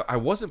 I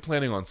wasn't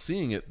planning on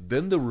seeing it.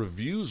 Then the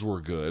reviews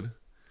were good,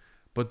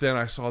 but then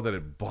I saw that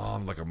it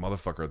bombed like a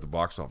motherfucker at the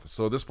box office.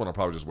 So at this point, I'll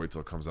probably just wait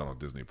till it comes out on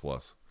Disney+.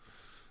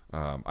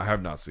 I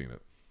have not seen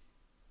it.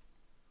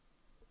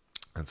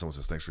 And someone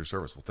says, thanks for your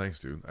service. Well, thanks,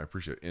 dude. I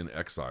appreciate it. In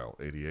Exile,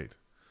 88.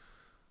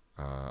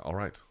 All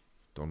right.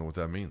 Don't know what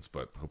that means,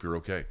 but hope you're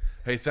okay.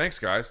 Hey, thanks,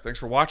 guys. Thanks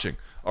for watching.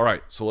 All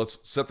right, so let's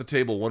set the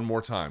table one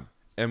more time.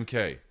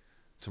 MK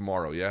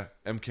tomorrow, yeah?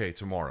 MK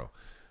tomorrow.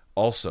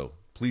 Also,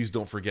 please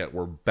don't forget,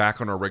 we're back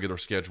on our regular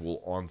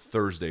schedule on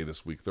Thursday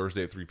this week.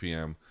 Thursday at 3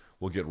 p.m.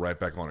 We'll get right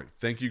back on it.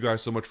 Thank you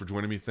guys so much for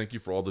joining me. Thank you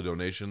for all the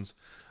donations.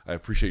 I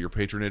appreciate your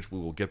patronage. We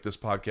will get this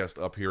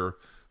podcast up here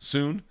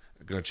soon.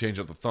 I'm going to change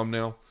up the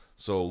thumbnail.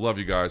 So love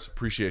you guys.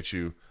 Appreciate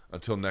you.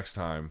 Until next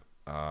time.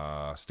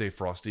 Stay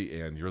frosty,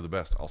 and you're the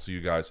best. I'll see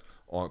you guys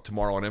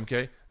tomorrow on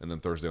MK, and then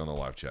Thursday on the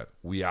live chat.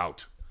 We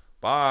out.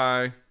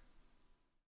 Bye.